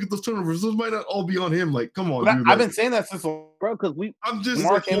can look at those turnovers; those might not all be on him. Like, come on, dude. I've been saying that since bro, because I'm just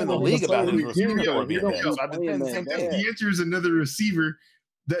Mark came in the league about his receiver core being bad. So I've been saying the same thing. The answer is another receiver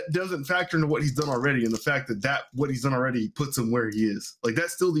that doesn't factor into what he's done already, and the fact that what he's done already puts him where he is. Like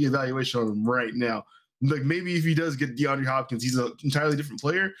that's still the evaluation on him right now. Like maybe if he does get DeAndre Hopkins, he's an entirely different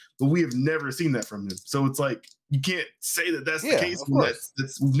player, but we have never seen that from him. So it's like you can't say that that's the case.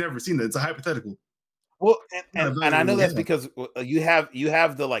 We've never seen that. It's a hypothetical. Well, and I know that's because you have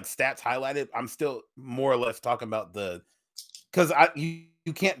the like stats highlighted. I'm still more or less talking about because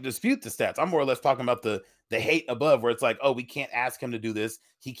you can't dispute the stats. I'm more or less talking about the hate above, where it's like, oh, we can't ask him to do this.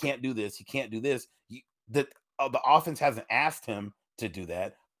 He can't do this. He can't do this. The offense hasn't asked him to do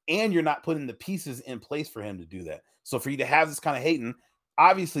that. And you're not putting the pieces in place for him to do that. So for you to have this kind of hating,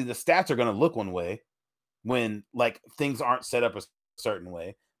 obviously the stats are going to look one way when like things aren't set up a certain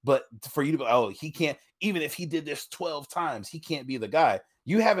way. But for you to he can't, even if he did this 12 times, he can't be the guy.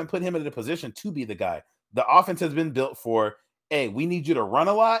 You haven't put him in a position to be the guy. The offense has been built for, hey, we need you to run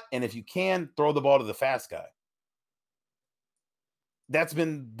a lot. And if you can, throw the ball to the fast guy. That's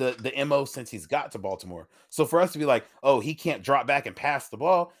been the MO since he's got to Baltimore. So for us to be like, oh, he can't drop back and pass the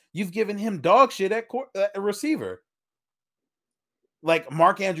ball, you've given him dog shit at receiver. Like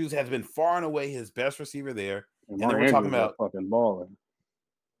Mark Andrews has been far and away his best receiver there. And then we're talking about fucking balling.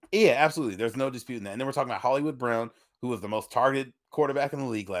 Yeah, absolutely. There's no disputing that. And then we're talking about Hollywood Brown, who was the most targeted quarterback in the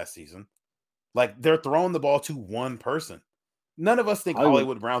league last season. Like they're throwing the ball to one person. None of us think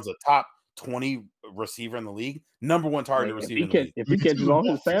Hollywood Brown's a top 20 receiver in the league, number one target receiver in the league. If he catches all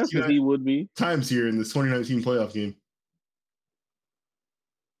his passes, he would be. Times here in this 2019 playoff game.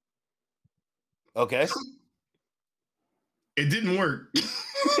 Okay. It didn't work.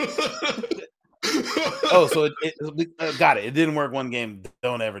 So it got it. It didn't work one game.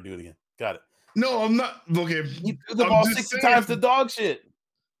 Don't ever do it again. Got it. No, I'm not. Okay. You threw the ball 60 times to dog shit.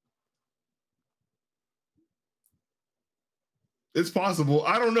 It's possible.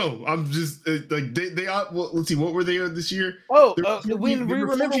 I don't know. I'm just like they. Well, let's see. What were they this year? Oh, we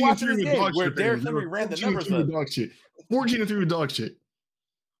remember watching this game where Derrick Henry ran the numbers up. Dog shit. 14-3 with dog shit.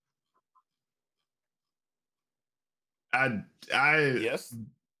 Yes.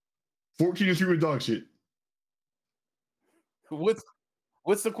 14-3 with dog shit.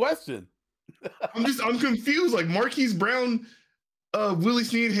 What's the question? I'm confused. Like Marquise Brown, Willie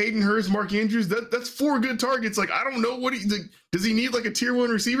Snead, Hayden Hurst, Mark Andrews. That's 4 good targets. Like I don't know what does he need like a tier 1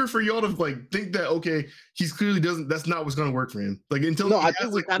 receiver for y'all to like think that okay he's clearly doesn't. That's not what's going to work for him. Like until I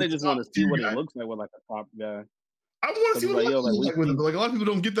think we kind of just want to see what he looks like with like a top guy. I want to see what he looks like with him. But like a lot of people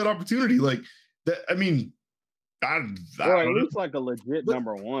don't get that opportunity. Like that. I mean, it looks like a legit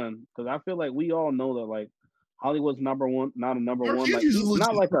number one because I feel like we all know that like Hollywood's number one, not a number one. Like he's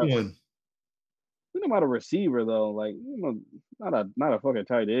not like a. He's not a receiver though, like not a fucking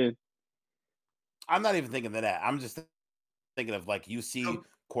tight end. I'm not even thinking of that. I'm just thinking of like you see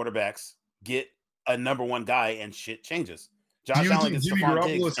quarterbacks get a number one guy and shit changes. Josh Allen gets Jimmy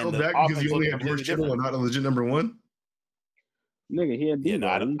Garoppolo held back because you only have George Kittle and not a legit number one. Nigga, he had Debo. Yeah, no,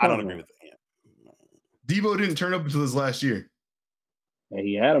 I don't agree with that. Yeah. Debo didn't turn up until this last year. Yeah,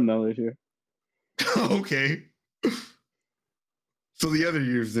 he had him though this year. Okay. So the other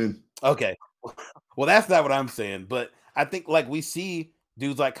years then. Okay. Well, that's not what I'm saying, but I think like we see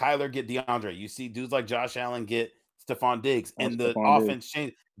dudes like Kyler get DeAndre. You see dudes like Josh Allen get Stephon Diggs, and the offense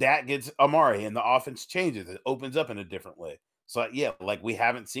changes. That gets Amari, and the offense changes. It opens up in a different way. So yeah, like we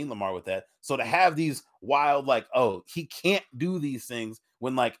haven't seen Lamar with that. So to have these wild, like, oh, he can't do these things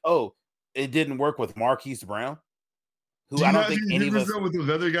when like, oh, it didn't work with Marquise Brown. who I don't think any of us with those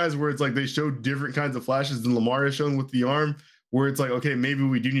other guys where it's like they show different kinds of flashes than Lamar has shown with the arm, where it's like, okay, maybe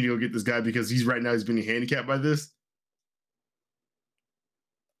we do need to go get this guy because he's being handicapped by this.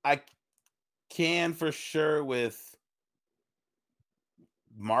 I can for sure with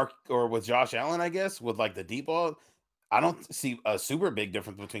Mark or with Josh Allen, I guess, with like the deep ball. I don't see a super big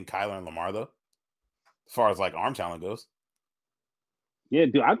difference between Kyler and Lamar though, as far as like arm talent goes. Yeah,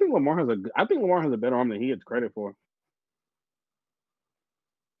 dude, I think Lamar has a better arm than he gets credit for.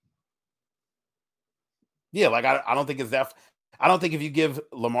 Yeah, like I don't think it's that. I don't think if you give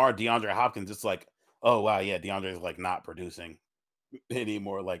Lamar DeAndre Hopkins, it's like, oh wow, yeah, DeAndre is like not producing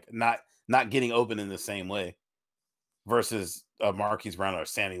anymore, like not getting open in the same way. Versus a Marquise Brown or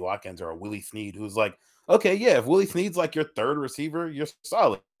Sammy Watkins or a Willie Snead, who's like, okay, yeah, if Willie Snead's like your third receiver, you're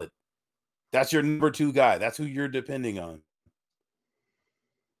solid. That's your number 2 guy. That's who you're depending on.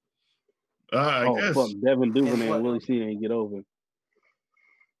 I guess. Fuck, Devin Duvernay and Willie Snead ain't get over.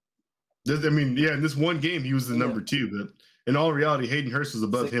 I mean, yeah, in this one game, he was the number 2, but in all reality, Hayden Hurst was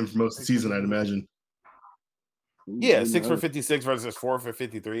above him for most of the season, I'd imagine. Yeah, 6 for 56 versus 4 for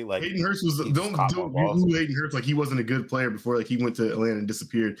 53. Like Hayden Hurst was don't you Hayden Hurst like he wasn't a good player before like he went to Atlanta and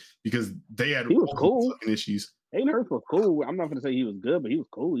disappeared because they had cool issues. Hayden Hurst was cool. I'm not going to say he was good, but he was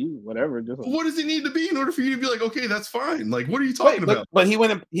cool. He was whatever. Just what does it need to be in order for you to be like, okay, that's fine? Like, what are you talking about? But he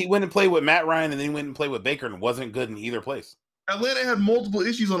went and played with Matt Ryan, and then he went and played with Baker, and wasn't good in either place. Atlanta had multiple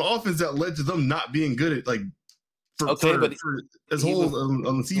issues on offense that led to them not being good at like for as whole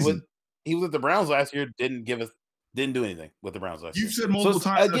on the season. He was with the Browns last year. Didn't do anything with the Browns last year. You've said multiple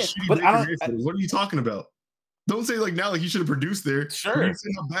times again, but what are you talking about? Don't say like now like he should have produced there. Sure. You say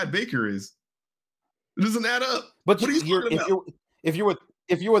how bad Baker is. It doesn't add up. But what are you talking about? If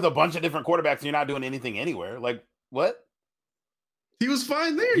you're with a bunch of different quarterbacks and you're not doing anything anywhere, like what? He was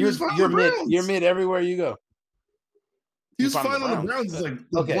fine there. You're mid everywhere you go. He was fine on the Browns. It's like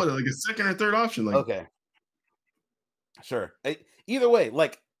okay. What, like a second or third option? Like okay. Sure. Either way,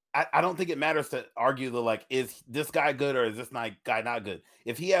 like I don't think it matters to argue the like, is this guy good or is this guy not good?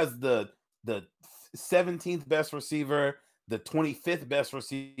 If he has the 17th best receiver, the 25th best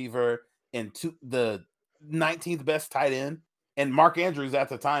receiver, and the 19th best tight end, and Mark Andrews at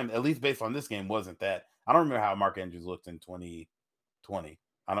the time, at least based on this game, wasn't that. I don't remember how Mark Andrews looked in 2020.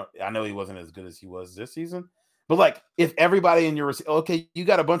 I know he wasn't as good as he was this season. But like, if everybody in your okay, you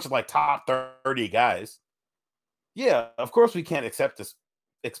got a bunch of like top 30 guys. Yeah, of course we can't expect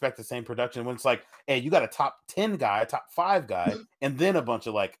the same production when it's like, hey, you got a top 10 guy, top 5 guy, and then a bunch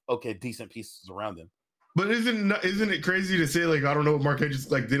of like, okay, decent pieces around him. But isn't it crazy to say like I don't know what Mark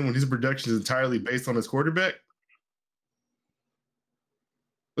Andrews like did when his production is entirely based on his quarterback?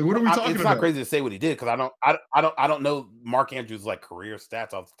 Like what are we talking about? It's not crazy to say what he did because I don't know Mark Andrews' like career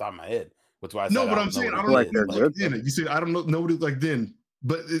stats off the top of my head. That's why I said no, but I'm saying I don't know like then. You said I don't know what it like then,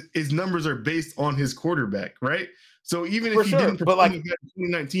 but his numbers are based on his quarterback, right? So even if he didn't perform like in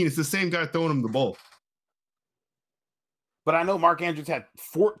 2019, it's the same guy throwing him the ball. But I know Mark Andrews had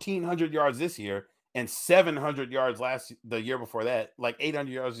 1,400 yards this year and 700 yards the year before that, like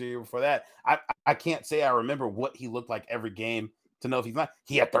 800 yards the year before that. I can't say I remember what he looked like every game to know if he's not.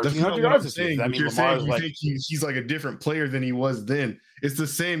 He had 1,300 yards this year. I mean, Lamar's like he's like a different player than he was then. It's the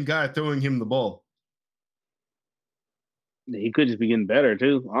same guy throwing him the ball. He could just be getting better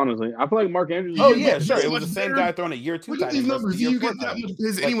too. Honestly, I feel like Mark Andrews. Oh yeah, sure. It was the same guy throwing a year 2 tight end.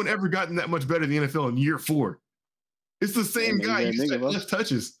 Has anyone ever gotten that much better in the NFL in year 4? It's the same guy. You just less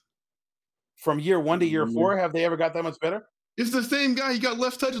touches. From year 1 to year 4, have they ever got that much better? It's the same guy. He got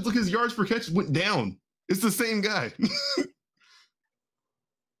less touches. Look, his yards per catch went down. It's the same guy.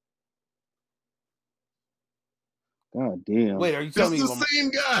 God damn. Wait, are you telling me the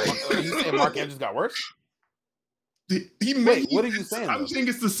same guy? Are you saying Mark Andrews got worse? What are you saying? I'm saying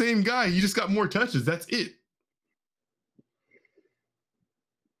it's the same guy. He just got more touches. That's it.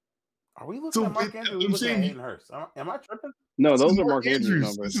 Are we looking at Mark Andrews? Looking at Hayden Hurst? Am I tripping? No, those are Mark Andrews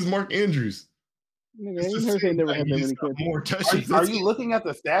numbers. This is Mark Andrews. Hayden Hurst ain't never had that many more touches. Are you looking at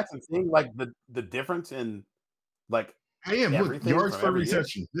the stats and seeing like the difference in like? I am. Look, yards per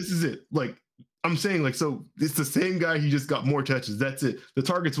reception. This is it. Like I'm saying, like so, it's the same guy. He just got more touches. That's it. The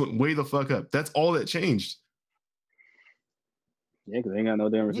targets went way the fuck up. That's all that changed. Yeah, because they ain't got no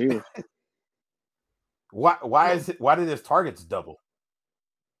damn receivers. Why did his targets double?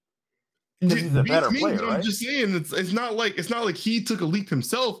 Because he's a better player, right? I'm just saying it's not like he took a leap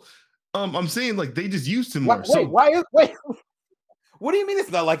himself. I'm saying like they just used him more. Wait. What do you mean it's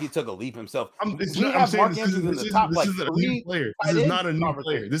not like he took a leap himself? This is not a new player. This is not a new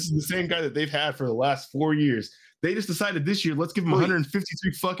player. This is the same guy that they've had for the last 4 years. They just decided this year, let's give him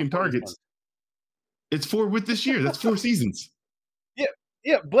 153 fucking targets. It's 4 with this year. That's 4 seasons.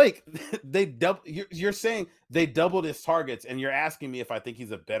 Yeah, Blake, you're saying they doubled his targets, and you're asking me if I think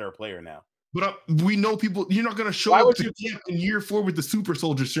he's a better player now. But we know people. You're not going to show up to camp in year 4 with the super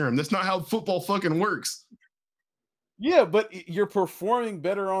soldier serum. That's not how football fucking works. Yeah, but you're performing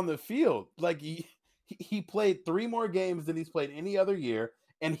better on the field. Like he played 3 more games than he's played any other year,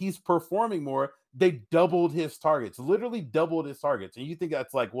 and he's performing more. They doubled his targets, literally doubled his targets. And you think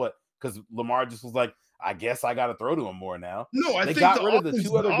that's like what? Because Lamar just was like, I guess I got to throw to him more now. No, I think got rid of the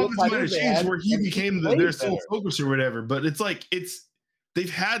 2 other good might have changed where he became their sole focus or whatever. But it's like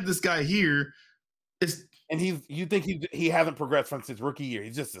they've had this guy here. And you think he hasn't progressed from his rookie year.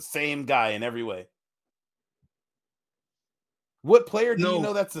 He's just the same guy in every way. What player do you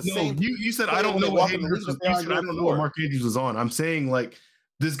know that's the same? You said I don't know what Hayden Hurst was. You said I don't know what Mark Andrews was on. I'm saying like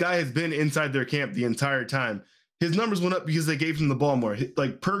this guy has been inside their camp the entire time. His numbers went up because they gave him the ball more,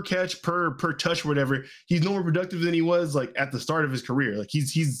 like per catch, per touch, whatever. He's no more productive than he was like at the start of his career. Like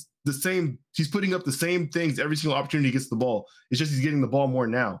he's the same. He's putting up the same things every single opportunity he gets the ball. It's just he's getting the ball more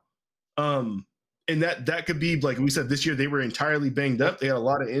now. And that could be like we said this year they were entirely banged up. They had a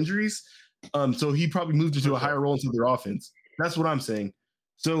lot of injuries. So he probably moved into a higher role into their offense. That's what I'm saying.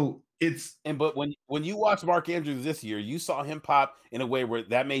 So but when you watch Mark Andrews this year, you saw him pop in a way where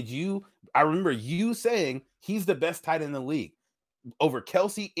that made you. I remember you saying he's the best tight end in the league over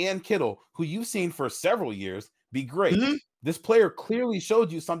Kelce and Kittle, who you've seen for several years be great. Mm-hmm. This player clearly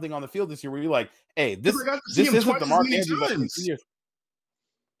showed you something on the field this year where you're like, "Hey, this isn't the Mark Andrews."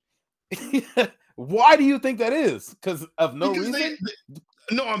 Why do you think that is? Because of no reason?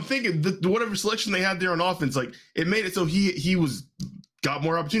 No, I'm thinking whatever selection they had there on offense, like it made it so he got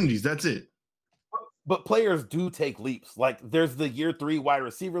more opportunities. That's it. But players do take leaps. Like there's the year 3 wide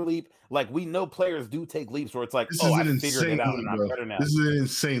receiver leap. Like we know players do take leaps where it's like, I figured it out and I'm better now. This is an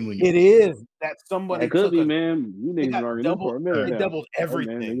insane leap. It is that somebody could be, man. You they doubled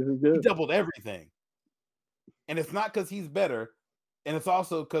everything. He doubled everything. And it's not because he's better, and it's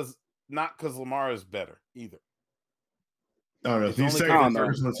also not because Lamar is better either. I don't know. He's second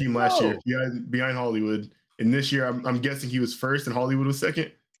first on the team last year. Yeah, behind Hollywood. And this year, I'm guessing he was first and Hollywood was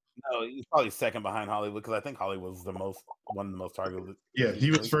second. No, he's probably second behind Hollywood because I think Hollywood was one of the most targeted. Yeah,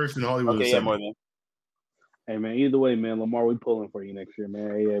 he was first and Hollywood was second. More than. Hey man, either way, man, Lamar, we pulling for you next year,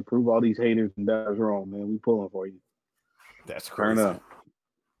 man. Yeah, prove all these haters and doubters wrong, man. We pulling for you. That's crazy. Turn up.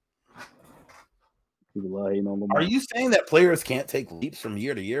 People love hating on Lamar. Are you saying that players can't take leaps from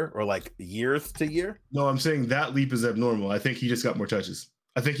year to year or like years to year? No, I'm saying that leap is abnormal. I think he just got more touches.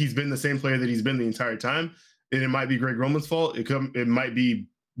 I think he's been the same player that he's been the entire time. And it might be Greg Roman's fault. It might be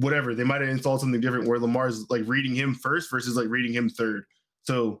whatever. They might have installed something different where Lamar's like reading him first versus like reading him third.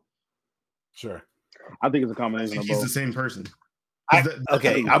 So, sure. I think it's a combination of both. He's the same person. I'm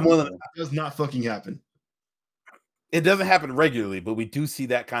willing. That does not fucking happen. It doesn't happen regularly, but we do see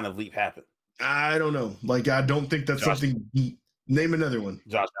that kind of leap happen. I don't know. Like, I don't think that's something. Name another one.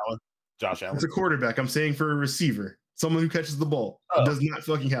 Josh Allen. It's a quarterback. I'm saying for a receiver. Someone who catches the ball. It does not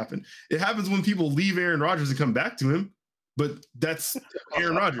fucking happen. It happens when people leave Aaron Rodgers and come back to him, but that's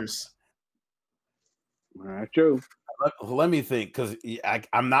Aaron Rodgers. True. Let me think, because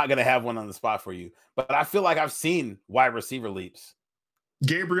I'm not going to have one on the spot for you, but I feel like I've seen wide receiver leaps.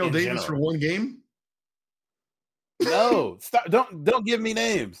 Gabriel Davis for one game? No, stop! Don't give me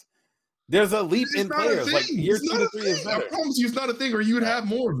names. There's a leap in players. Like year 2 to 3 is better. I promise you, it's not a thing, or you would have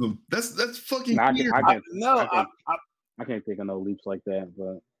more of them. That's fucking weird. I can't think of no leaps like that,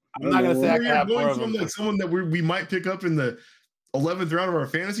 but I'm not gonna say I can have more of them. Like someone that we might pick up in the 11th round of our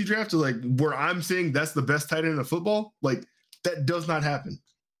fantasy draft to like where I'm saying that's the best tight end in football. Like that does not happen.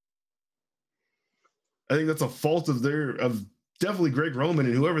 I think that's a fault of definitely Greg Roman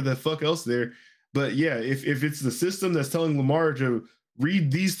and whoever the fuck else there. But yeah, if it's the system that's telling Lamar to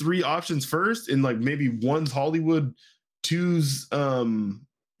read these 3 options first and like maybe 1's Hollywood, 2's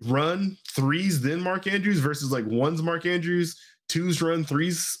run, 3's then Mark Andrews versus like 1's Mark Andrews, 2's run,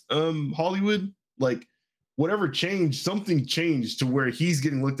 3's Hollywood, like whatever changed, something changed to where he's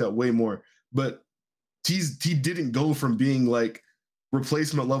getting looked at way more. But he didn't go from being like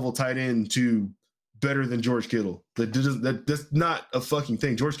replacement level tight end to better than George Kittle. That's not a fucking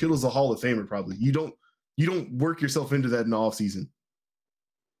thing. George Kittle's a Hall of Famer probably. You don't work yourself into that in the offseason.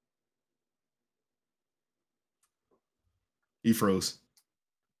 He froze.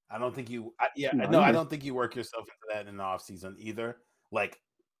 I don't think you. I don't think you work yourself into that in the offseason either. Like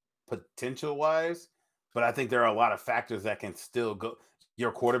potential wise, but I think there are a lot of factors that can still go.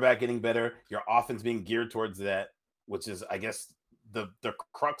 Your quarterback getting better, your offense being geared towards that, which is, I guess, the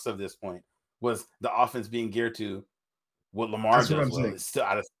crux of this point was the offense being geared to what Lamar does. Well, I still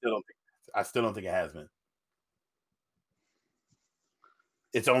don't think. I still don't think it has been.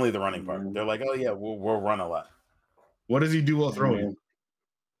 It's only the running part. They're like, oh yeah, we'll run a lot. What does he do while throwing?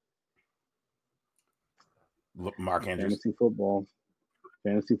 Mark Andrews. Fantasy football.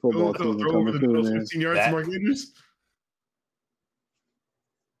 Fantasy football. Throw over the middle, 15 yards to Mark Andrews.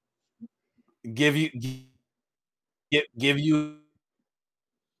 Give you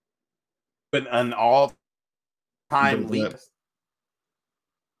an all-time leap.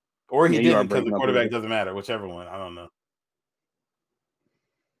 Or he didn't because the quarterback doesn't matter. Whichever one. I don't know.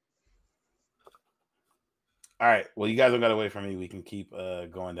 All right. Well, you guys don't got to wait for me. We can keep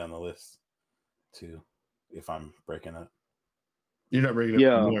going down the list too if I'm breaking up. You're not breaking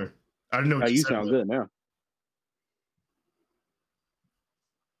up anymore. I don't know what you sound good now.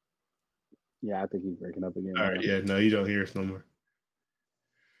 Yeah, I think he's breaking up again. All right. Yeah. No, you don't hear us no more.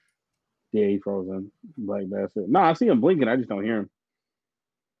 Yeah, he frozen. Black bastard. No, I see him blinking. I just don't hear him.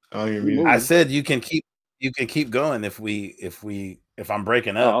 I don't hear me. I said you can keep going if I'm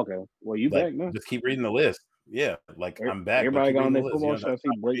breaking up. Oh, okay. Well, you back now. Just keep reading the list. Yeah, like I'm back. Everybody got on their football shot. I see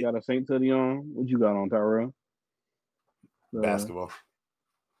Blake got a Saint hoodie on. What you got on, Tyrell? Basketball.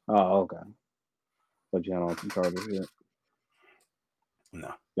 Oh, okay. But you had on some Chargers, yeah.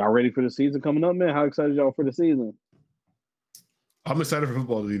 No. Y'all ready for the season coming up, man? How excited y'all for the season? I'm excited for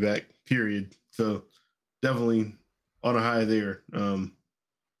football to be back, period. So definitely on a high there. I'm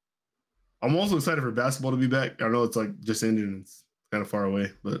also excited for basketball to be back. I know it's like just ended and it's kind of far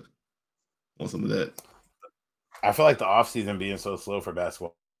away, but I want some of that. I feel like the offseason being so slow for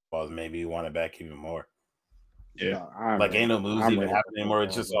basketball is maybe you want it back even more. Yeah. Ain't no moves even happening anymore.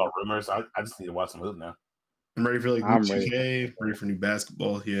 It's just all rumors. I just need to watch some hoop now. I'm ready for like new 2K, ready for new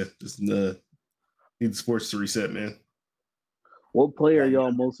basketball. Yeah, just need the sports to reset, man. What player are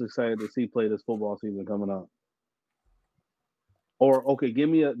y'all most excited to see play this football season coming up? Or okay, give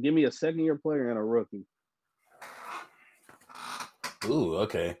me a second-year player and a rookie. Ooh,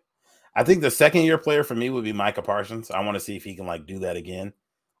 okay. I think the second-year player for me would be Micah Parsons. I want to see if he can like do that again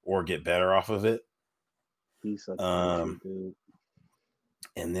or get better off of it. He's such a dude.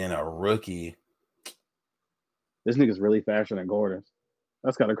 And then a rookie. This nigga's really faster than Gordon.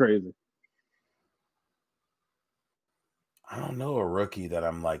 That's kind of crazy. I don't know a rookie that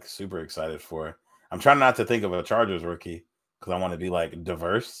I'm like super excited for. I'm trying not to think of a Chargers rookie because I want to be like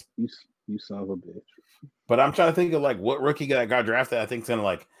diverse. You son of a bitch. But I'm trying to think of like what rookie got drafted. I think is gonna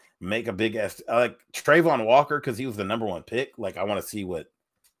like make a big ass like Trayvon Walker because he was the number one pick. Like I want to see what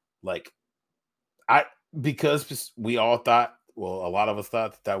because we all thought, well, a lot of us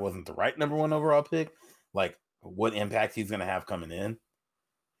thought that wasn't the right number one overall pick. Like what impact he's gonna have coming in.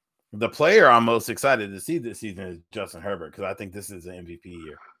 The player I'm most excited to see this season is Justin Herbert because I think this is an MVP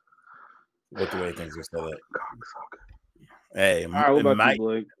year with the way things are set up. Hey, right, it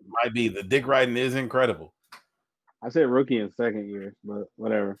might be. The dick riding is incredible. I said rookie in second year, but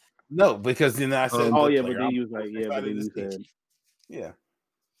whatever. No, because then I said, but then you was like, yeah, but then you said, yeah,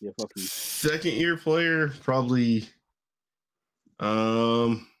 fuck you. Second year player, probably.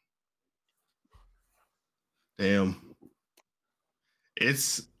 Damn.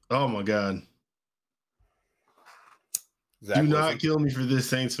 It's oh my god. Do not kill me for this,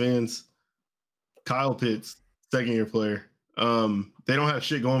 Saints fans. Kyle Pitts, second year player. They don't have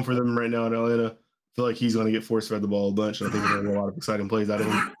shit going for them right now in Atlanta. I feel like he's going to get force-fed the ball a bunch. I think there's a lot of exciting plays out of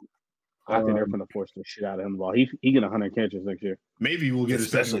him. I think they're going to force the shit out of him the ball. He get 100 catches next year. Maybe we'll get a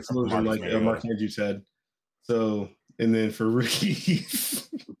second explosion like Mark Andrews had. So, and then for rookies,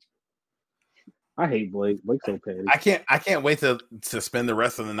 I hate Blake. Blake's so petty. I can't wait to spend the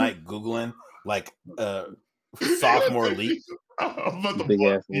rest of the night Googling like sophomore leap. Big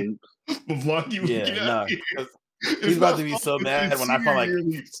ass leaps. Yeah, no. He's about to be so mad when I find like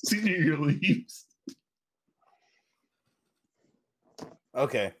senior year leaves.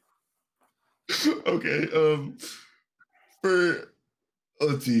 Okay. Okay.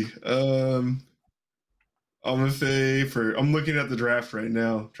 Let's see. I'm gonna say I'm looking at the draft right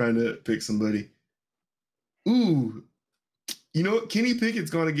now, trying to pick somebody. Ooh, you know what? Kenny Pickett's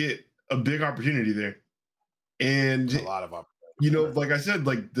gonna get a big opportunity there, and a lot of opportunity. You know, like I said,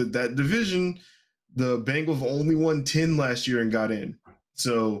 like that division. The Bengals only won 10 last year and got in.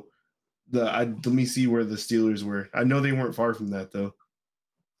 So let me see where the Steelers were. I know they weren't far from that though.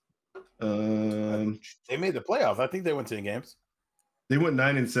 They made the playoffs. I think they went 10 games. They went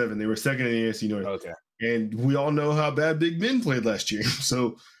 9-7. They were second in the AFC North. Okay. And we all know how bad Big Ben played last year.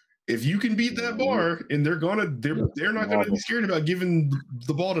 So if you can beat that bar, and they're not gonna be scared about giving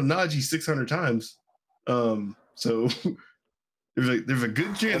the ball to Najee 600 times. So There's a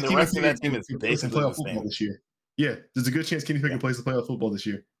good chance and the rest of that team is basically playoff football this year. Yeah, there's a good chance Kenny Pickett plays the playoff football this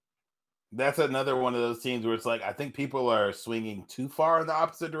year. That's another one of those teams where it's like I think people are swinging too far in the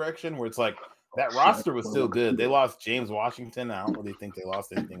opposite direction. Where it's like that roster was still good. They lost James Washington. I don't really think they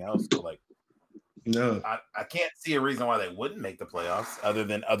lost anything else. But like, no, I can't see a reason why they wouldn't make the playoffs other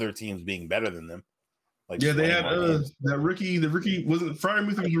than other teams being better than them. Like yeah, they had that rookie. The rookie wasn't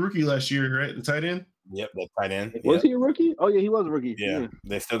Freiermuth was a rookie last year, right? The tight end. Yep, the tight end. Was he a rookie? Oh yeah, he was a rookie. Yeah,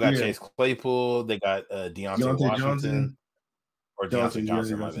 they still got Chase Claypool. They got Deontay Washington Johnson. Or Deontay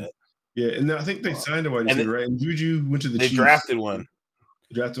Johnson. My bad. Yeah, and I think they signed a wide receiver, right? And Juju went to the Chiefs. Drafted one.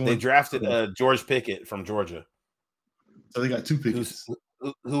 They drafted George Pickett from Georgia. So they got 2 picks.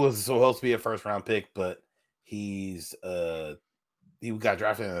 Who was supposed to be a first round pick, but he got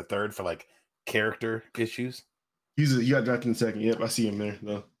drafted in the 3rd for like character issues. He got drafted in the 2nd. Yep, I see him there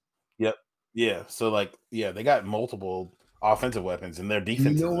though. Yep. Yeah. So like, yeah, they got multiple offensive weapons, and their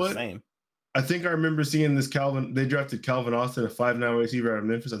defense is the same. I think I remember seeing this They drafted Calvin Austin, a 5'9" receiver out of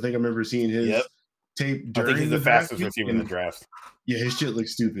Memphis. I think I remember seeing his tape during I think he's the fastest receiver in the draft. Yeah, his shit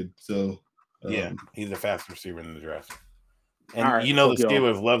looks stupid. So yeah, he's the fastest receiver in the draft. And the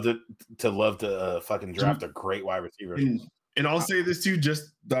Steelers love to fucking draft a great wide receiver. And I'll say this too,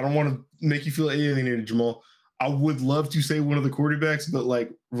 just I don't want to make you feel alienated, Jamal. I would love to say one of the quarterbacks, but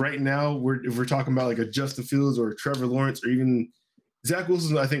like right now, if we're talking about like a Justin Fields or a Trevor Lawrence or even Zach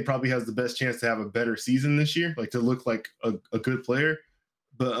Wilson, I think probably has the best chance to have a better season this year, like to look like a good player.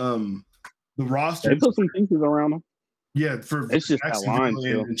 But the roster, they put some pieces around him. Yeah, it's just that line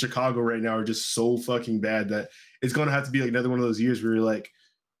in Chicago right now are just so fucking bad that it's going to have to be like another one of those years where you're like,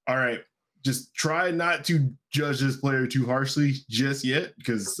 all right, just try not to judge this player too harshly just yet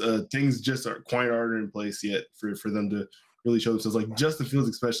because things just aren't quite in place yet for them to really show themselves. Like Justin Fields,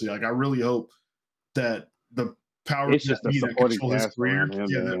 especially. Like I really hope that the power it's just that control his career,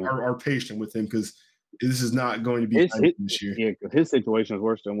 are patient with him because this is not going to be this year. Yeah, because his situation is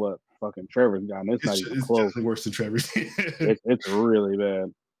worse than what fucking Trevor's got. It's not even close. It's worse than Trevor's. it's really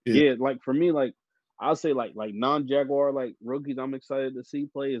bad. Yeah, like for me, like I'll say like non-Jaguar like rookies I'm excited to see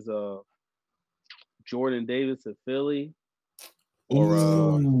play is Jordan Davis at Philly.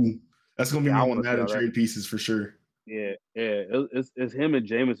 Or that's gonna be one of the Madden trade pieces for sure. Yeah, it's him and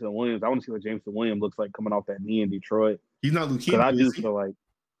Jameson Williams. I want to see what Jameson Williams looks like coming off that knee in Detroit. He's not leukemia. I do feel like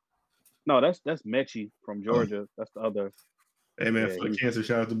no, that's Mechie from Georgia. That's the other. Hey man, fuck cancer.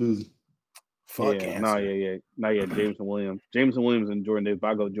 Shout out to Boozy. Fuck cancer. Jameson Williams. Jameson Williams and Jordan Davis.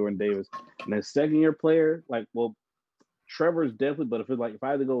 I go Jordan Davis. And then 2nd-year player, like Trevor's definitely, but if I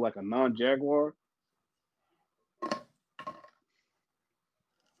had to go like a non-Jaguar,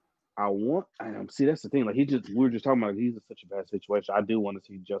 see that's the thing. Like we were just talking about he's in such a bad situation. I do want to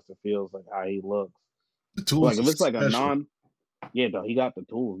see Justin Fields like how he looks. The tools like if it's like a non, though he got the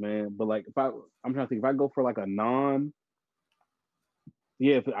tools, man. But like I'm trying to think if I go for like a non,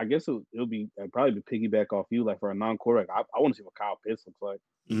 I guess I'd probably be piggyback off you like for a non-quarterback. I want to see what Kyle Pitts looks like.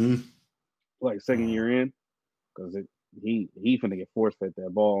 Mm-hmm. Like 2nd year in, because he finna get force fed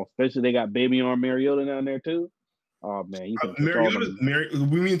that ball. Especially they got baby arm Mariota down there too. Oh man,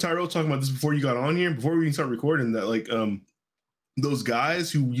 we and Tyrell talking about this before you got on here, before we even start recording that like those guys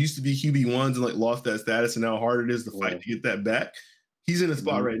who used to be QB1s and like lost that status and how hard it is to fight to get that back. He's in a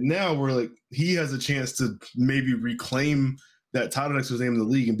spot right now where like he has a chance to maybe reclaim that title next to his name in the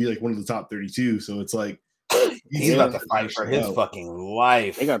league and be like one of the top 32. So it's like he's about to fight for his fucking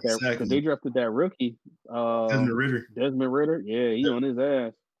life. They got that because they drafted that rookie Desmond Ritter. Yeah, he on his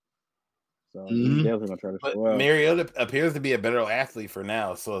ass. So he's definitely gonna try to show up. Mariota appears to be a better athlete for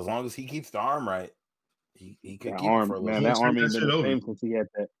now. So as long as he keeps the arm right, he could keep it for a little. Man, that arm ain't been the same since he had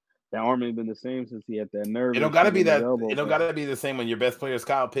that. That arm ain't been the same since he had that nerve. It don't gotta be that. It don't gotta be the same when your best player is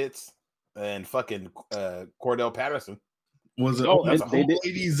Kyle Pitts and fucking Cordell Patterson. Was it?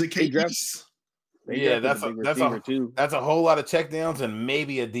 That's a whole lot of checkdowns and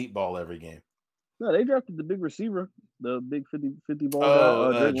maybe a deep ball every game. No, they drafted the big receiver, the big 50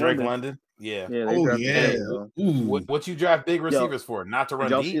 ball. Drake London. Yeah. What you draft big receivers for? Not to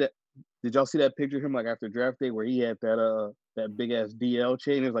run deep. Did y'all see that picture of him like after draft day where he had that big ass DL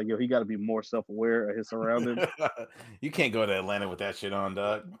chain? It's like, yo, he got to be more self aware of his surroundings. You can't go to Atlanta with that shit on,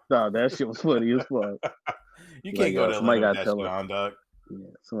 dog. No, that shit was funny as fuck. You can't go to Atlanta with that shit on, dog. Yeah,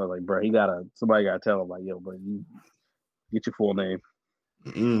 somebody like, bro, somebody gotta tell him like, yo, bro, you get your full name.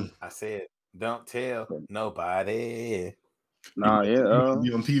 I said, don't tell nobody. Nah, you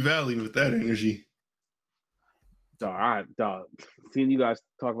on P Valley with that energy. Dog, seeing you guys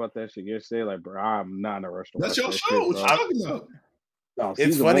talk about that shit yesterday, like, bro, I'm not in a rush to That's your show. What you talking about? No,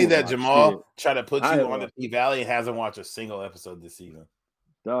 it's funny that Jamal tried to put you on the P Valley and hasn't watched a single episode this season.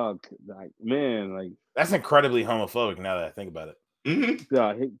 Dog, like, man, like that's incredibly homophobic now that I think about it.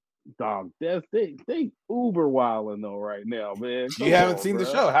 Yeah, Dog, they uber wilding though right now, man. You haven't seen the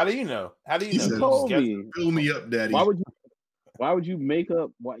show. How do you know? How do you know? You told me. Fill me up, daddy. Why would you make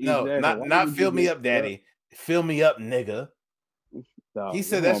up? No, exactly? not fill me up, daddy. Fill me up, nigga. No, he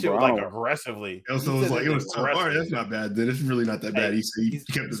said that shit like aggressively. Also, it was like, it was all right. That's not bad. Then it's really not that bad. He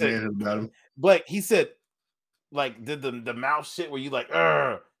kept his manhood about him. But he said, like, did the mouth shit where you like,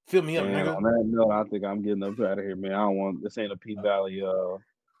 fill me up, nigga. No, I think I'm getting up out of here, man. I don't want this. Ain't a P Valley.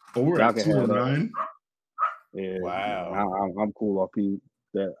 We're at 209. Yeah, wow. I'm cool off P.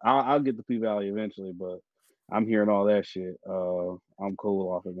 That I'll get the P Valley eventually, but I'm hearing all that shit. I'm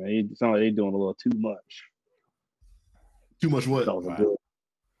cool off it, man. It sounds like they doing a little too much. Too much what? Wow.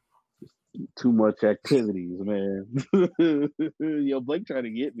 Too much activities, man. Yo, Blake trying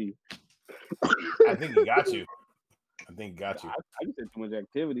to get me. I think he got you. I just said too much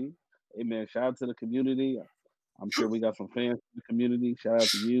activity. Hey, man, shout out to the community. I'm sure we got some fans in the community. Shout out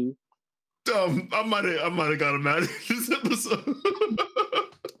to you. I might have got him out of this episode.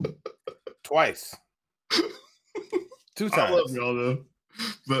 Twice. 2 times. I love y'all though.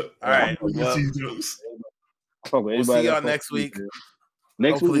 But all right, we'll see y'all next week.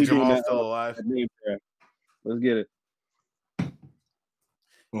 Next Hopefully week, Jamal's still alive. Let's get it.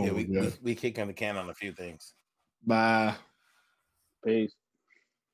 We kicking the can on a few things. Bye. Peace.